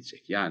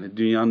diyecek. Yani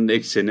dünyanın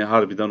ekseni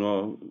harbiden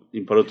o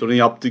imparatorun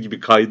yaptığı gibi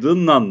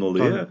kaydırıldığından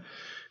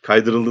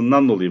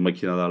dolayı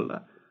makinelerle.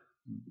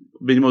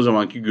 Benim o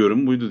zamanki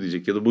görüm buydu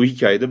diyecek. Ya da bu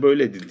hikayede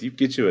böyleydi deyip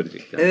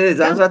geçiverecek. Yani. Evet,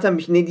 ben zaten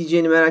ne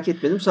diyeceğini merak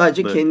etmedim.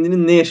 Sadece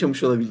kendinin ne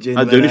yaşamış olabileceğini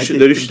merak ettim.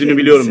 Dönüştüğünü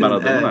biliyorum ben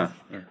adamın.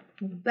 Evet.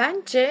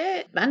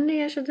 Bence ben ne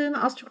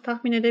yaşadığını az çok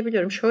tahmin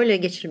edebiliyorum. Şöyle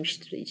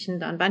geçirmiştir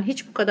içinden. Ben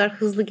hiç bu kadar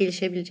hızlı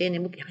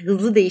gelişebileceğini,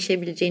 hızlı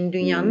değişebileceğini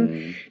dünyanın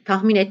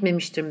tahmin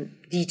etmemiştim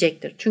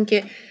diyecektir.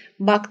 Çünkü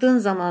baktığın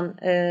zaman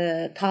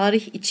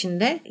tarih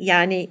içinde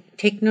yani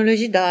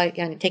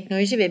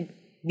teknoloji ve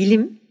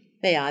bilim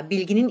veya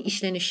bilginin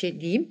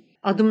işlenişi diyeyim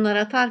adımlar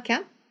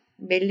atarken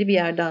belli bir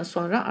yerden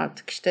sonra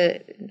artık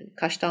işte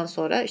kaçtan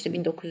sonra işte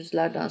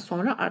 1900'lerden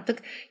sonra artık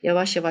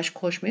yavaş yavaş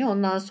koşmaya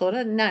ondan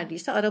sonra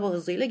neredeyse araba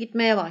hızıyla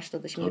gitmeye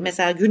başladı. Şimdi Tabii.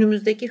 Mesela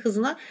günümüzdeki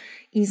hızına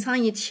insan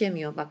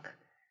yetişemiyor bak.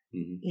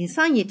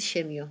 İnsan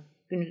yetişemiyor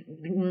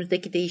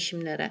günümüzdeki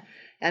değişimlere.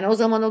 Yani o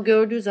zaman o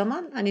gördüğü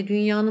zaman hani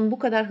dünyanın bu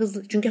kadar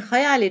hızlı çünkü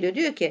hayal ediyor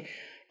diyor ki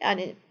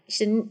yani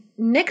işte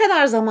ne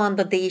kadar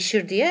zamanda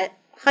değişir diye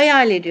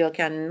hayal ediyor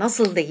kendini.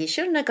 Nasıl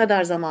değişir? Ne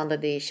kadar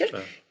zamanda değişir?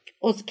 Evet.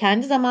 O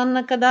kendi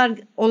zamanına kadar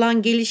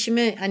olan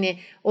gelişimi hani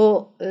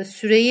o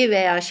süreyi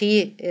veya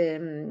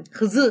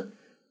hızı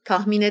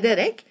tahmin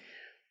ederek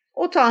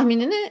o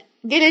tahminini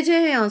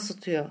geleceğe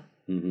yansıtıyor.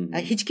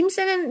 Yani hiç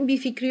kimsenin bir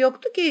fikri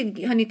yoktu ki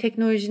hani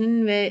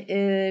teknolojinin ve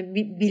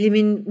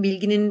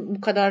bilginin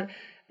bu kadar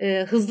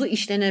hızlı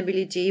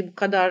işlenebileceği, bu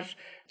kadar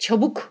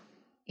çabuk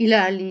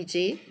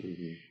ilerleyeceği.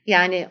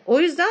 Yani o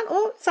yüzden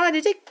o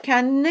sadece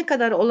kendine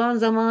kadar olan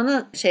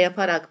zamanı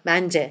yaparak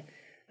bence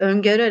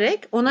öngörerek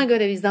ona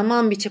göre bir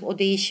zaman biçip o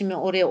değişimi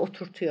oraya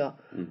oturtuyor.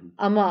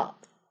 Ama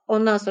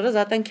ondan sonra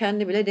zaten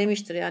kendi bile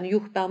demiştir.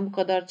 Yani ben bu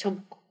kadar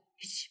çabuk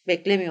hiç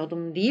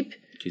beklemiyordum deyip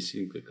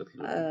kesinlikle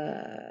katılıyorum.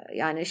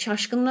 Yani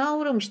şaşkınlığa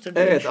uğramıştır.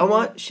 Evet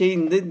ama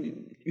de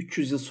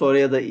 300 yıl sonra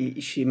ya da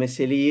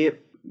meseleyi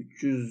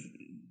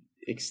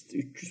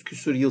 300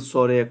 küsur yıl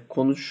sonraya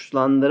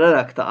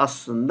konuşlandırarak da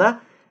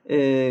aslında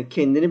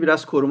kendini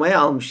biraz korumaya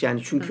almış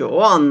yani. Çünkü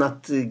o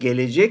anlattığı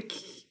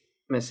gelecek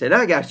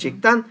mesela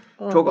gerçekten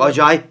çok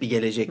acayip bir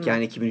gelecek.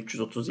 Yani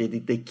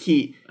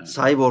 2337'deki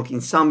cyborg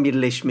insan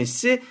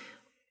birleşmesi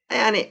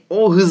yani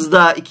o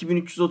hızda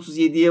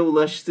 2337'ye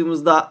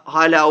ulaştığımızda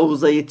hala o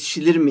hıza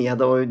yetişilir mi ya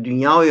da o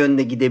dünya o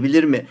yönde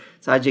gidebilir mi?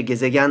 Sadece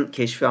gezegen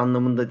keşfi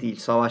anlamında değil,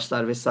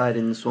 savaşlar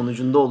vesairenin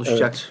sonucunda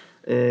oluşacak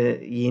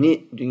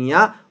yeni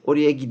dünya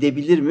oraya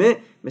gidebilir mi?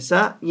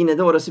 Mesela yine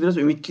de orası biraz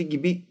ümitli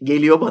gibi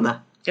geliyor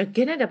bana. Ya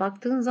gene de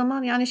baktığın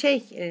zaman yani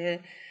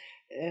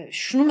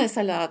şunu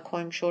mesela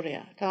koymuş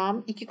oraya.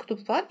 Tamam 2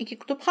 kutup var. 2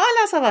 kutup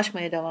hala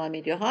savaşmaya devam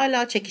ediyor.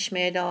 Hala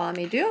çekişmeye devam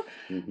ediyor.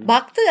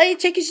 Baktı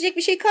çekişecek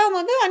bir şey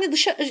kalmadı. Hani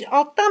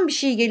alttan bir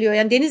şey geliyor.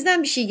 Yani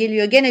denizden bir şey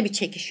geliyor. Gene bir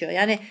çekişiyor.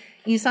 Yani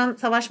insan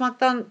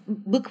savaşmaktan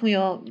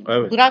bıkmıyor.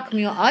 Evet.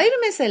 Bırakmıyor.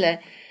 Ayrı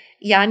mesele.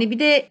 Yani bir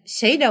de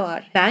de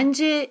var.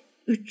 Bence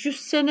 300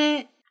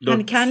 sene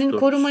hani kendini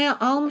korumaya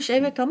almış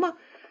evet ama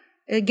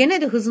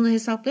gene de hızını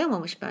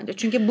hesaplayamamış bence.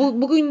 Çünkü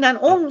bugünden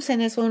 10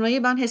 sene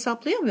sonrayı ben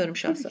hesaplayamıyorum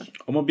şahsen.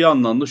 Ama bir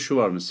yandan da şu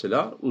var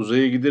mesela.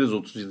 Uzaya gideriz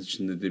 30 yıl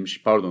içinde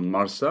demiş. Pardon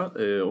Mars'a.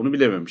 Onu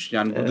bilememiş.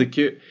 Yani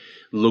buradaki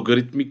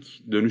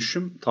logaritmik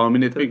dönüşüm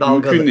tahmin etmek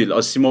mümkün değil.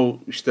 Asimov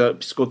işte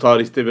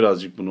psikotarihte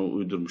birazcık bunu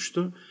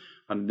uydurmuştu.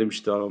 Hani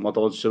demişti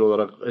matematiksel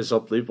olarak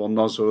hesaplayıp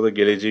ondan sonra da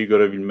geleceği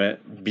görebilme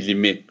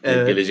bilimi.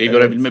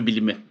 Görebilme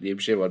bilimi diye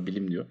bir şey var.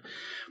 Bilim diyor.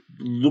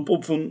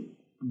 Lupoff'un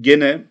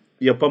gene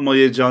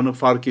yapamayacağını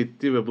fark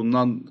ettiği ve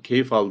bundan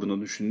keyif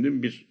aldığını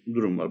düşündüğüm bir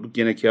durum var. Bu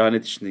gene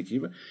kehanet içindeki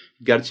gibi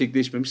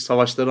gerçekleşmemiş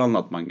savaşları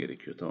anlatman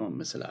gerekiyor, tamam mı?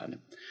 Mesela hani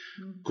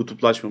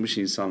kutuplaşmamış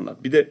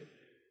insanlar. Bir de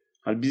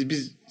hani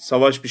biz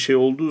savaş bir şey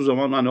olduğu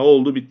zaman hani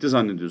oldu bitti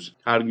zannediyoruz.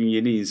 Her gün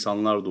yeni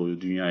insanlar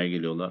doğuyor, dünyaya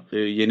geliyorlar.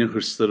 Yeni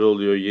hırsları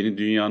oluyor, yeni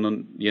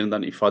dünyanın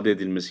yeniden ifade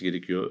edilmesi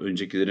gerekiyor.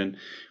 Öncekilerin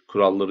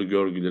kuralları,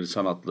 görgüleri,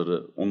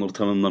 sanatları onları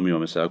tanımlamıyor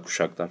mesela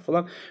kuşaklar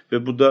falan.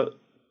 Ve bu da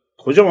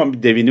kocaman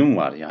bir devinim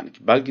var yani.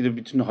 Belki de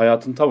bütün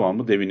hayatın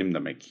tamamı devinim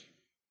demek.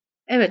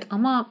 Evet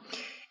ama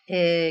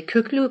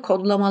köklü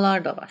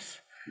kodlamalar da var.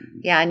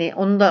 Yani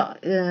onu da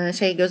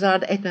göz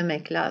ardı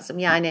etmemek lazım.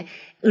 Yani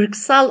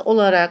ırksal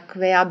olarak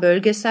veya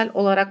bölgesel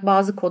olarak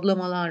bazı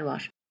kodlamalar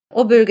var.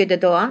 O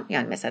bölgede doğan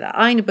yani mesela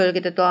aynı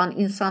bölgede doğan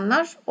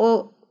insanlar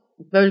o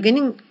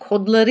bölgenin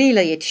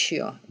kodlarıyla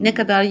yetişiyor. Ne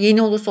kadar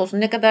yeni olursa olsun,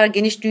 ne kadar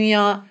geniş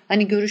dünya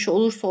hani görüşü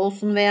olursa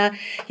olsun veya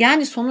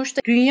yani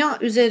sonuçta dünya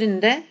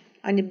üzerinde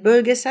hani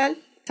bölgesel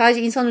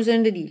sadece insan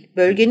üzerinde değil,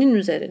 bölgenin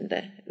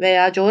üzerinde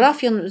veya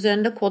coğrafyanın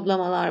üzerinde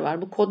kodlamalar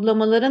var. Bu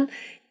kodlamaların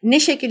ne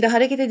şekilde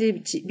hareket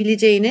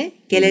edebileceğini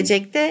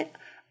gelecekte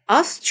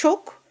az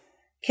çok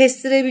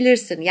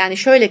kestirebilirsin. Yani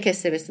şöyle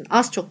kestirebilirsin,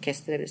 az çok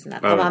kestirebilirsin.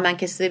 Yani tamamen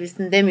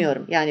kestirebilirsin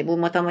demiyorum. Yani bu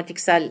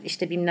matematiksel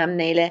işte bilmem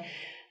neyle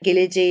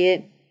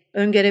geleceği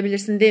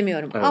öngörebilirsin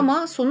demiyorum. Evet.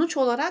 Ama sonuç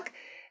olarak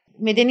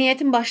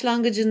medeniyetin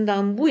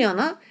başlangıcından bu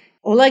yana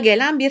ola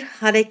gelen bir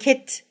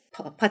hareket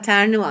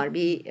paterni var,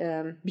 bir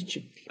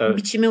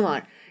biçimi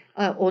var.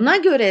 Ona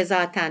göre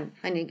zaten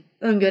hani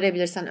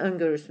öngörebilirsen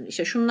öngörürsün.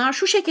 İşte şunlar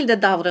şu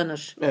şekilde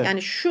davranır. Evet.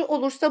 Yani şu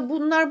olursa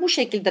bunlar bu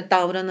şekilde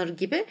davranır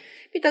gibi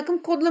bir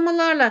takım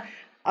kodlamalarla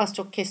az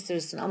çok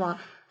kestirirsin ama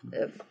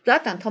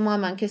zaten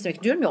tamamen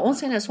kestirmek diyorum ya 10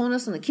 sene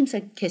sonrasını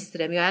kimse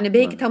kestiremiyor. Yani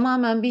belki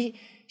tamamen bir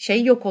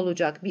şey yok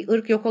olacak, bir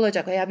ırk yok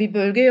olacak veya bir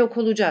bölge yok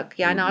olacak.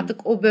 Yani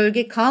artık o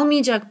bölge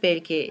kalmayacak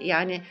belki.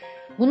 Yani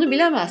bunu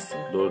bilemezsin.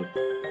 Doğru.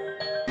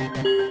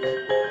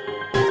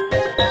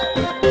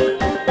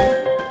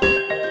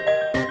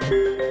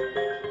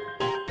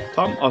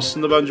 Tam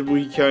aslında bence bu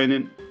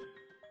hikayenin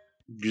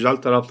güzel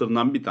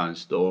taraflarından bir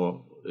tanesi de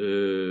o.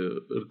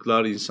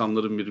 Irklar,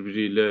 insanların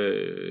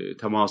birbiriyle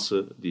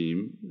teması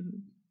diyeyim.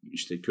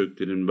 İşte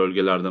köklerin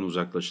bölgelerden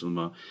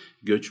uzaklaşılma,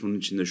 göç bunun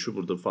içinde şu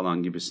burada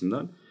falan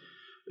gibisinden.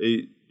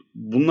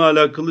 Bununla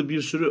alakalı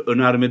bir sürü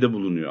önermede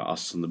bulunuyor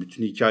aslında.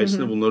 Bütün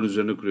hikayesini bunlar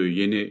üzerine kuruyor.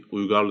 Yeni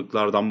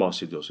uygarlıklardan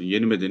bahsediyorsun.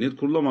 Yeni medeniyet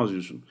kurulamaz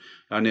diyorsun.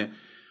 Yani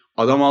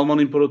adam Alman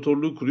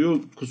İmparatorluğu kuruyor.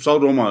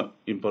 Kutsal Roma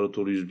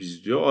İmparatoruyuz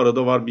biz diyor.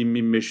 Arada var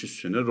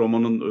 1000-1500 sene.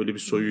 Roma'nın öyle bir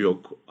soyu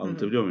yok.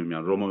 Anlatabiliyor muyum?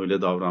 Yani Roma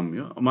öyle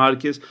davranmıyor. Ama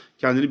herkes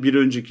kendini bir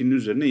öncekinin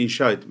üzerine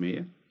inşa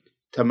etmeyi,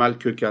 temel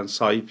köken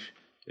sahip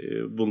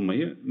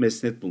bulmayı,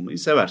 mesnet bulmayı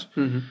sever.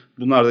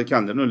 Bunlar da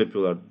kendilerini öyle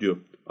yapıyorlar diyor.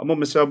 Ama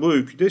mesela bu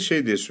öyküde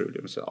şey diye söylüyor.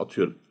 Mesela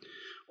atıyorum.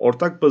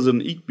 Ortak pazarın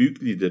ilk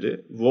büyük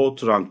lideri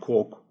Vautran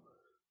Kok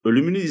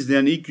ölümünü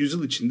izleyen ilk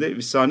yüzyıl içinde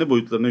efsane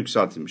boyutlarına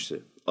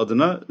yükseltilmişti.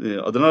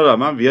 Adına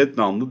rağmen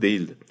Vietnamlı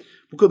değildi.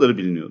 Bu kadarı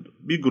biliniyordu.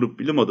 Bir grup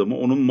bilim adamı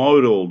onun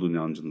Maori olduğunu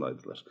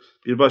inancındaydılar.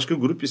 Bir başka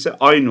grup ise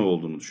Ainu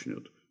olduğunu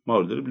düşünüyordu.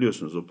 Maorileri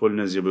biliyorsunuz, o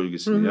Polinezya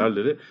bölgesinin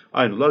yerleri.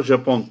 Ainular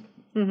Japon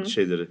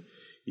şeyleri.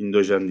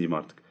 İndojen diyeyim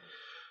artık.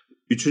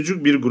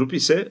 Üçüncü bir grup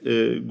ise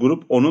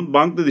grup onun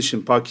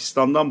Bangladeş'in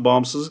Pakistan'dan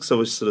bağımsızlık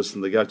savaşı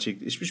sırasında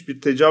gerçekleşmiş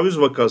bir tecavüz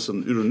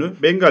vakasının ürünü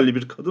Bengalli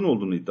bir kadın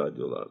olduğunu iddia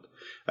ediyorlardı.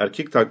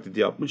 Erkek taklidi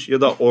yapmış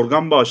ya da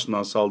organ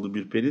bağışından saldığı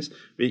bir penis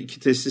ve 2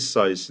 testis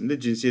sayesinde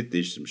cinsiyet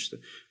değiştirmişti.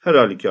 Her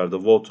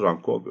halükarda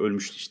Vautran Kok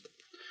ölmüştü işte.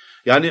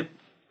 Yani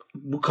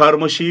bu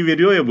karmaşayı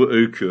veriyor ya bu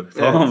öykü. Evet.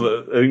 Tamam mı?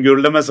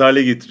 Öngörülemez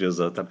hale getiriyor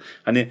zaten.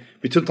 Hani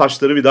bütün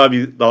taşları bir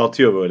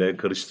dağıtıyor böyle,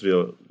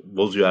 karıştırıyor,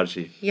 bozuyor her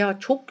şeyi. Ya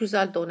çok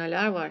güzel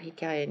doneler var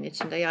hikayenin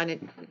içinde. Yani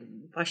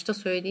başta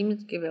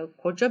söylediğimiz gibi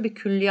koca bir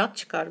külliyat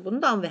çıkar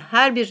bundan ve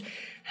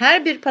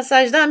her bir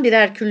pasajdan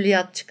birer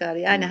külliyat çıkar.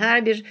 Yani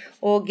her bir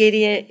o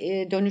geriye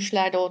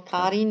dönüşlerde o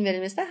tarihin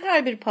verilmesinde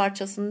her bir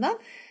parçasından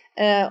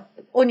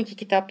 12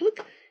 kitaplık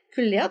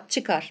külliyat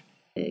çıkar.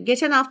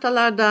 Geçen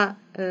haftalarda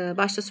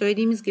başta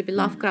söylediğimiz gibi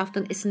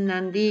Lovecraft'ın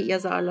esinlendiği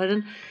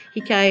yazarların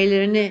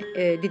hikayelerini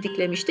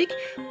didiklemiştik.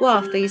 Bu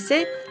hafta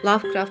ise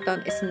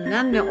Lovecraft'tan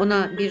esinlenen ve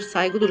ona bir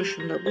saygı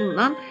duruşunda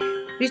bulunan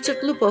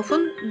Richard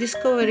Lupoff'un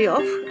Discovery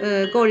of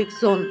Ghooric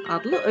Zone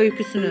adlı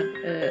öyküsünü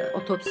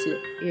otopsi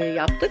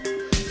yaptık.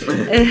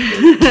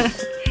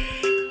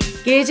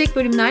 Gelecek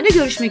bölümlerde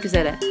görüşmek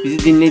üzere.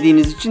 Bizi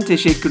dinlediğiniz için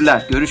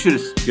teşekkürler.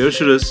 Görüşürüz.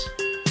 Görüşürüz.